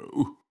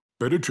tomorrow.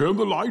 Better turn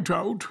the light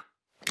out.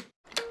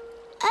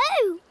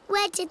 Oh,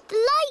 where did the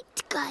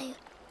light go?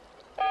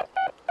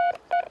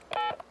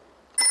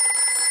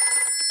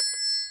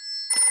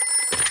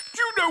 Do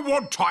you know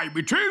what time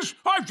it is?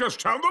 I've just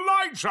turned the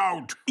lights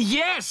out.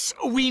 Yes,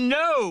 we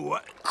know.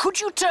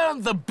 Could you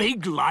turn the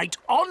big light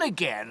on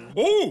again?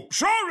 Oh,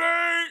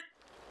 sorry!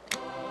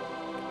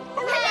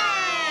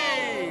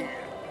 Hooray!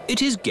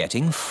 It is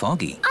getting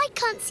foggy. I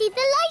can't see the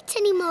light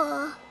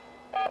anymore.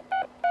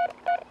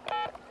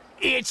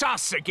 It's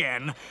us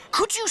again.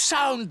 Could you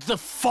sound the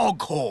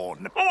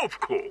foghorn? Of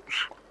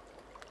course.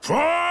 Fog!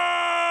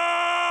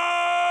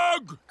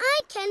 I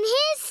can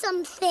hear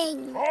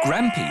something.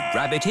 Grampy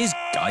Rabbit is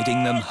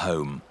guiding them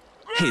home.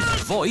 His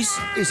voice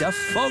is a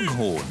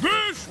foghorn.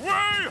 This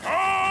way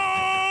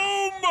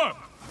home!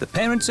 The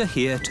parents are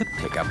here to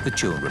pick up the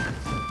children.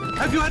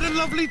 Have you had a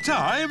lovely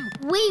time?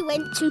 We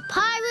went to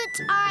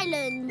Pirate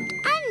Island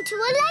and to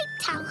a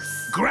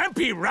lighthouse.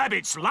 Grampy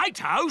Rabbit's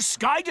lighthouse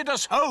guided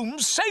us home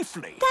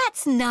safely.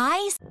 That's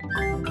nice.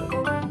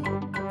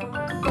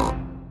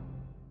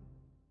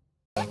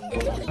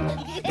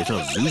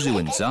 Little Zuzu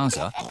and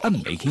Zaza are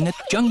making a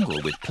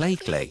jungle with play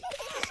clay.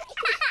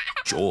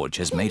 George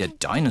has made a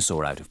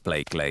dinosaur out of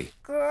play clay.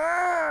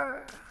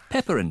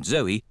 Peppa and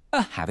Zoe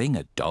are having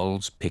a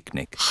doll's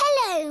picnic.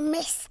 Hello,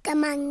 Mr.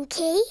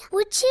 Monkey.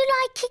 Would you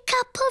like a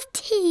cup of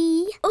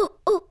tea?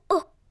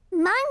 Oh.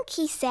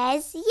 Monkey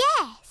says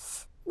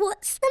yes.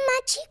 What's the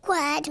magic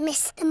word,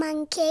 Mr.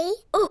 Monkey?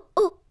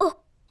 Oh.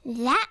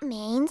 That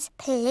means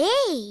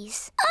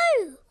please.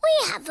 Oh,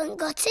 we haven't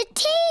got a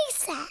tea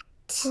set.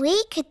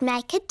 We could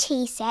make a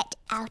tea set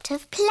out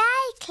of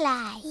play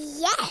clay.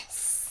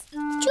 Yes.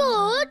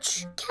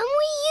 George, can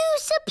we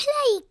use a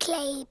play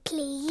clay,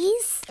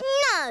 please?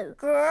 No.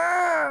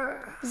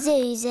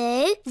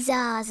 Zuzu,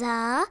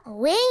 Zaza,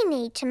 we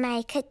need to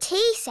make a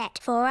tea set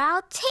for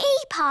our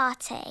tea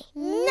party.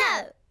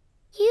 No.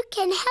 You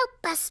can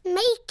help us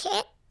make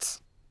it.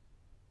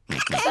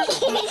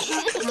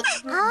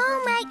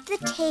 I'll make the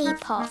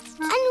teapot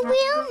and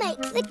we'll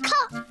make the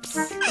cups.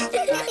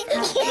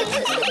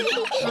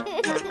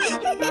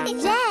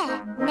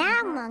 There,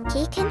 now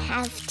Monkey can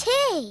have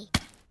tea.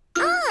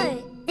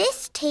 Oh,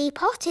 this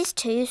teapot is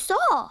too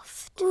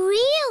soft.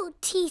 Real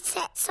tea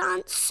sets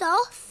aren't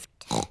soft.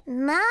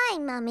 My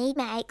mummy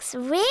makes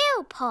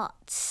real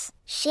pots.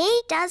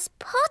 She does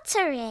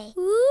pottery.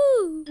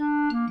 Ooh.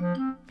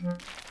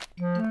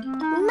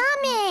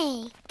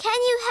 Mummy, can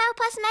you help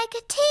us make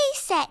a tea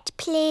set,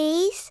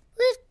 please?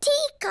 With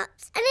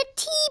teacups and a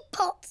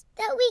teapot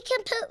that we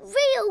can put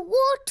real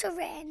water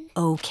in.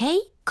 OK,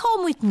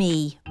 come with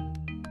me.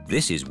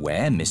 This is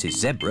where Mrs.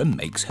 Zebra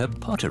makes her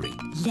pottery.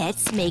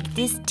 Let's make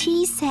this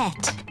tea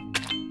set.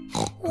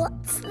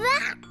 What's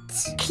that?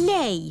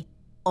 Clay.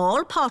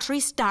 All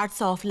pottery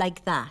starts off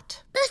like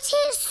that. But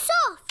it's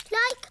soft,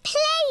 like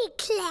play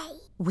clay.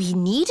 We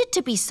need it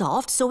to be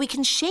soft so we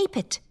can shape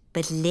it.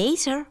 But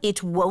later,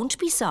 it won't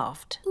be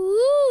soft.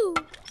 Ooh.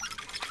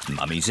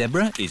 Mummy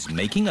Zebra is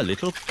making a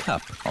little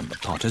cup on the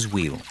potter's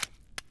wheel.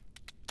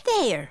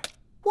 There,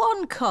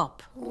 1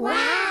 cup.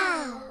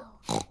 Wow.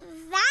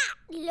 That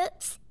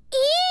looks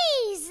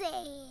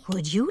easy.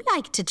 Would you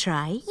like to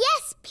try?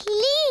 Yes,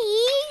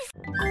 please.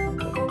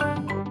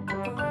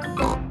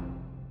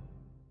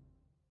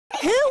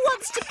 Who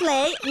wants to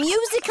play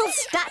musical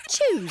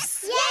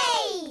statues?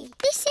 Yay!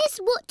 This is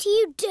what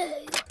you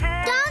do.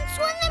 Dance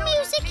when the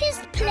music is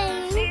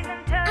playing,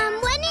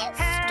 and when it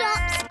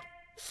stops,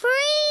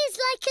 freeze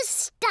like a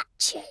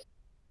statue.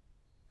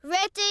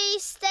 Ready,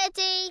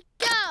 steady,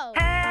 go!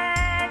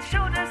 Head,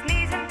 shoulders,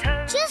 knees and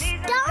toes. Just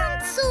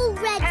dance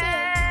already.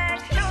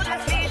 Head,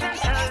 shoulders, knees and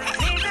toes.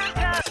 Knees and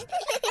toes.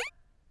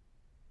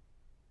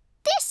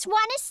 This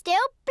one is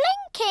still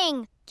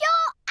blinking.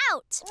 You're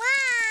out.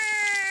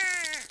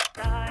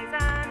 Eyes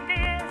and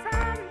ears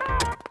and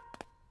mouth.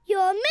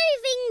 You're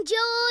moving,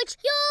 George.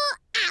 You're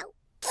out.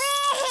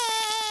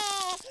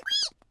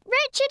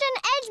 Richard and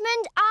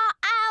Edmund are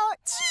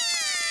out.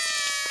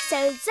 So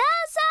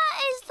Zaza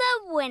is the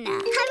winner.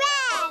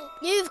 Hooray!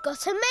 You've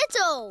got a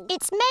medal.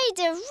 It's made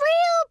of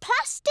real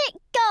plastic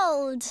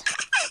gold.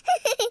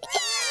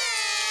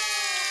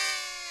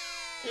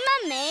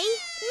 Mummy,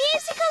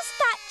 musical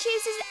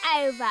statues is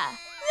over.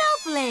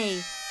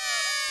 Lovely.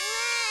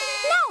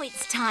 Now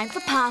it's time for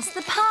Pass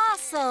the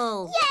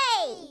Parcel.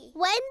 Yay!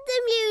 When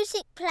the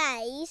music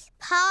plays,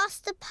 pass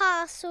the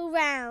parcel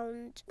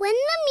round. When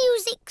the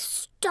music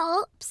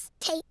stops,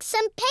 take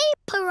some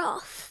paper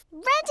off.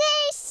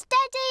 Ready,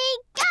 steady,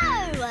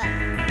 go!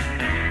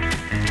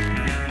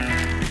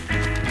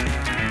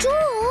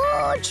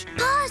 George,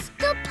 pass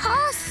the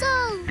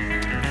parcel.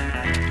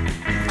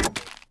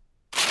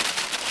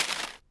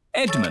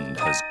 Edmund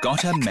has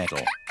got a medal.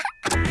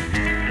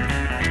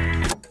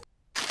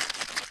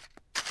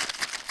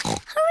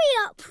 Hurry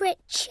up,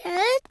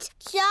 Richard.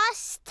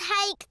 Just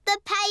take the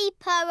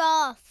paper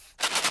off.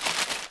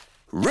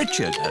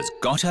 Richard has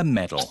got a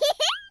medal.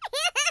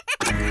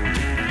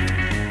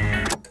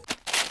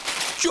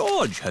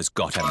 George has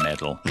got a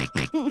medal.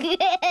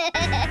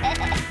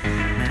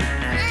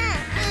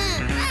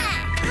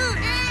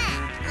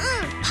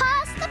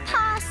 Pass the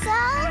parcel.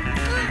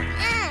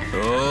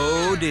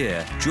 Oh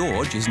dear,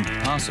 George isn't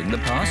passing the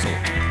parcel.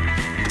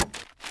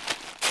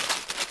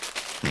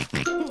 No,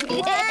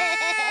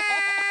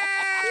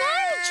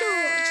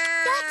 George.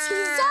 That's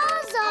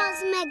Zaza's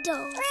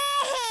medal.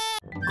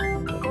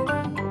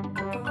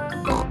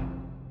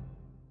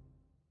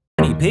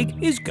 Granny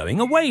Pig is going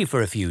away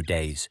for a few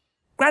days.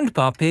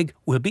 Grandpa Pig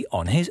will be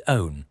on his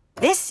own.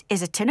 This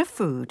is a tin of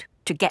food.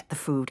 To get the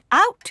food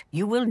out,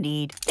 you will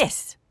need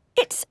this.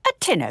 It's a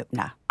tin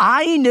opener.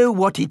 I know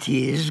what it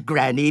is,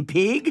 Granny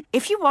Pig.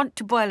 If you want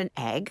to boil an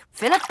egg,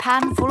 fill a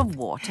pan full of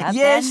water,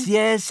 Yes, then...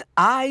 yes,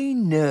 I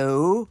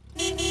know.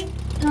 Granny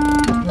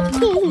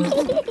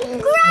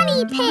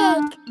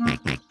Pig!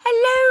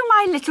 Hello,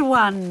 my little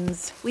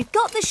ones. We've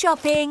got the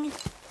shopping.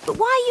 But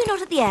why are you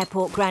not at the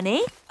airport,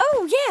 Granny?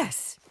 Oh,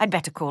 yes. I'd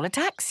better call a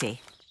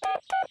taxi.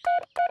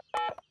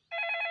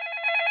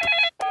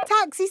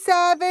 Taxi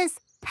service.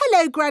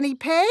 Hello, Granny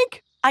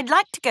Pig. I'd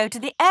like to go to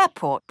the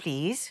airport,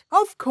 please.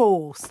 Of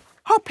course.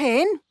 Hop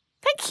in.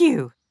 Thank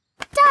you.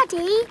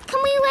 Daddy,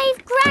 can we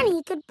wave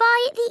Granny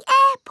goodbye at the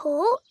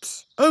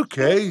airport?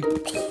 OK.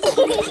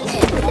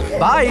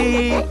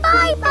 Bye.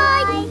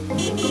 Bye-bye.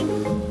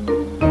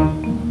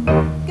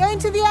 Going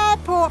to the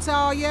airport,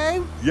 are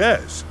you?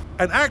 Yes.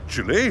 And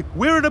actually,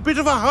 we're in a bit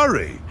of a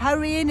hurry.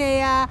 Hurry in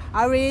here,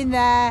 hurry in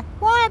there.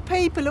 Why are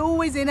people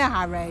always in a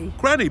hurry?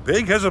 Granny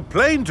Pig has a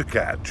plane to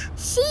catch.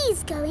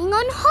 She's going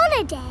on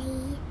holiday.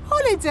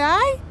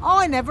 Holiday?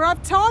 I never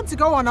have time to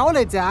go on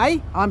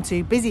holiday. I'm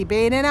too busy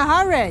being in a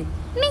hurry.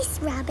 Miss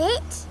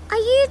Rabbit, are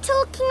you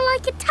talking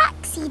like a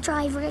taxi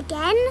driver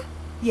again?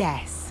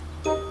 Yes.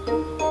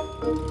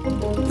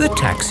 The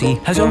taxi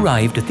has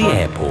arrived at the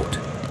airport.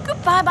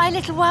 Goodbye, my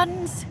little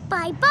ones.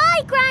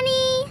 Bye-bye,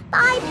 Granny.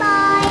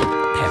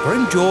 Bye-bye. Peppa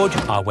and George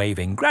are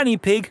waving Granny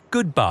Pig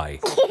goodbye.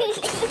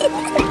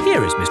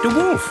 Here is Mr.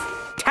 Wolf.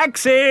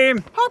 Taxi!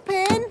 Hop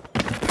in.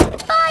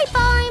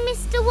 Bye-bye,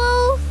 Mr.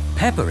 Wolf.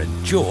 Peppa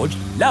and George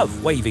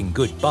love waving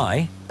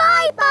goodbye.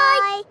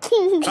 Bye-bye.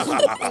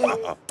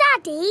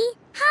 Daddy,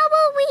 how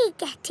are we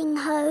getting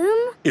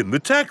home? In the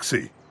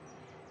taxi.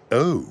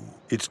 Oh,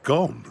 it's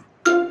gone.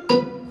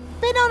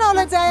 Been on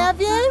holiday, have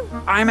you?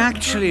 I'm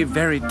actually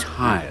very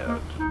tired.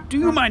 Do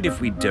you mind if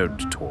we don't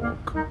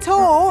talk?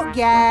 Talk?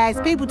 Yes.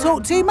 People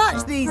talk too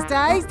much these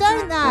days,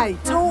 don't they?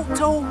 Talk,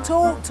 talk,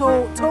 talk,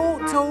 talk,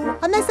 talk, talk.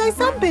 And they say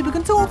some people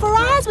can talk for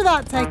hours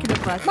without taking a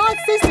breath. My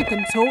sister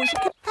can talk. She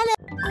can... Hello.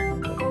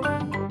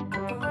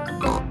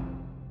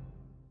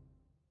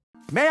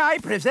 May I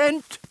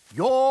present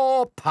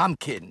your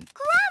pumpkin?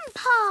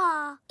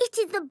 Grandpa, it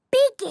is the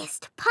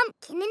biggest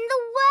pumpkin in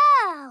the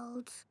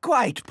world.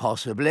 Quite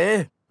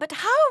possibly. But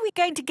how are we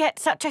going to get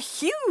such a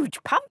huge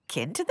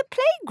pumpkin to the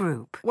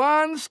playgroup?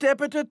 One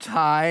step at a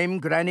time,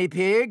 Granny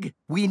Pig.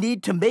 We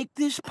need to make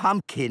this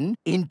pumpkin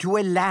into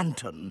a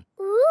lantern.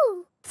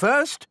 Ooh.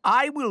 First,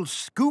 I will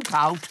scoop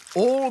out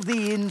all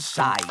the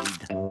inside.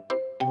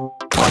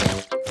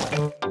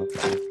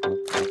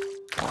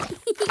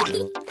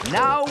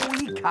 Now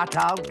we cut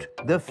out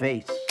the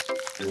face.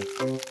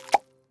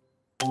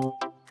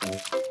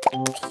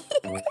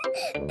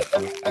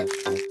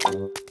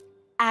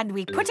 And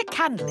we put a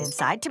candle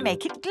inside to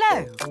make it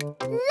glow.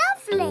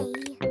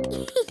 Lovely.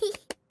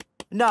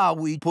 Now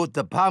we put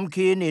the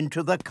pumpkin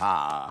into the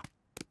car.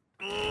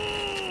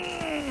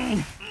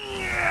 The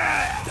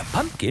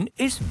pumpkin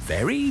is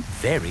very,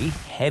 very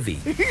heavy.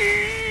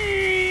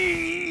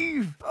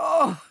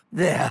 Oh,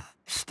 there.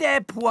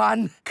 Step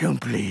one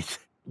complete.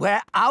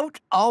 We're out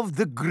of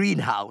the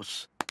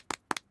greenhouse.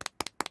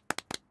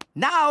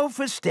 Now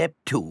for step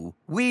two.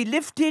 We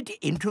lift it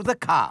into the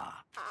car.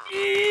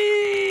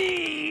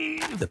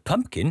 The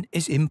pumpkin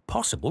is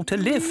impossible to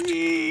lift.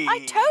 I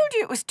told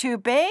you it was too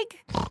big.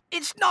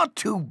 It's not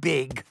too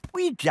big.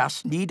 We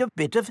just need a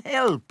bit of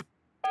help.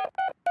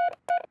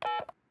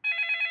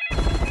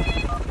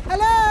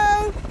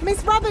 Hello?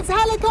 Miss Rabbit's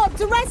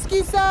helicopter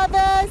rescue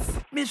service.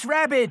 Miss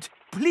Rabbit,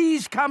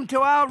 please come to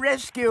our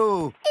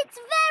rescue. It's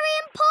very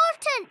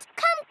important.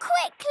 Come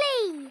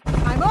quickly.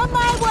 I'm on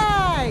my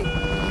way.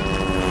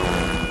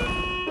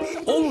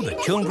 All the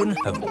children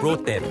have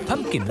brought their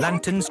pumpkin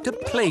lanterns to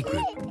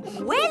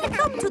playgroup.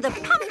 Welcome to the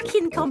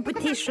pumpkin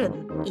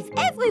competition. If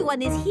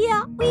everyone is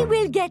here, we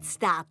will get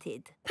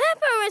started.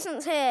 Peppa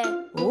isn't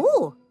here.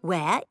 Oh,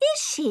 where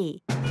is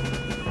she?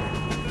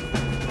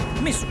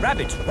 Miss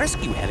Rabbit's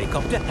rescue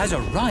helicopter has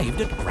arrived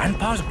at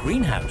Grandpa's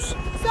greenhouse.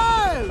 So,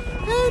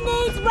 who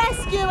needs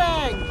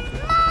rescuing?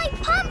 My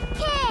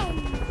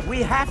pumpkin!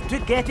 We have to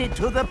get it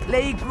to the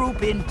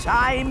playgroup in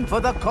time for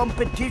the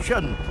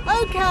competition.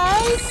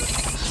 Okay.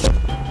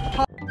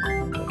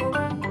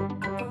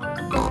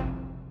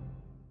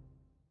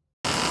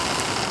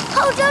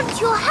 Hold on to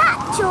your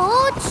hat,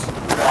 George.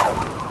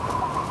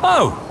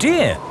 Oh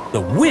dear,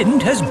 the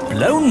wind has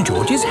blown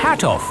George's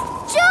hat off.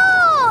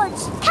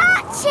 George,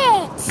 catch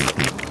it!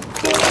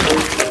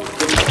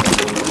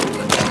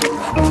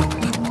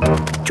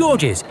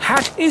 George's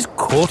hat is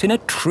caught in a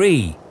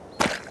tree.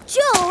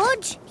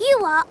 George, you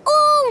are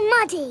all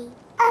muddy.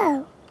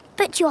 Oh,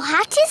 but your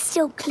hat is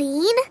still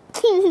clean.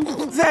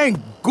 Thank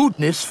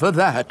goodness for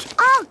that.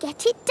 I'll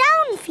get it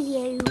down for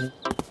you.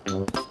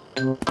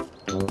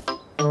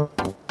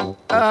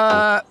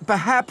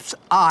 Perhaps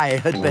I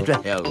had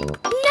better help.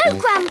 No,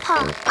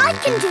 Grandpa, I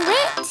can do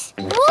it.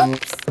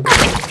 Whoops.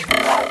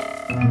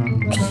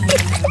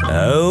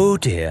 Oh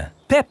dear,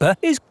 Peppa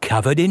is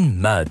covered in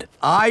mud.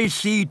 I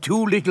see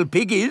two little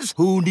piggies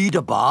who need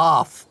a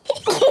bath.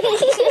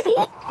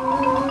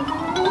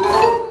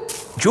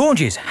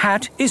 George's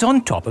hat is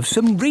on top of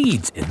some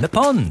reeds in the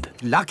pond.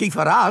 Lucky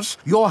for us,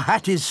 your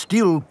hat is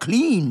still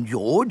clean,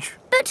 George.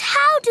 But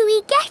how do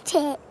we get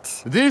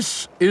it?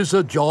 This is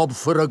a job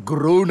for a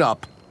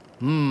grown-up.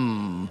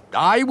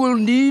 I will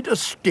need a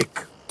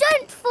stick.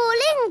 Don't fall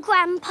in,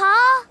 Grandpa.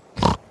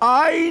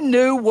 I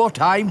know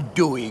what I'm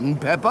doing,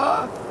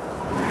 Peppa.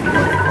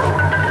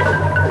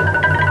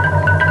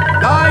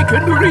 I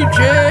can reach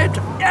it.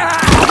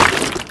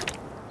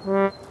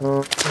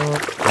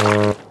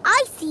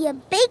 I see a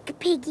big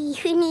piggy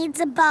who needs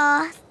a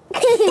bath.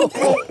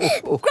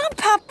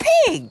 Grandpa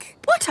Pig,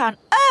 what on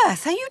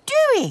earth are you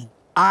doing?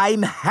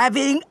 I'm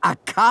having a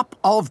cup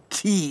of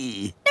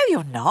tea. No,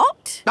 you're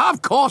not.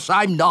 Of course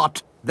I'm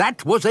not.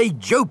 That was a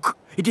joke.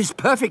 It is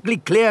perfectly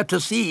clear to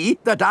see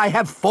that I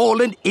have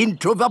fallen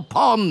into the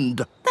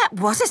pond. That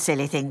was a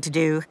silly thing to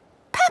do.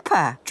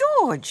 Peppa,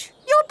 George,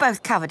 you're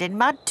both covered in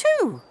mud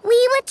too.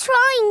 We were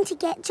trying to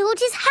get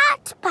George's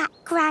hat back,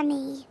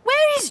 Granny.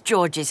 Where is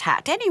George's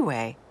hat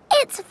anyway?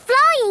 It's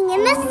flying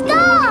in the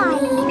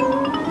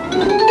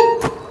sky.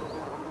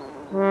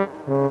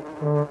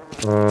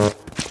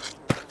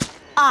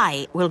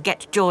 I will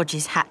get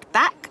George's hat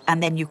back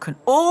and then you can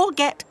all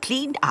get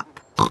cleaned up.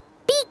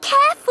 Be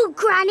careful,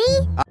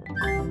 Granny.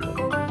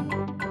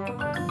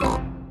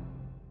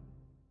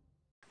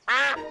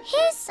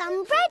 Here's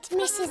some bread,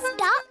 Mrs.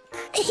 Duck.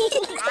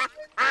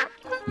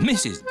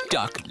 Mrs.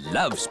 Duck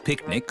loves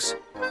picnics.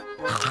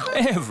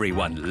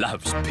 Everyone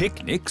loves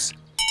picnics.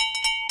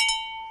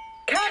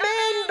 Come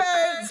in,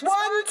 boats. 1,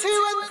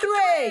 2 and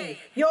 3.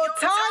 Your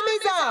time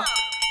is up.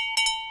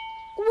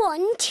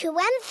 1, 2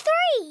 and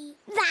 3.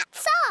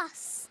 That's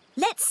us.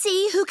 Let's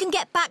see who can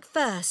get back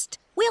first.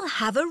 We'll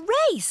have a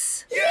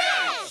race.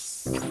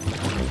 Yes!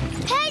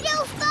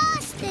 Pedal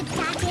faster,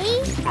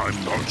 Daddy.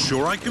 I'm not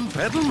sure I can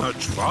pedal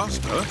much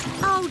faster.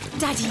 Oh,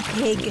 Daddy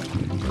Pig.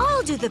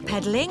 I'll do the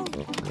pedalling.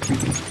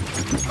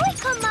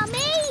 Quicker,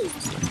 Mummy.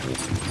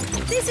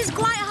 This is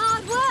quite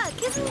hard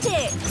work, isn't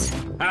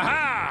it?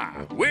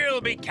 Aha!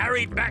 We'll be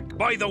carried back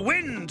by the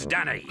wind,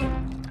 Danny.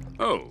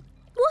 Oh,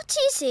 What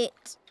is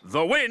it?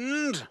 the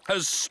wind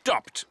has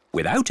stopped.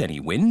 Without any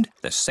wind,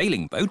 the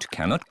sailing boat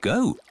cannot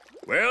go.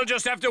 We'll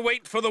just have to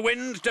wait for the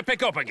wind to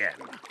pick up again.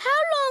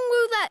 How long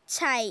will that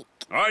take?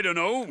 I don't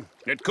know.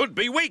 It could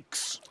be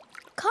weeks.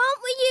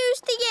 Can't we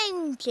use the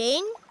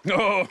engine?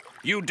 Oh,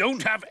 you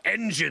don't have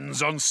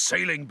engines on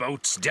sailing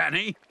boats,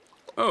 Danny.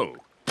 Oh.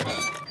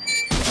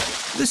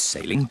 The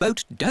sailing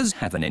boat does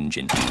have an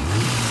engine.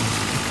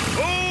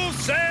 Full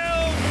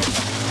sail!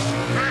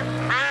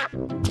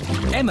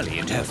 Emily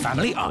and her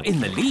family are in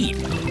the lead.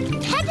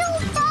 Pedal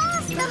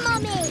faster,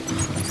 Mummy.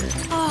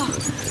 Oh,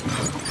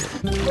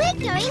 We're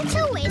going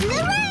to win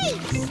the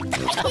race.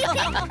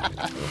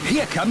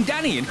 Here come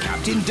Danny and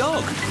Captain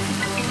Dog.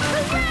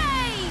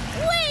 Hooray!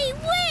 We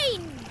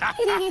win!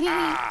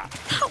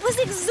 that was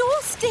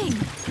exhausting.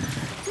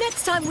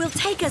 Next time we'll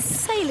take a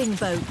sailing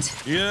boat.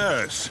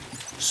 Yes,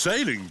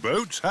 sailing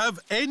boats have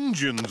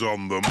engines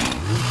on them.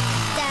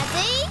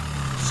 Daddy?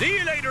 See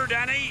you later,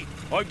 Danny.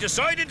 I've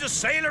decided to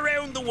sail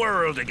around the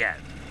world again.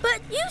 But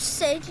you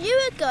said you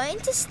were going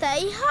to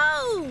stay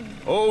home.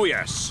 Oh,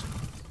 yes.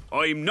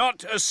 I'm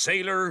not a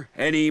sailor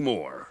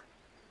anymore.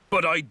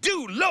 But I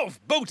do love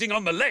boating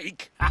on the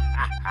lake.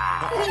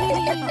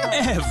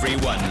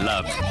 Everyone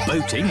loves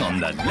boating on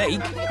the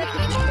lake.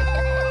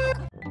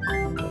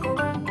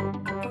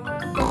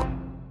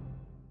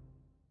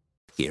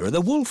 Here are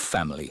the Wolf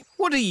family.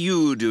 What are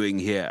you doing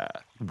here?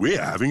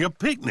 We're having a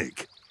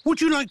picnic. Would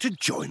you like to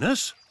join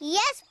us?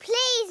 Yes,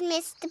 please,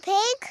 Mr.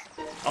 Pig.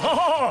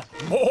 Ah,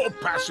 more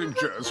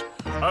passengers.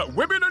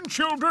 Women and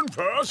children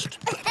first.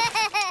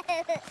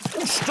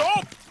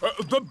 Stop!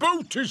 The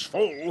boat is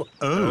full.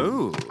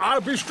 Oh.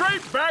 I'll be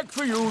straight back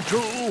for you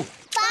two.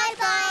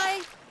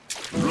 Bye-bye.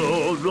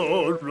 Row,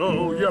 row,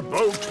 row your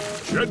boat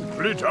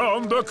gently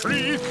down the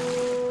creek.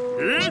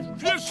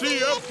 If you see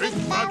a big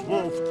fat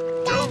wolf,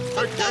 don't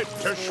forget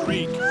to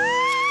shriek.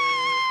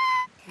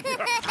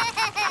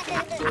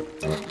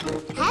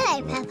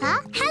 Hello,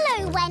 Peppa.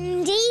 Hello,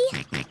 Wendy.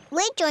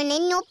 We're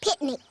joining your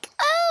picnic.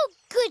 Oh,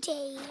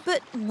 goody.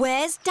 But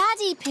where's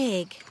Daddy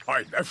Pig?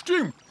 I left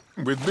him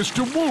with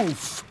Mr.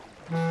 Wolf.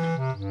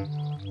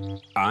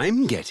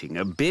 I'm getting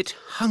a bit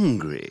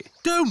hungry.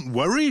 Don't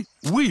worry,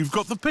 we've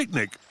got the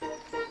picnic.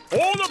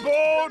 All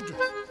aboard!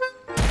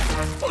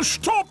 Oh,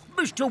 stop,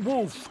 Mr.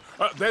 Wolf.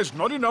 There's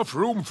not enough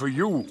room for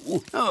you.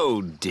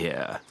 Oh,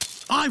 dear.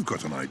 I've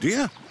got an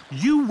idea.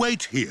 You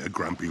wait here,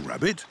 Grumpy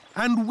Rabbit,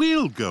 and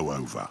we'll go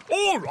over.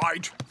 All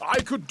right,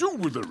 I could do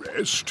with the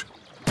rest.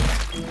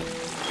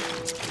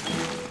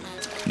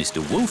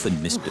 Mr. Wolf and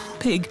Mr.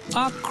 Pig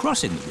are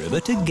crossing the river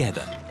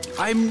together.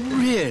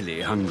 I'm really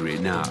hungry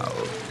now.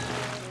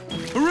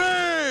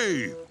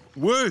 Hooray!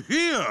 We're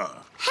here!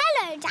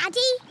 Hello,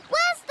 Daddy.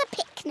 Where's the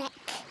picnic?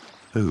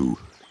 Who?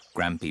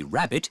 Grampy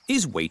Rabbit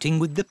is waiting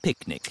with the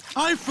picnic.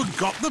 I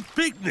forgot the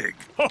picnic.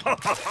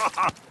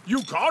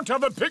 You can't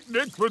have a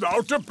picnic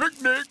without a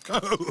picnic.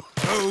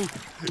 Oh,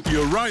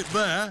 you're right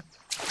there.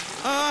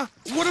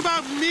 What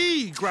about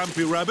me,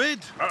 Grampy Rabbit?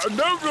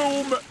 No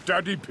room,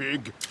 Daddy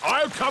Pig.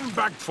 I'll come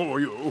back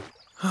for you.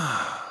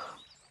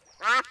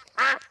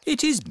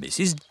 It is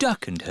Mrs.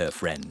 Duck and her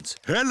friends.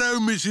 Hello,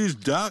 Mrs.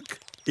 Duck.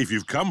 If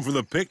you've come for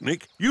the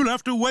picnic, you'll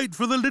have to wait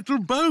for the little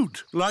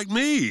boat, like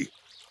me.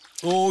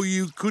 Or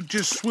you could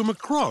just swim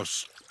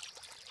across,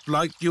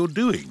 like you're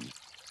doing.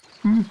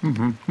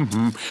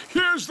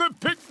 Here's the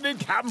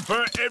picnic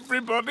hamper,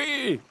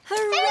 everybody.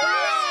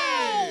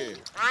 Hooray!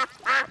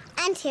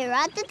 And here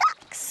are the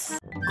ducks.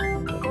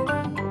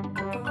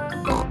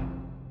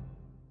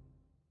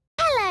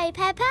 Hello,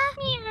 Peppa.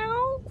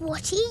 Meow.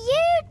 What are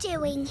you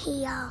doing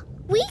here?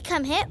 We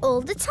come here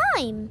all the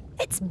time.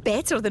 It's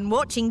better than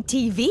watching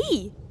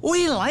TV.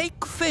 We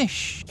like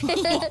fish.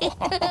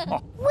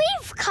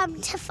 We've come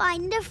to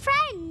find a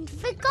friend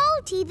for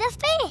Goldie the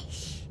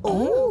fish.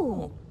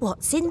 Oh,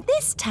 what's in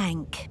this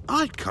tank?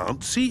 I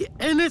can't see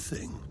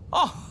anything.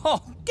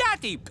 Oh,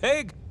 Daddy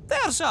Pig,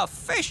 there's a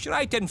fish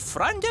right in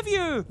front of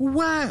you.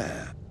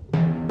 Where?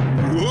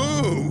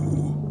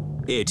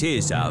 Whoa! It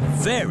is a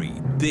very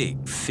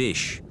big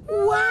fish.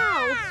 Wow!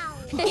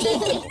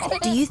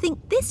 Do you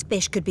think this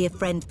fish could be a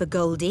friend for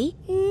Goldie?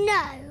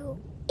 No,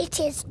 it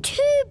is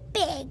too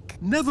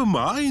big. Never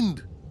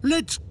mind.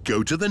 Let's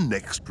go to the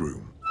next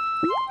room.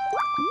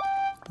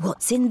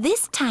 What's in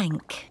this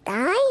tank?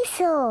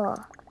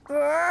 Dinosaur.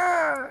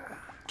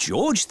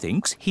 George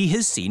thinks he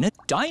has seen a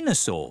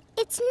dinosaur.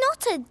 It's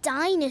not a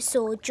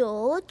dinosaur,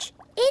 George.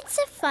 It's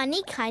a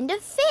funny kind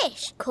of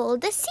fish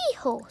called a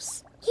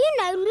seahorse. You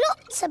know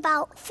lots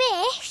about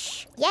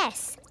fish.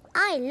 Yes,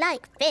 I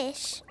like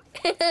fish.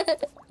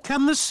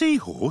 Can the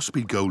seahorse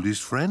be Goldie's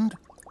friend?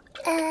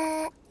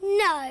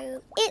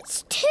 No.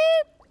 It's too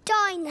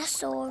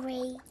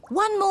dinosaur-y.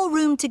 One more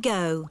room to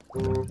go.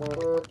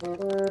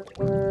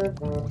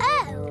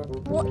 Oh,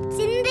 what's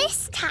in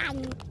this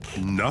tank?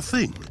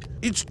 Nothing.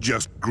 It's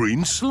just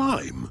green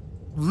slime.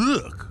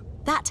 Look.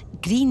 That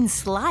green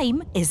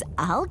slime is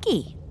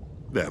algae.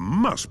 There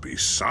must be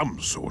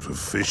some sort of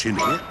fish in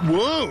here.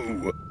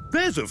 Whoa!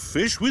 There's a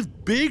fish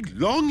with big,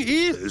 long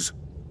ears.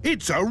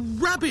 It's a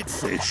rabbit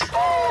fish.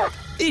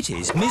 It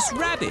is Miss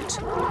Rabbit,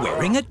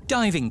 wearing a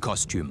diving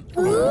costume.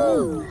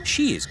 Ooh.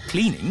 She is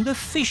cleaning the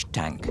fish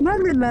tank.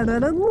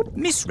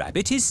 Miss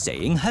Rabbit is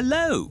saying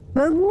hello.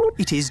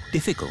 It is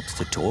difficult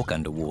to talk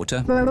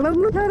underwater. Hello,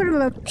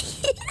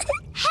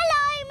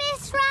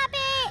 Miss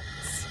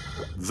Rabbit.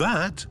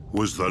 That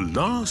was the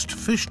last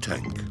fish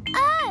tank.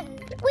 Oh,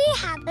 we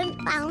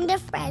haven't found a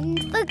friend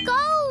for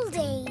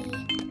Goldie.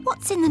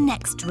 What's in the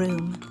next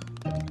room?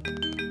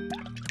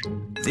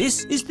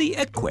 This is the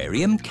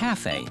Aquarium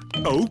Cafe.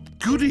 Oh,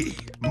 goody.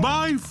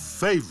 My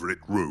favourite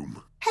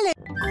room. Hello.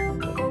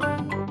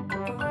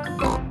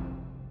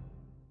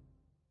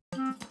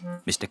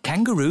 Mr.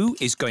 Kangaroo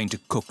is going to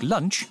cook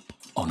lunch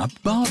on a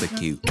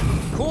barbecue.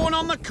 Corn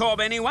on the cob,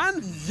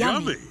 anyone?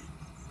 Yummy.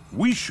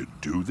 We should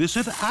do this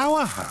at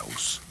our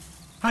house.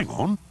 Hang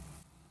on.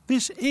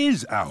 This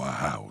is our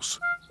house.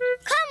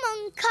 Come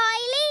on,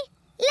 Kylie.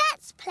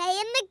 Let's play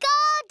in the garden.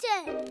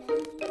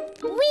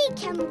 We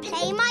can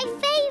play my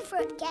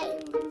favourite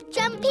game,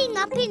 jumping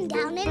up and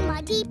down in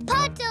muddy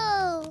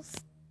puddles.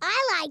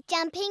 I like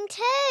jumping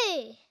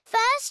too.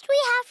 First, we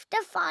have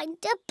to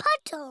find a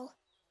puddle.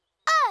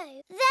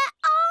 Oh, there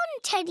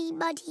aren't any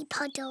muddy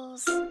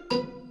puddles.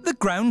 The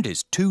ground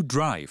is too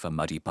dry for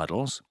muddy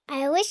puddles.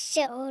 I wish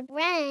it would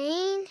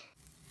rain.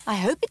 I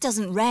hope it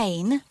doesn't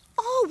rain.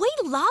 Oh, we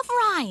love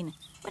rain.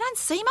 We don't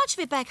see much of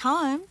it back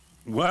home.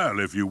 Well,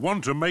 if you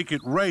want to make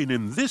it rain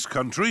in this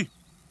country,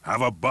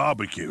 have a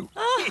barbecue.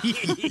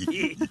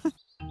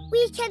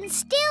 We can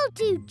still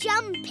do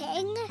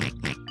jumping.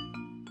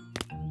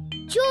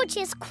 George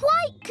is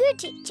quite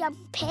good at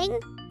jumping,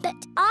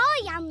 but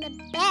I am the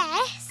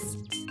best.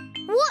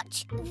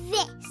 Watch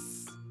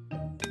this.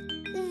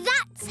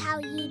 That's how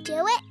you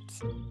do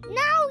it.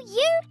 Now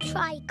you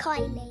try,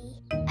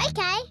 Kylie.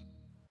 OK.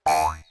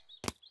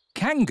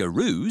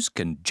 Kangaroos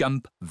can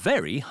jump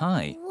very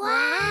high.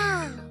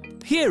 Wow.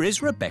 Here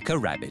is Rebecca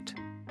Rabbit.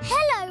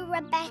 Hello,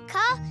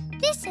 Rebecca.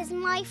 This is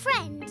my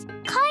friend,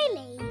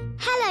 Kylie.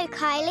 Hello,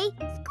 Kylie.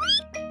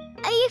 Squeak.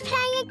 Are you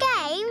playing a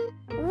game?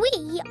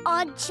 We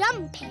are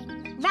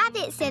jumping.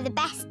 Rabbits are the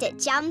best at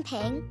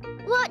jumping.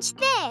 Watch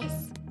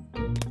this.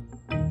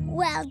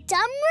 Well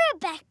done,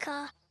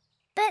 Rebecca.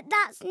 But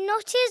that's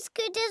not as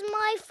good as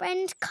my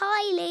friend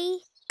Kylie.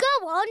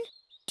 Go on,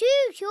 do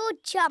your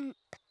jump.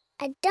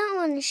 I don't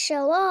want to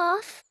show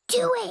off.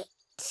 Do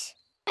it.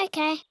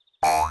 OK.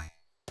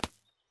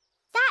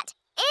 That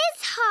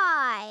is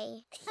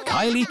high.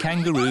 Kylie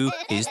Kangaroo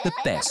is the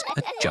best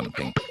at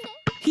jumping.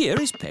 Here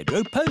is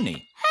Pedro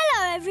Pony.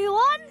 Hello,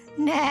 everyone.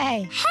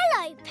 Nay.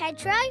 Hello,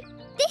 Pedro.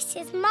 This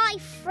is my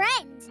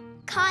friend,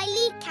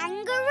 Kylie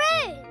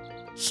Kangaroo.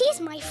 She's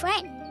my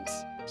friend.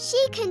 She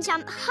can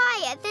jump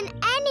higher than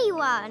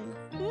anyone.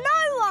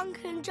 No one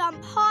can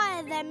jump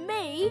higher than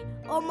me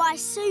or my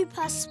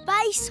super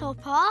space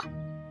hopper.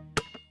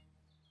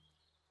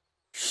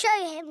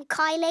 Show him,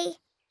 Kylie.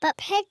 But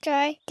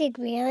Pedro did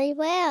really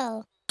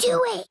well.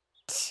 Do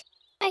it.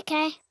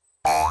 OK.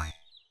 Wow!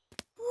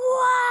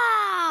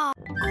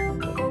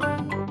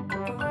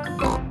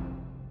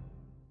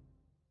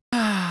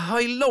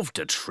 I love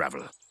to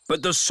travel,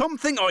 but there's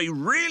something I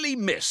really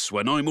miss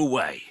when I'm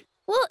away.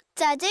 What,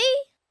 Daddy?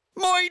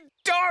 My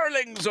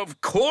darlings,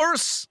 of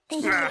course!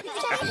 Ruff,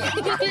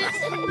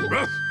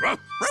 ruff, ruff,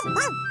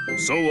 ruff.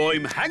 So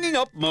I'm hanging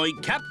up my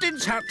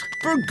captain's hat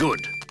for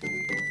good.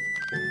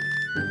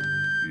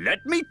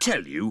 Let me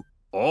tell you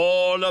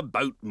all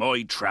about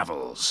my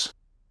travels.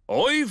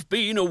 I've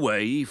been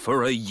away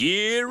for a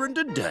year and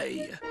a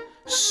day,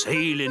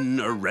 sailing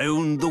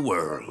around the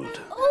world.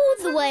 All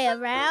the way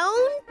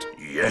around?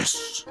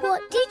 Yes.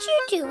 What did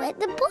you do at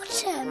the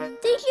bottom?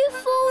 Did you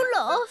fall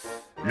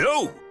off?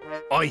 No,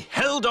 I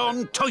held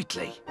on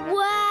tightly.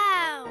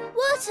 Wow,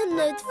 what an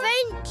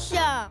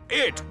adventure!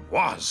 It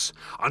was,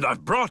 and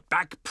I've brought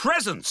back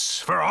presents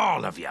for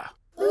all of you.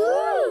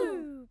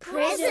 Ooh,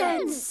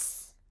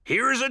 presents!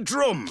 Here's a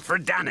drum for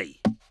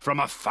Danny from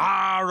a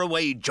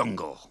faraway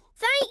jungle.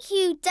 Thank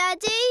you,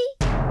 Daddy.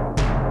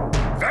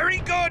 Very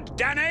good,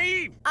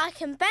 Danny. I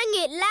can bang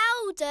it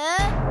louder.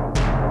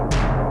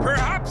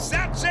 Perhaps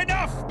that's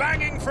enough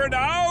banging for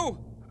now.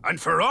 And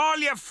for all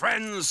your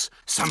friends,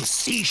 some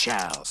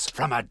seashells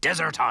from a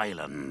desert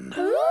island.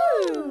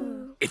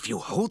 Ooh. If you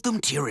hold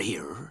them to your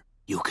ear,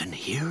 you can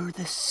hear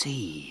the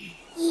sea.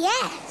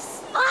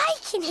 Yes, I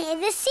can hear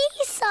the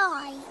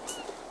seaside.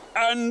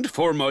 And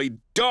for my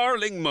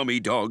darling mummy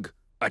dog,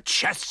 a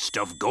chest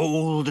of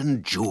gold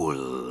and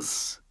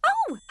jewels.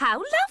 Oh, how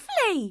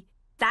lovely.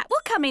 That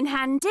will come in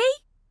handy.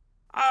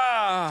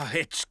 Ah,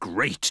 it's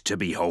great to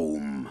be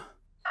home.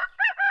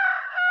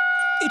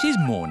 It is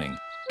morning.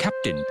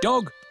 Captain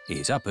Dog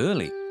is up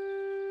early.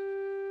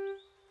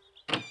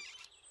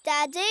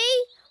 Daddy,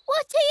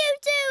 what are you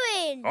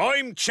doing?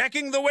 I'm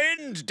checking the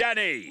wind,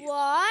 Danny.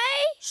 Why?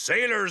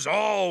 Sailors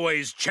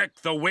always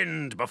check the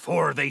wind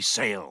before they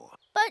sail.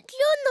 But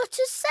you're not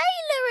a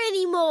sailor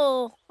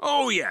anymore.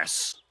 Oh,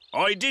 yes.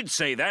 I did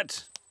say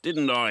that,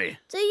 didn't I?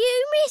 Do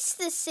you miss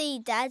the sea,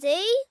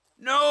 Daddy?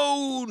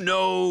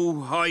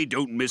 No, I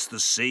don't miss the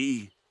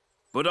sea.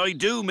 But I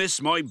do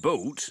miss my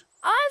boat.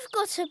 I've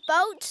got a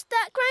boat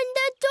that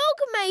Grandad Dog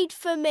made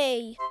for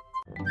me.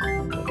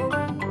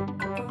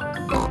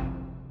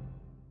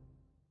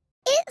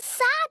 It's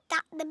sad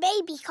that the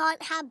baby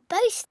can't have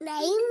both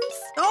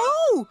names.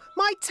 Oh,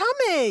 my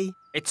tummy!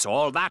 It's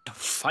all that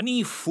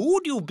funny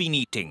food you've been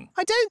eating.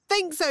 I don't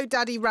think so,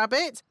 Daddy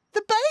Rabbit.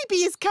 The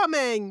baby is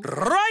coming.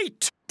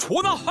 Right!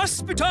 To the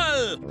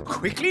hospital!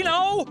 Quickly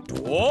now!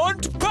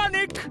 Don't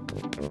panic!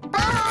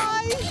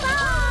 Bye!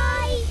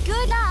 Bye!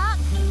 Good luck!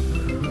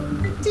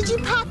 Did you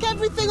pack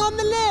everything on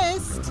the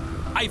list?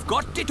 I've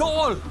got it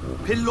all.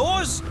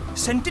 Pillows,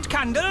 scented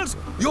candles,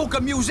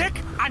 yoga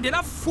music and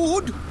enough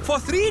food for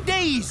 3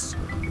 days.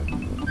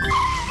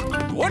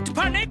 Don't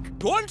panic!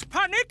 Don't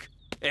panic!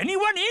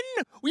 Anyone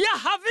in? We are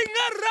having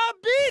a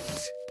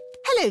rabbit!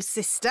 Hello,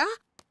 sister.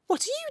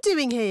 What are you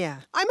doing here?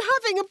 I'm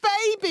having a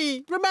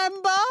baby,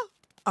 remember?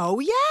 Oh,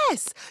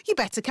 yes. You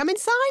better come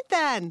inside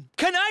then.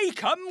 Can I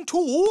come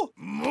too?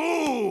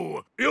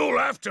 Moo! You'll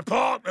have to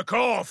park the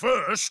car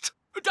first.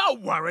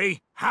 Don't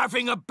worry.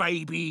 Having a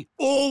baby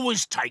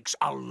always takes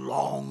a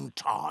long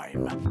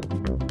time.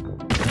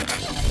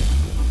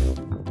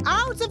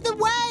 Out of the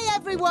way,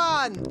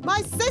 everyone!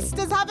 My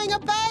sister's having a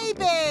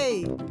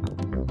baby!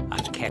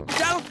 A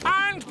kettle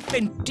and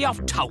plenty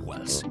of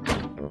towels.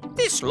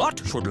 This lot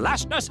should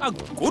last us a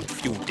good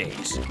few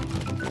days.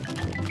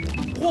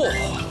 Oh,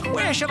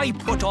 where shall I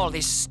put all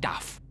this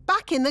stuff?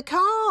 Back in the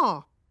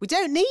car. We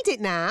don't need it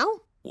now.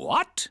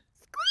 What?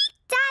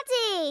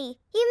 Daddy,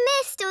 you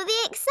missed all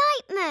the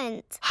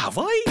excitement. Have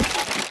I?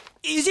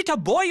 Is it a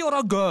boy or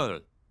a girl?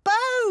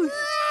 Both!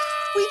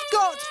 We've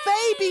got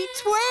baby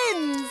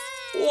twins!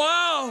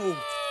 Wow!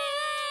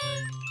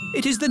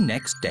 It is the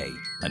next day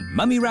and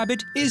Mummy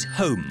Rabbit is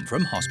home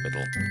from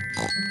hospital.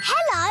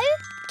 Hello,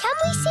 can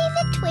we see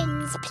the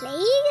twins,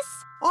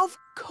 please? Of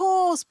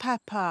course,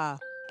 Peppa. Are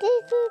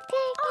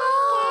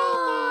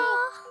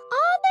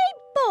they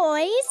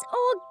boys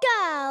or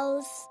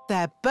girls?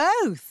 They're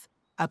both.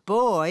 A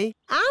boy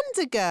and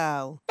a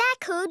girl. They're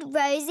called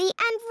Rosie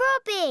and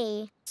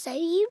Robbie. So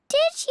you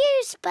did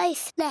use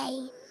both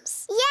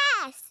names?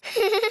 Yes.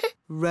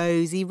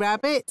 Rosie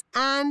Rabbit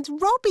and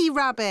Robbie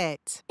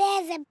Rabbit.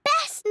 They're the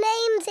best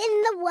names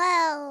in the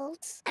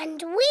world.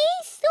 And we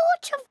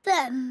thought of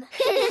them.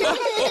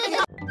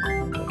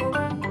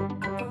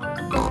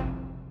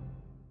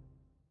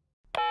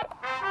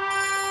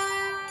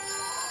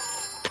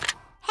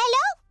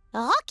 Hello,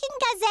 rocking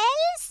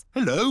gazelles?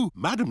 Hello,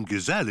 Madame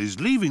Gazelle is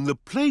leaving the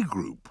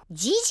playgroup.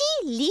 Gigi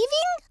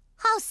leaving?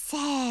 How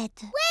sad.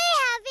 We're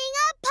having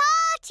a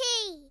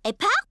party. A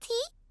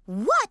party?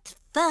 What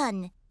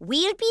fun.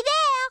 We'll be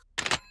there.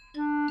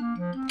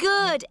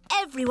 Good,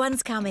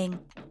 everyone's coming.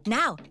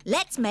 Now,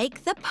 let's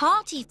make the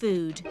party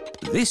food.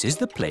 This is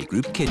the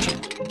playgroup kitchen.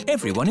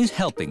 Everyone is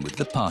helping with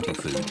the party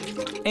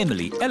food.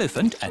 Emily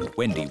Elephant and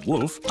Wendy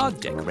Wolf are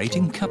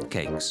decorating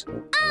cupcakes.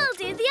 I'll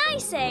do the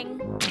icing.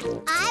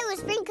 I will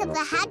sprinkle the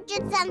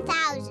hundreds and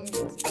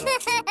thousands.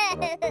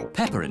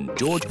 Peppa and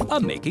George are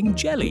making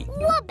jelly.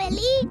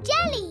 Wobbly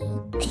jelly.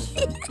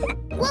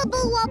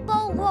 Wobble,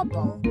 wobble,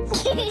 wobble.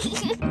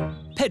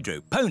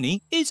 Pedro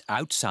Pony is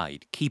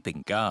outside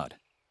keeping guard.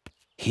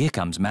 Here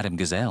comes Madame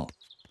Gazelle.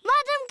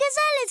 Madame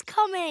Gazelle is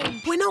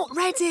coming. We're not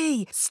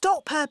ready.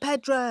 Stop her,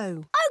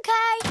 Pedro. OK.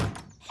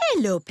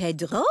 Hello,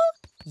 Pedro.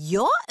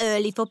 You're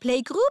early for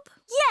playgroup?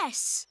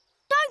 Yes.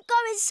 Don't go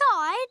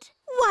inside.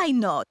 Why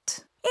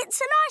not?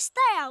 It's a nice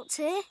day out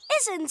here,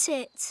 isn't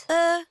it?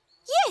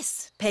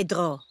 Yes,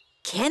 Pedro.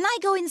 Can I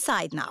go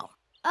inside now?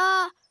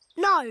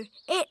 No.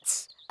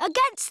 It's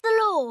against the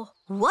law.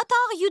 What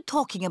are you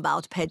talking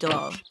about,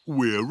 Pedro?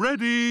 We're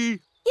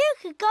ready. You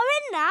could go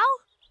in now.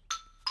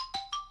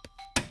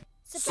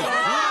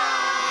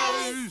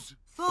 Surprise!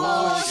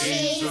 For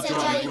she's a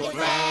jolly good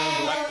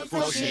fellow.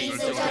 For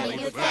she's a jolly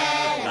good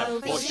fellow.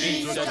 For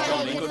she's a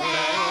jolly good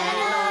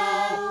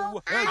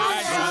fellow. And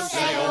so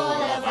say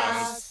all of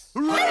us.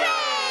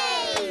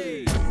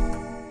 Hooray!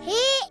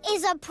 Here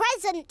is a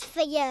present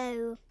for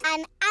you.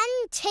 An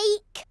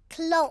antique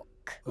clock.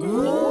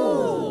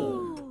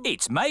 Ooh.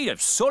 It's made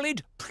of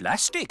solid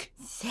plastic.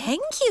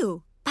 Thank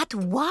you. But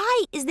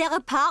why is there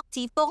a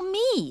party for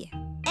me?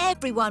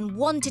 Everyone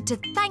wanted to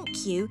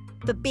thank you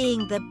for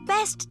being the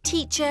best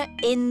teacher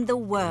in the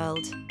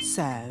world.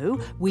 So,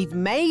 we've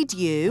made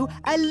you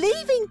a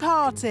leaving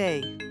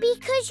party.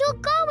 Because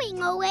you're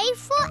going away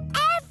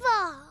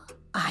forever.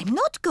 I'm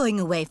not going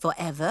away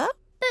forever.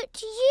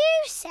 But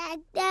you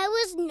said there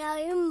was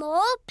no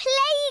more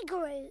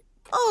playgroup.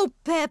 Oh,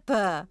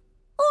 Peppa.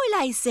 All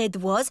I said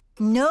was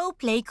no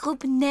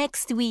playgroup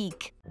next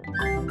week.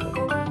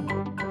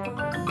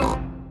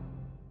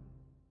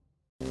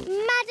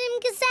 Madame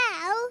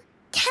Gazelle,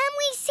 can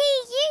we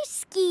see you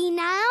ski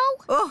now?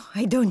 Oh,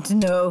 I don't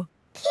know.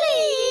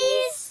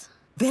 Please.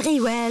 Very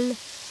well.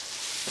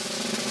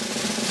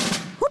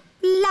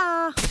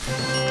 Hoopla!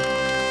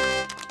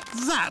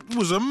 That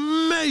was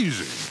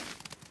amazing.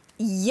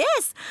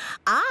 Yes,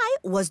 I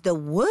was the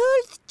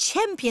world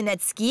champion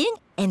at skiing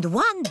and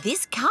won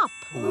this cup.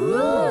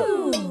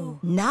 Ooh.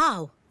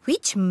 Now,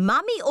 which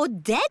mummy or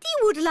daddy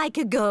would like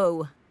a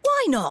go?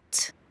 Why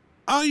not?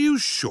 Are you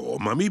sure,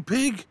 Mummy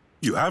Pig?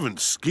 You haven't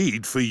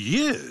skied for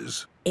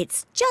years.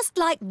 It's just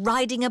like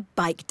riding a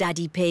bike,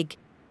 Daddy Pig.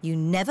 You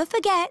never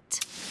forget.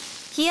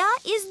 Here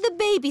is the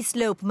baby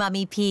slope,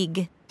 Mummy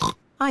Pig.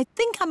 I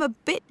think I'm a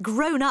bit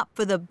grown up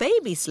for the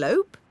baby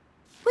slope.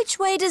 Which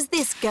way does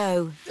this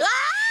go? Ah!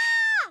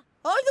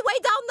 All the way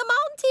down the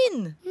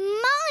mountain.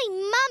 My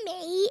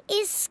mummy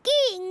is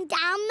skiing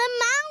down the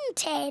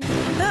mountain.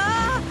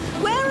 Ah!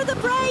 Where are the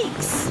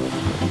brakes?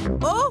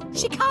 Oh,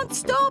 she can't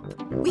stop.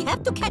 We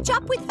have to catch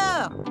up with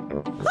her.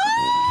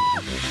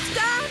 Ah!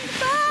 Stand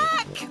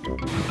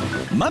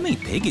back! Mummy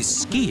Pig is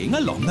skiing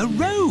along the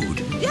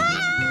road.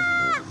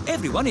 Ah!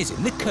 Everyone is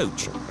in the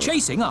coach,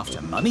 chasing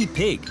after Mummy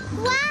Pig.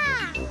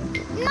 Wow!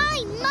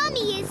 My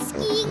mummy is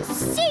skiing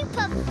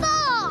super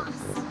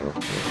fast.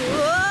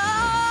 Whoa!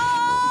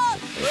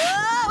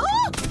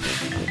 Whoa!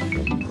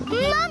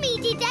 Mummy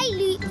did a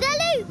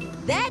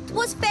loop-the-loop. That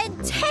was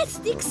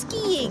fantastic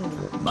skiing.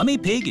 Mummy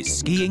Pig is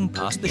skiing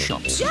past the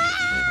shops.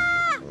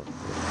 Ah!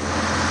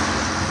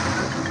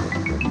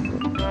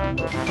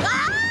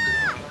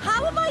 Ah!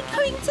 How am I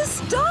going to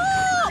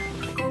stop?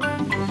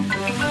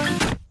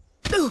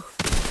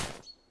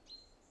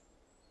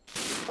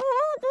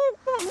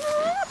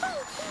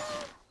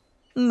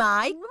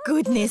 My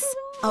goodness,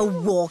 a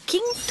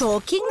walking,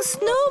 talking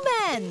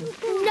snowman.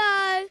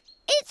 No,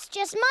 it's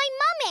just my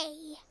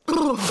mummy.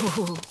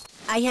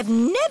 I have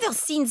never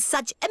seen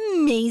such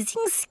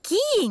amazing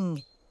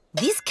skiing.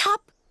 This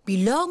cup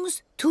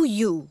belongs to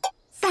you.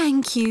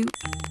 Thank you.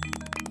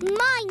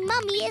 My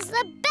mummy is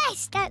the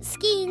best at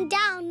skiing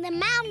down the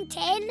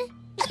mountain.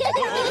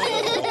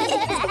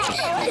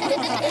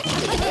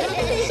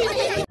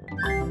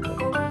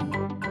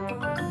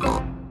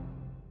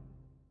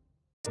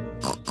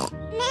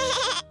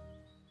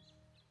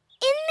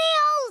 In the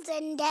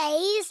olden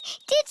days,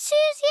 did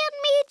Susie and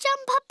me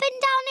jump up and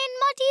down in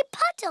muddy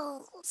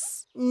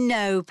puddles?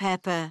 No,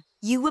 Peppa.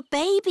 You were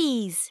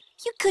babies.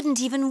 You couldn't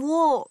even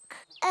walk.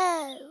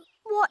 Oh,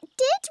 what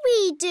did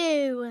we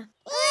do?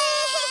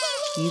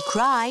 You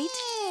cried.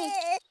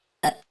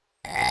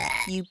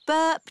 You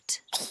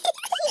burped.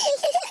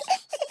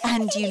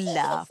 And you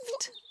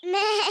laughed.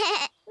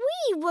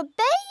 We were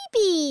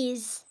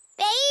babies.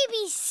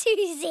 Baby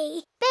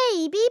Susie.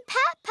 Baby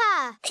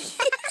Peppa.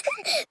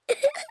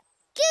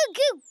 Goo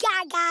goo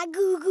gaga,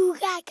 goo goo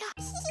gaga.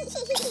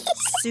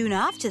 Soon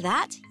after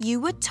that, you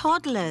were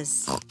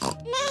toddlers.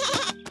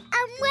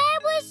 And where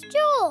was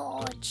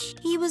George?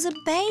 He was a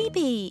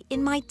baby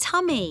in my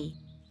tummy.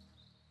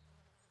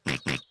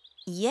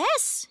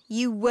 Yes,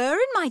 you were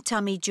in my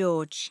tummy,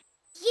 George.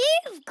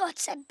 You've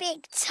got a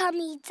big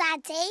tummy,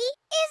 Daddy.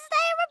 Is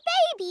there a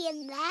baby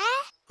in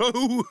there?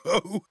 Ho,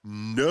 ho!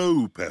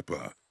 No,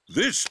 Peppa.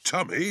 This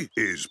tummy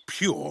is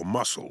pure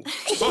muscle.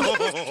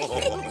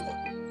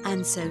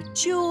 And so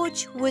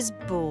George was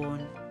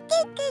born.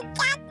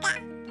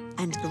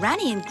 And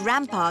Granny and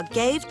Grandpa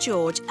gave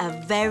George a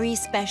very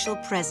special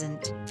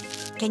present.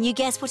 Can you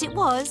guess what it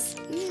was?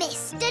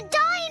 Mr.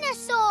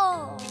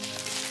 Dinosaur.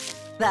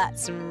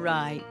 That's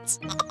right.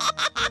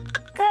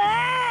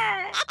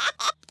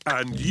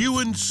 And you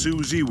and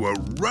Susie were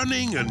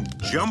running and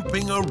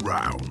jumping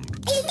around.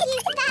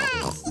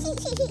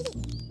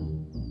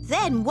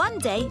 Then one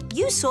day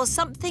you saw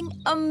something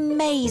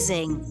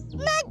amazing.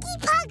 Muggy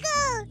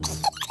Puggle!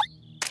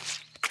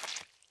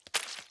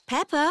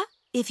 Peppa,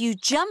 if you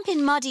jump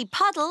in muddy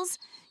puddles,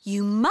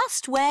 you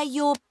must wear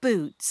your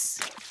boots.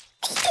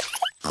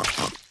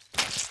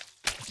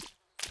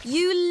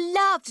 You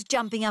loved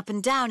jumping up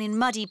and down in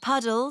muddy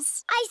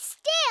puddles. I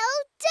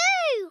still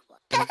do!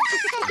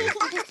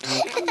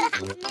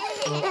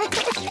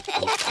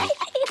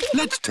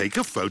 Let's take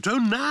a photo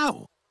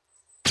now.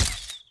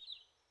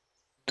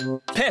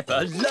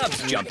 Peppa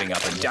loves jumping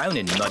up and down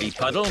in muddy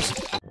puddles.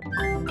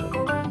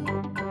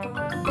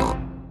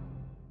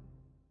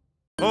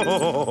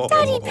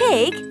 Daddy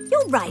Pig,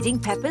 you're riding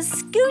Peppa's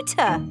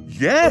scooter.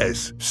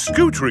 Yes,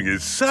 scootering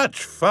is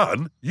such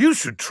fun. You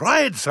should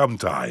try it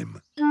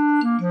sometime.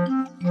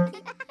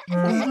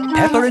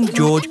 Peppa and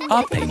George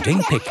are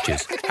painting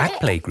pictures at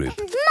playgroup.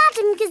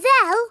 Madam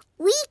Gazelle,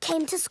 we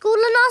came to school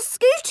on our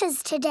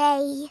scooters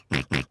today.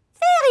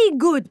 Very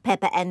good,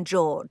 Peppa and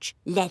George.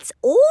 Let's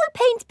all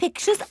paint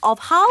pictures of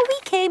how we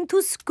came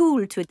to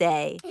school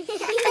today. I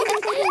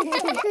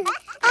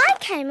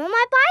came on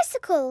my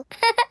bicycle.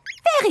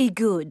 Very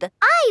good.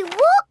 I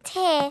walked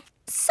here.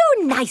 So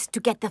nice to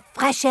get the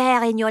fresh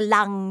air in your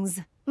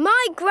lungs.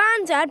 My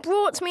granddad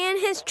brought me in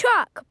his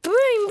truck.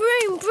 Broom,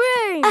 broom,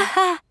 broom.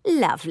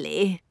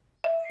 Lovely.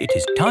 It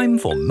is time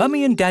for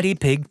Mummy and Daddy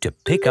Pig to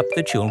pick up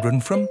the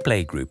children from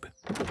playgroup.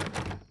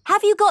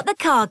 Have you got the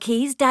car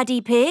keys,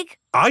 Daddy Pig?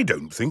 I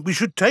don't think we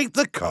should take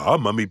the car,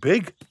 Mummy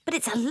Pig. But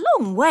it's a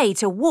long way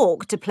to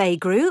walk to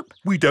playgroup.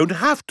 We don't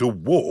have to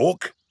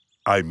walk.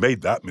 I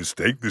made that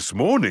mistake this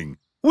morning.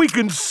 We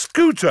can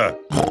scooter.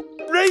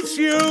 Race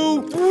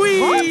you!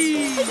 Whee! What? Are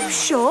you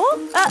sure?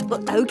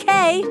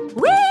 OK.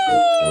 Whee!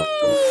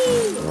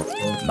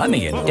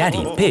 Mummy and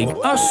Daddy Pig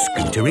are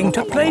scootering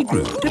to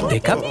playgroup to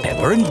pick up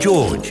Peppa and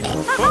George.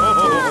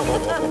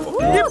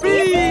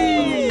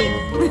 Yippee!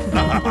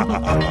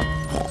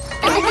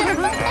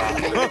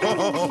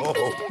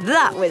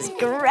 That was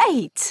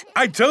great.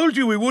 I told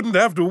you we wouldn't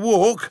have to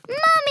walk.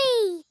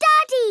 Mummy!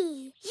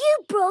 Daddy!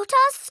 You brought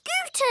our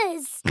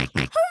scooters!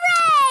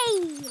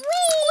 Hooray! Whee!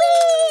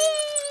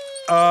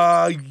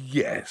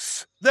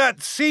 Yes.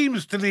 That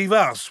seems to leave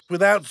us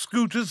without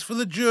scooters for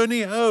the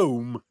journey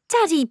home.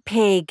 Daddy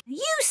Pig,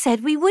 you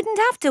said we wouldn't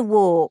have to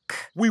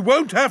walk. We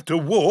won't have to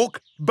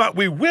walk, but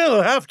we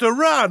will have to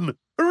run.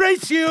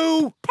 Race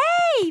you!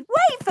 Hey,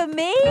 wait for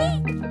me.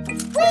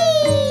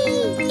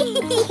 Whee!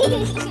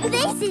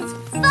 This is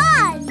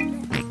fun!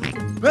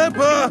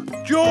 Peppa!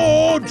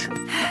 George!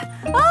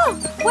 Oh,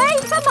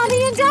 wait for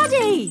Mummy and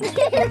Daddy.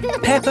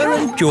 Peppa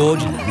and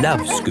George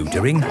love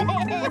scootering.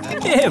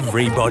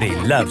 Everybody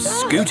loves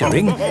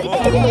scootering.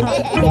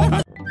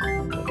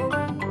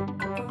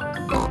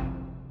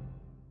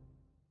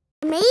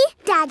 Me,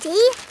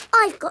 Daddy,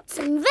 I've got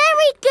some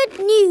very good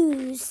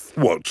news.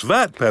 What's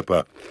that,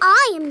 Peppa?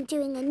 I am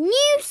doing a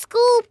new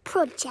school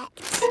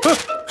project.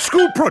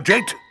 School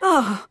project?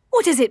 Oh,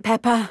 what is it,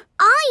 Peppa?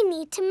 I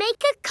need to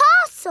make a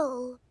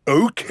castle.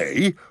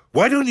 OK.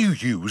 Why don't you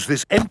use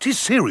this empty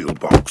cereal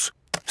box?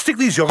 Stick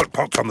these yoghurt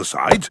pots on the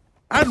sides.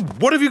 And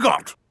what have you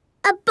got?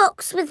 A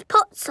box with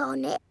pots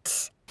on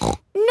it.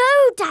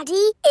 No,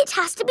 Daddy, it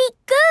has to be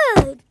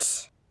good.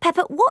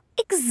 Peppa, what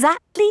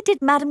exactly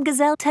did Madame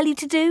Gazelle tell you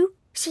to do?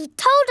 She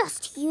told us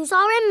to use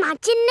our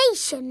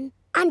imagination.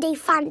 And a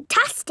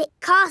fantastic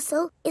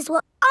castle is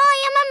what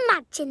I am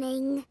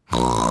imagining.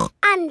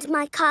 And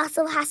my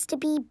castle has to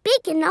be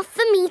big enough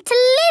for me to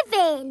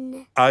live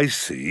in. I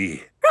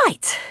see.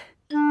 Right.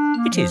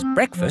 It is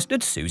breakfast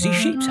at Susie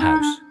Sheep's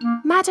house.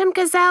 Madame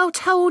Gazelle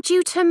told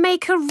you to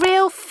make a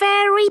real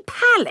fairy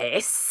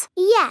palace?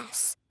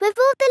 Yes, with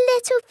all the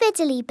little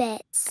fiddly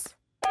bits.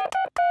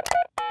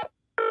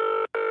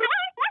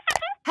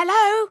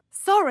 Hello?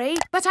 Sorry,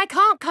 but I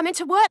can't come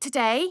into work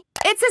today.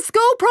 It's a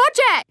school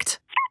project.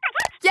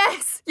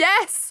 Yes,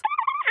 yes.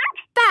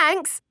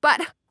 Thanks,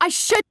 but I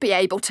should be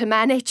able to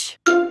manage.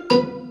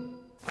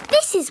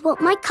 This is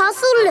what my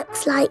castle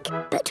looks like,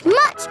 but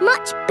much,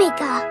 much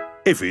bigger.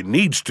 If it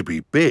needs to be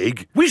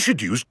big, we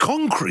should use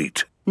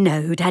concrete.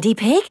 No, Daddy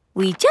Pig.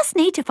 We just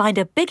need to find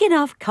a big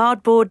enough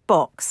cardboard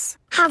box.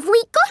 Have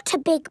we got a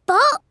big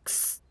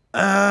box?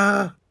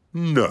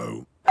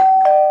 No.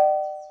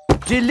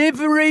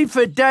 Delivery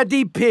for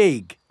Daddy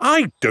Pig.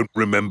 I don't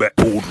remember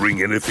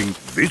ordering anything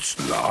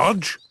this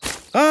large.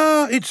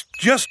 It's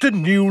just a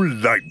new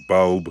light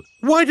bulb.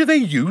 Why do they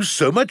use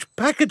so much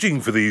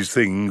packaging for these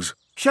things?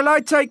 Shall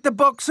I take the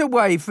box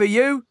away for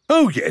you?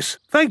 Oh, yes,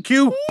 thank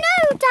you.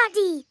 No,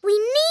 Daddy, we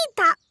need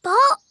that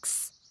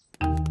box.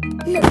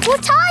 Look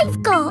what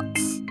I've got.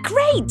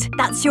 Great!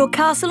 That's your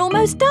castle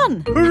almost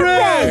done.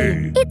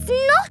 Hooray! It's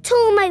not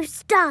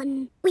almost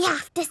done. We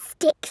have to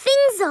stick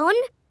things on,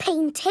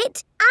 paint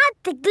it, add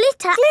the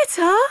glitter.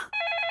 Glitter?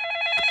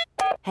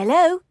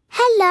 Hello?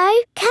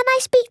 Hello, can I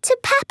speak to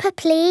Peppa,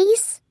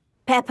 please?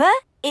 Peppa,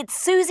 it's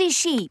Susie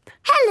Sheep.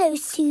 Hello,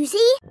 Susie.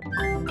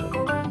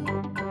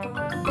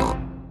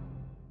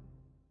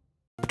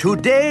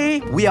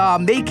 Today we are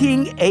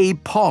making a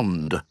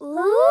pond.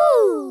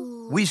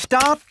 Ooh! We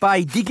start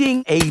by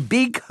digging a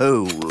big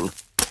hole.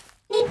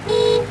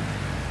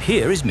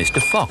 Here is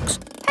Mr. Fox.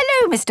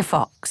 Hello, Mr.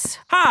 Fox.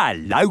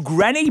 Hello,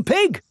 Granny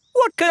Pig.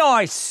 What can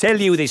I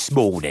sell you this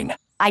morning?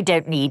 I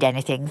don't need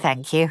anything,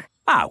 thank you.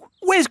 Oh,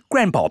 where's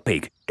Grandpa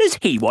Pig? Does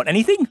he want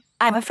anything?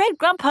 I'm afraid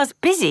Grandpa's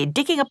busy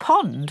digging a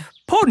pond.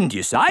 Pond,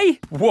 you say?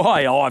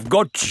 Why, I've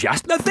got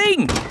just the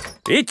thing.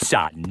 It's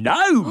a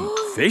gnome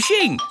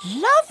fishing.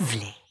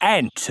 Lovely.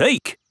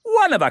 Antique.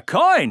 One of a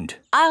kind.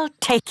 I'll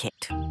take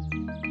it.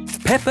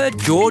 Peppa,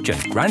 George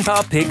and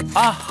Grandpa Pig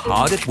are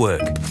hard at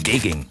work,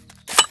 digging.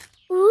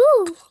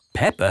 Ooh!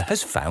 Peppa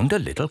has found a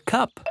little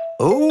cup.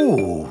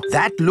 Oh,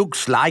 that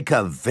looks like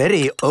a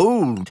very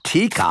old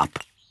teacup.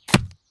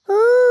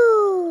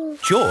 Ooh!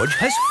 George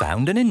has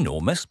found an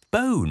enormous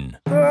bone.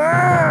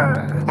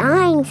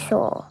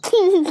 Dinosaur.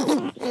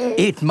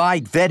 It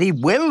might very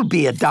well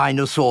be a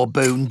dinosaur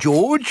bone,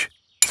 George.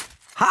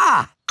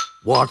 Ha!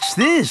 What's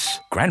this?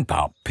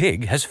 Grandpa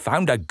Pig has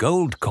found a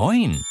gold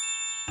coin.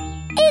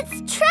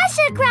 It's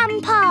treasure,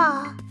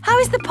 Grandpa. How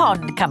is the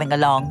pond coming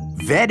along?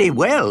 Very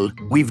well.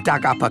 We've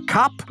dug up a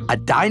cup, a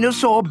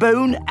dinosaur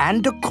bone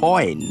and a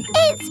coin.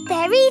 It's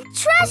buried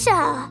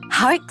treasure.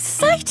 How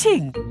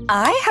exciting!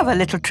 I have a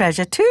little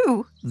treasure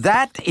too.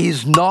 That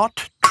is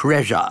not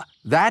treasure.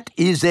 That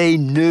is a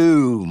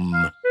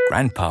gnome.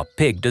 Grandpa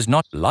Pig does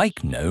not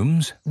like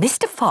gnomes.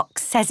 Mr.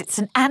 Fox says it's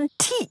an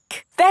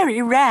antique,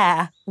 very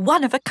rare,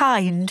 one of a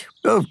kind.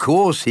 Of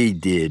course he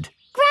did.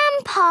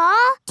 Grandpa,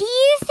 do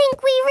you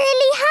think we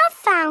really have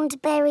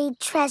found buried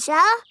treasure?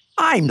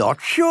 I'm not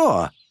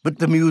sure, but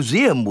the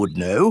museum would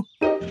know.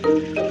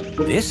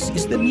 This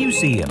is the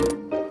museum.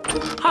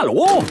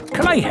 Hello,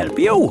 can I help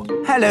you?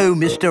 Hello,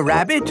 Mr.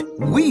 Rabbit.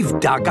 We've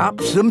dug up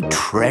some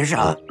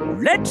treasure.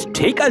 Let's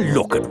take a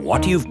look at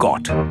what you've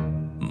got.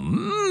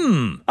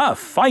 A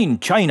fine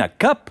china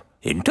cup.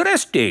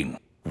 Interesting.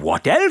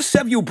 What else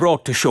have you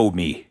brought to show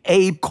me?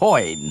 A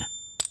coin.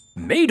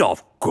 Made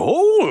of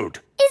gold?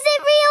 Is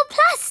it real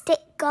plastic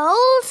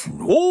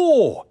gold?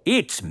 No,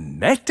 it's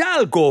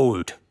metal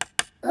gold.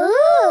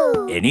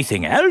 Ooh!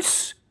 Anything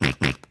else?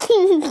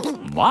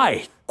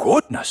 My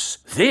goodness,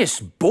 this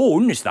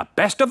bone is the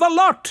best of the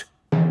lot.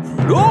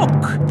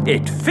 Look,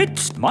 it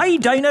fits my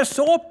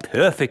dinosaur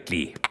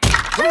perfectly.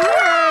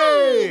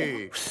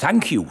 Hooray!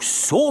 Thank you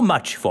so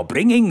much for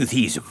bringing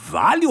these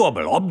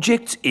valuable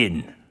objects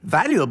in.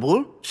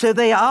 Valuable? So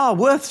they are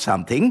worth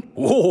something?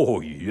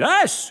 Oh,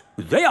 yes.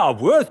 They are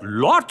worth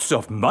lots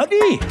of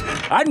money.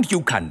 And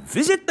you can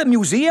visit the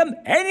museum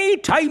any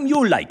time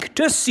you like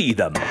to see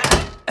them.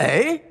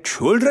 Eh?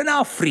 Children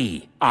are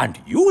free. And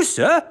you,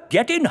 sir,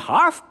 get in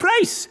half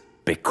price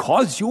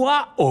because you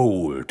are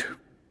old.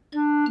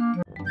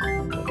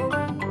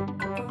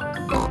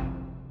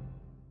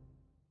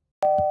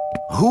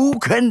 Who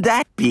can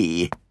that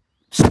be?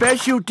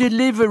 Special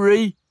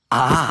delivery.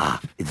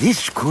 Ah,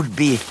 this could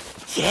be...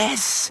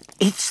 Yes,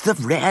 it's the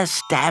rare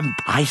stamp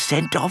I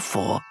sent off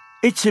for.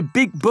 It's a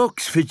big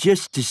box for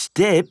just a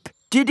step.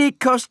 Did it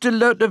cost a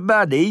lot of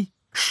money?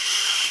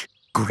 Shh!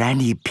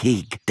 Granny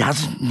Pig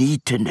doesn't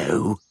need to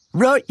know.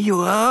 Right you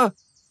are.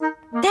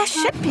 There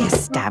should be a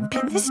stamp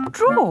in this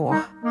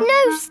drawer.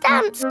 No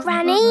stamps,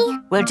 Granny.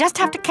 We'll just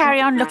have to carry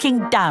on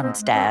looking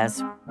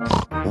downstairs.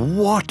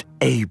 What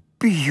a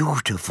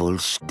beautiful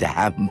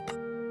stamp.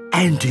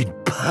 and in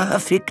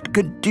perfect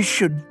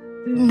condition.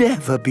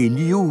 Never been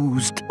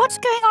used. What's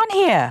going on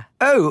here?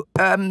 Oh,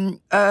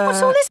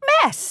 What's all this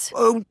mess?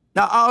 Oh,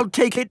 now I'll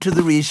take it to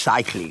the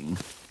recycling.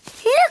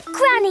 Look,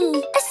 Granny,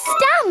 a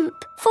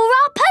stamp for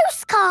our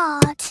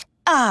postcard.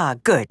 Ah,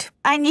 good.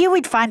 I knew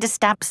we'd find a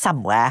stamp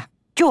somewhere.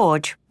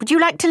 George, would you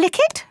like to lick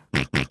it?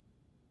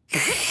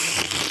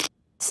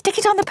 Stick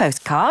it on the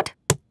postcard.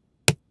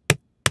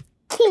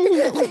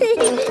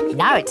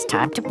 Now it's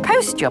time to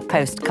post your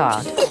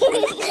postcard.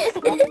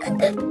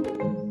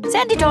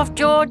 Send it off,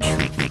 George.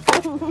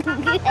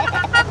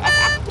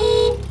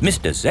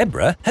 Mr.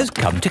 Zebra has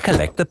come to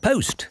collect the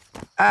post.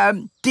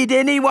 Did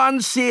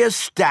anyone see a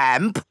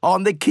stamp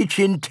on the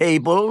kitchen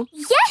table?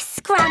 Yes,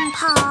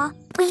 Grandpa.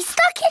 We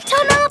stuck it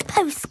on our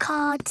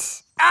postcard.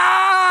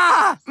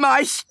 Ah!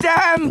 My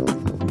stamp!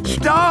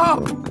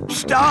 Stop!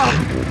 Stop!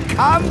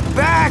 Come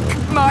back!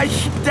 My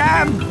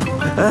stamp!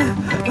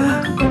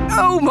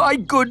 Oh, my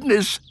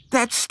goodness!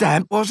 That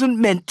stamp wasn't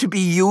meant to be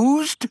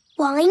used.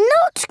 Why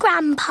not,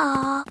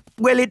 Grandpa?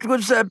 Well, it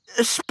was a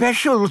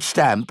special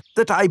stamp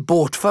that I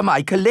bought for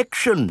my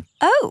collection.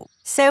 Oh,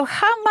 so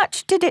how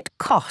much did it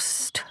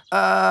cost?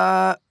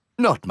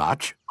 Not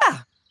much.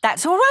 Ah,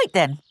 that's all right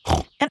then.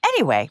 And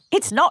anyway,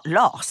 it's not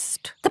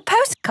lost. The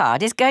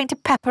postcard is going to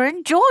Peppa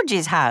and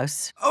George's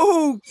house.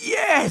 Oh,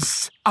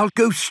 yes! I'll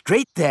go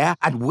straight there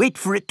and wait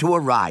for it to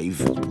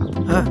arrive.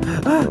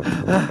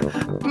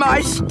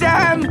 My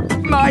stamp!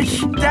 My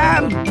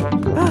stamp!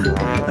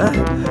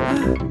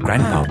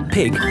 Grandpa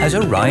Pig has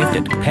arrived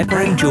at Peppa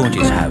and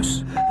George's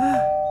house.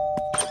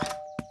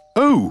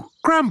 Oh,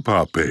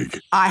 Grandpa Pig.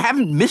 I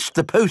haven't missed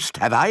the post,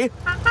 have I?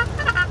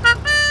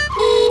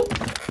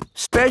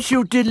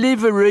 Special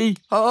delivery.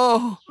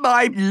 Oh,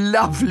 my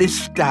lovely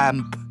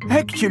stamp.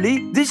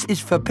 Actually, this is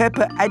for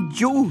Peppa and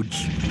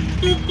George.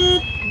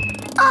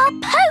 Our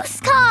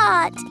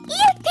postcard!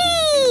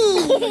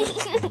 Yippee!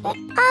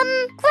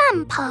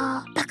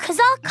 Grandpa, because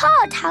our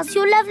card has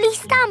your lovely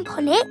stamp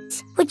on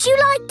it, would you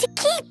like to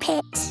keep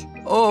it?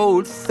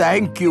 Oh,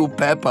 thank you,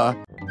 Peppa.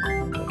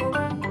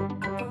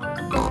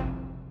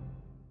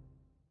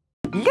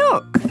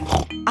 Look,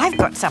 I've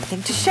got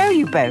something to show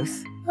you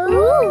both.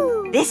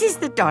 Ooh! This is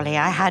the dolly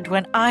I had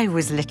when I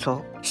was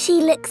little. She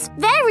looks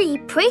very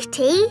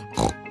pretty.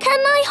 Can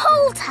I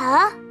hold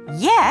her?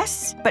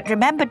 Yes, but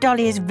remember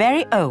Dolly is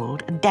very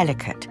old and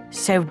delicate,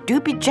 so do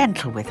be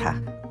gentle with her.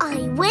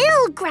 I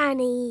will,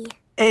 Granny.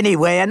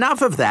 Anyway,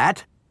 enough of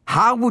that.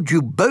 How would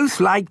you both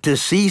like to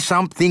see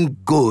something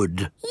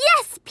good?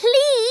 Yes,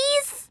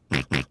 please.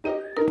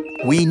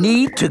 We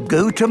need to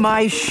go to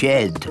my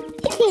shed.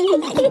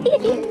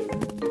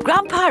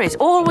 Grandpa is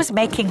always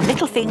making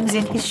little things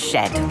in his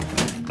shed.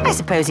 I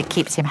suppose it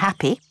keeps him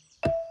happy.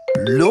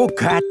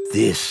 Look at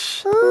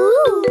this.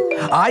 Ooh.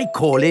 I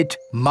call it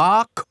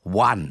Mark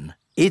 1.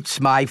 It's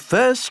my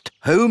first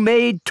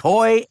homemade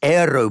toy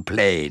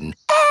aeroplane.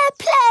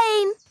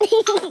 Airplane!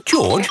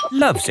 George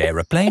loves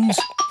aeroplanes.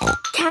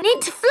 Can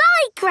it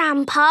fly,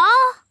 Grandpa?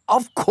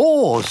 Of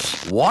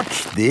course.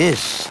 Watch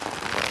this.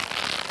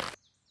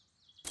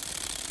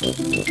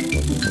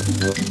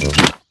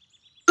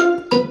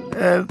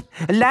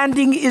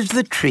 Landing is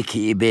the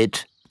tricky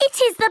bit. It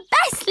is the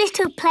best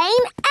little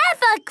plane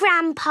ever,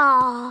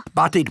 Grandpa.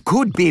 But it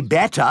could be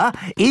better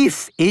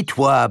if it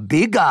were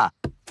bigger.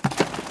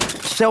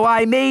 So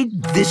I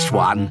made this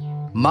one,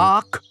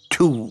 Mark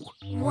 2.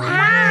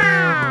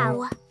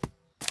 Wow!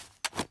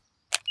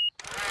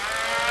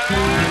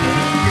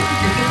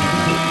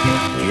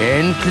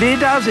 Gently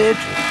does it.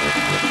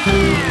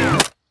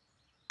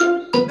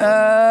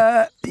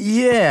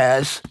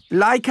 Yes.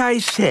 Like I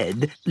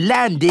said,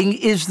 landing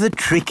is the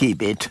tricky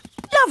bit.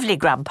 Lovely,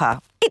 Grandpa.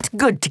 It's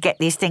good to get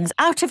these things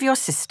out of your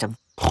system.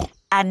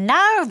 And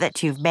now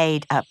that you've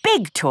made a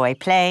big toy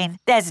plane,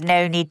 there's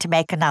no need to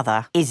make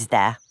another, is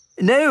there?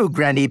 No,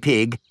 Granny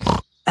Pig.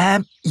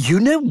 You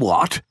know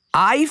what?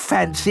 I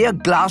fancy a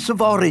glass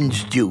of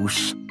orange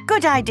juice.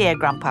 Good idea,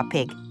 Grandpa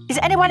Pig. Is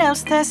anyone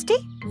else thirsty?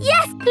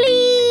 Yes,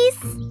 please.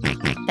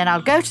 Then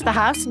I'll go to the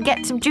house and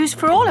get some juice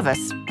for all of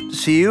us.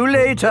 See you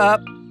later.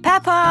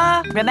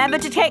 Peppa, remember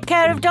to take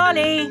care of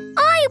Dolly.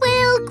 I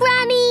will,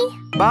 Granny.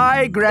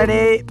 Bye,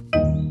 Granny.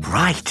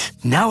 Right,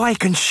 now I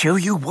can show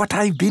you what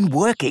I've been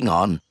working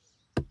on.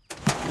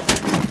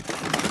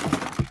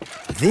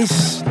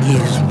 This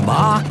is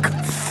Mark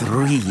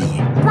 3.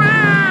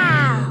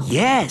 Wow!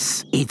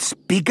 Yes, it's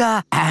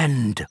bigger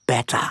and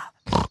better.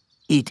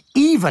 It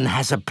even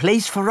has a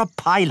place for a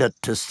pilot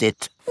to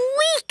sit.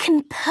 We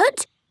can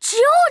put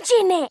George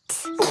in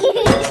it.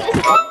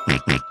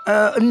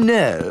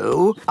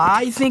 No.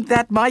 I think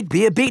that might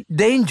be a bit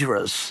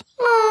dangerous.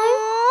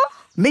 Aww.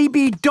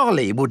 Maybe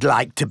Dolly would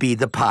like to be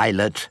the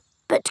pilot.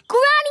 But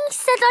Granny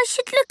said I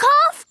should look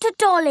after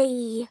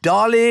Dolly.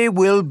 Dolly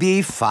will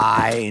be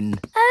fine.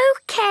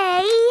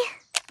 OK.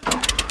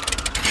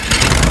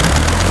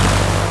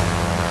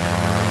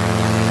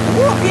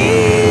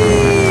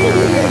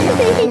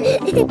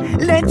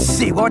 Let's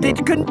see what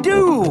it can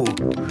do.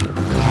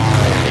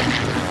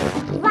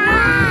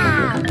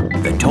 Wow!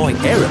 The toy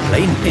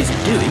aeroplane is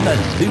doing a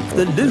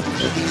loop-the-loop.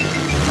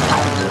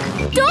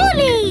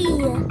 Dolly!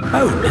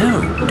 Oh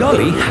no,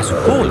 Dolly has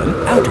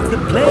fallen out of the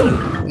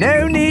plane.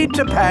 No need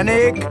to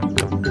panic.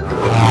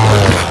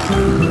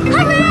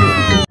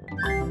 Hooray!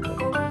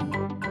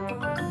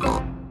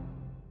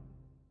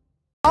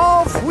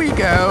 Off we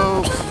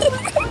go.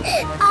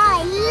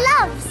 I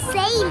love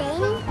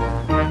sailing.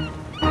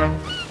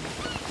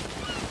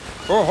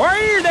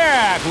 Ahoy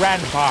there,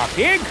 Grandpa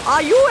Pig.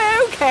 Are you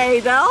okay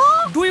there?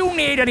 Do you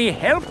need any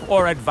help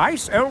or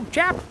advice, old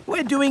chap?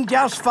 We're doing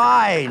just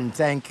fine,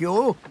 thank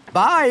you.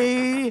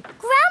 Bye.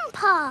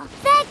 Grandpa,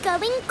 they're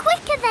going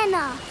quicker than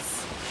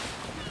us.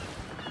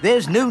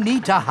 There's no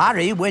need to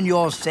hurry when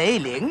you're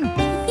sailing.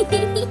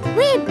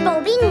 We're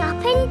bobbing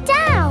up and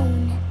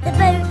down. The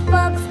boat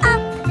bobs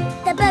up,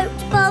 the boat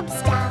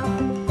bobs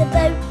down. The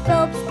boat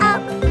bobs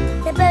up,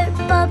 the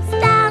boat bobs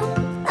down.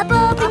 A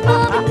bobbing,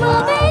 bobbing,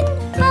 bobbing,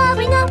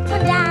 bobbing up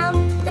and down.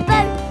 The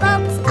boat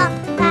bobs up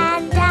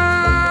and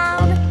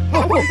down.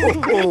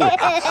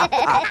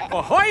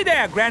 Ahoy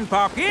there,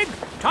 Grandpa Pig.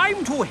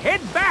 Time to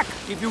head back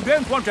if you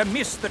don't want to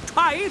miss the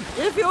tide.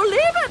 If you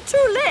leave it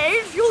too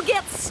late, you'll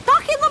get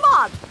stuck in the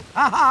mud.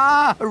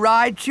 Ha-ha,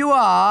 right you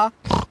are.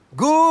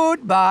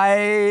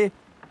 Goodbye.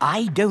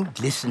 I don't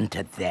listen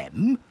to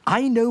them.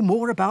 I know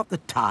more about the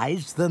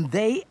tides than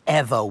they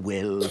ever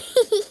will.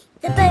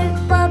 The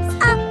boat bobs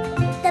up,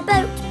 the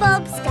boat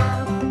bobs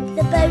down.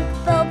 The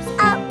boat bobs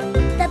up,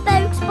 the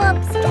boat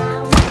bobs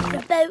down.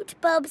 The boat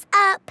bobs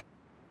up.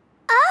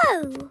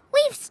 Oh,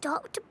 we've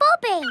stopped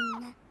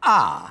bobbing.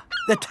 Ah,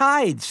 the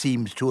tide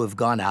seems to have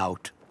gone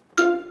out.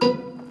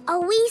 Are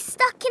we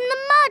stuck in the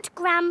mud,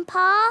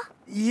 Grandpa?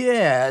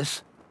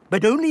 Yes,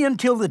 but only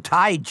until the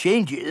tide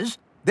changes.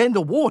 Then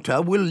the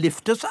water will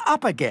lift us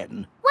up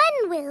again.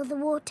 When will the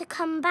water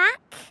come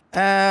back?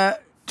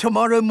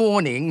 Tomorrow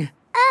morning.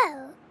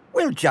 Oh.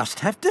 We'll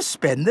just have to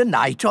spend the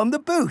night on the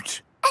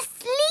boat. A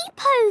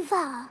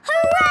sleepover!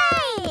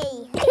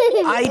 Hooray!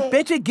 I'd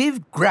better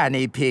give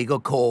Granny Pig a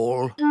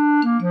call.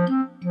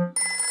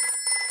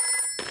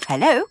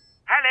 Hello?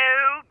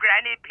 Hello,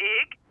 Granny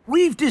Pig.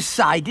 We've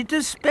decided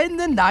to spend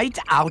the night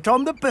out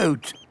on the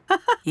boat.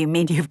 You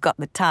mean you've got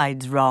the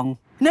tides wrong?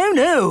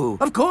 No,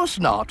 of course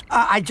not.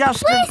 I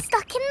just... We're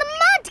stuck in the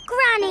mud,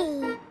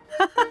 Granny.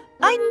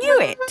 I knew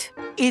it.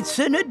 It's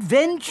an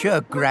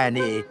adventure,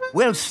 Granny.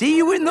 We'll see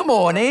you in the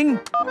morning.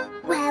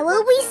 Where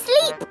will we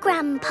sleep,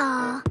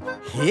 Grandpa?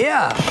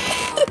 Here.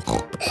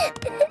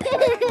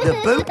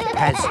 The boat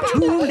has 2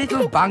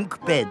 little bunk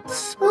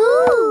beds.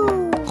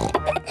 Ooh.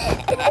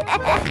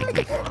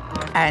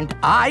 And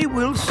I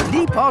will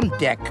sleep on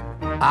deck,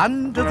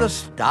 under the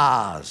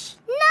stars.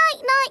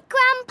 Night-night,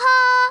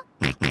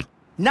 Grandpa.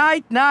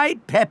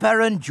 Night-night, Peppa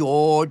and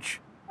George.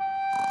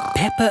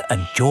 Peppa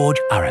and George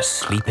are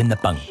asleep in the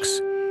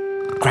bunks.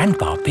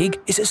 Grandpa Pig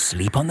is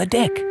asleep on the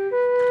deck.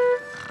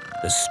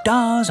 The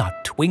stars are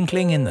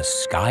twinkling in the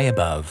sky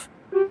above.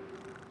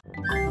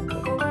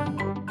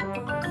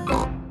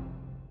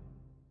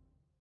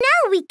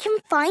 Now we can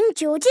find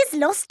George's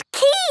lost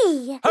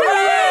key.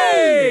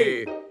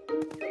 Hooray!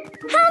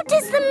 How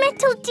does the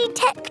metal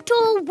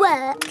detector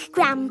work,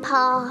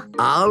 Grandpa?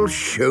 I'll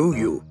show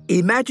you.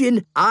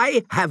 Imagine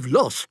I have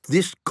lost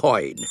this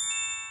coin.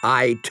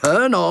 I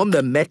turn on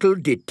the metal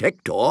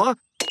detector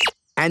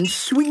and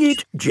swing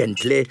it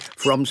gently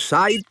from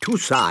side to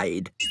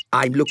side.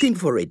 I'm looking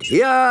for it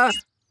here.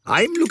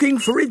 I'm looking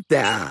for it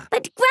there.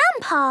 But,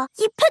 Grandpa,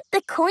 you put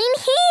the coin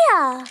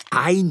here.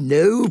 I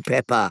know,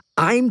 Peppa.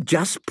 I'm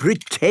just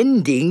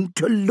pretending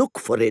to look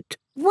for it.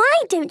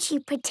 Why don't you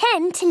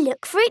pretend to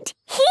look for it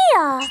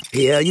here?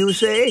 Here, you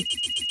say?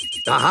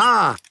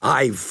 Aha!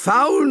 I've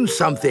found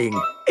something.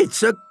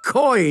 It's a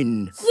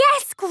coin.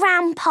 Yes,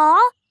 Grandpa.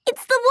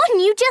 It's the one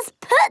you just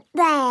put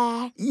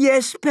there.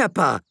 Yes,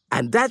 Peppa.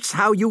 And that's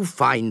how you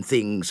find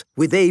things,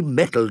 with a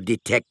metal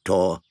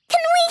detector.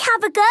 Can we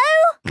have a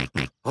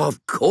go? Of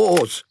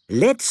course.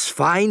 Let's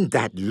find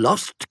that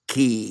lost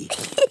key.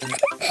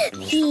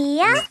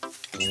 Here,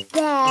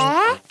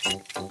 there,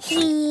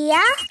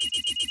 here.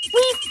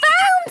 We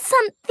found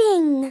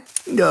something.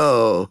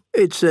 No,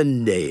 it's a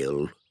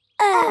nail.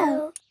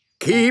 Oh.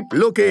 Keep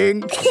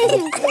looking.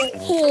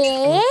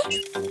 Here,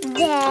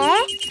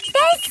 there.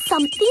 There's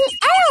something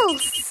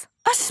else.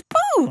 A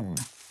spoon?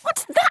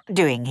 What's that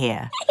doing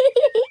here?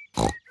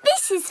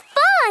 This is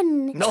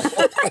fun. No.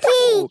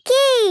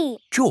 Key.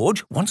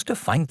 George wants to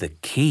find the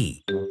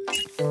key. Ooh,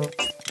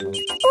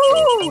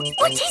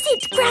 what is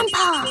it,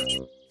 Grandpa?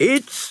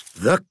 It's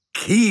the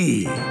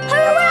key.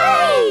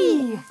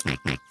 Hooray!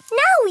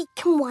 Now we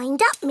can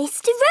wind up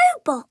Mr.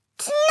 Robot.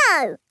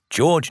 No.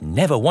 George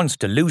never wants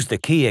to lose the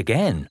key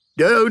again.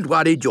 Don't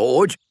worry,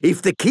 George.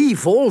 If the key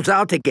falls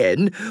out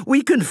again,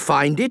 we can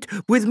find it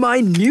with my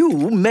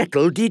new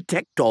metal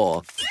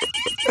detector.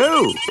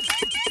 Oh.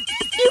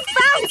 You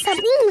found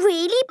something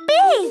really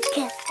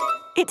big.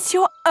 It's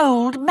your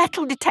old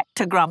metal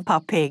detector, Grandpa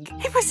Pig.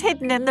 It was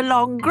hidden in the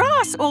long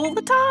grass all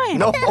the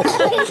time.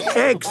 Oh,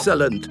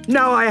 excellent.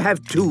 Now I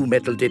have 2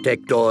 metal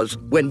detectors.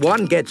 When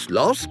one gets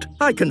lost,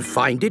 I can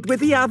find it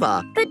with the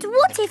other. But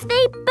what if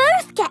they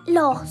both get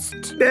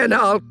lost? Then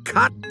I'll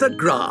cut the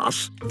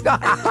grass.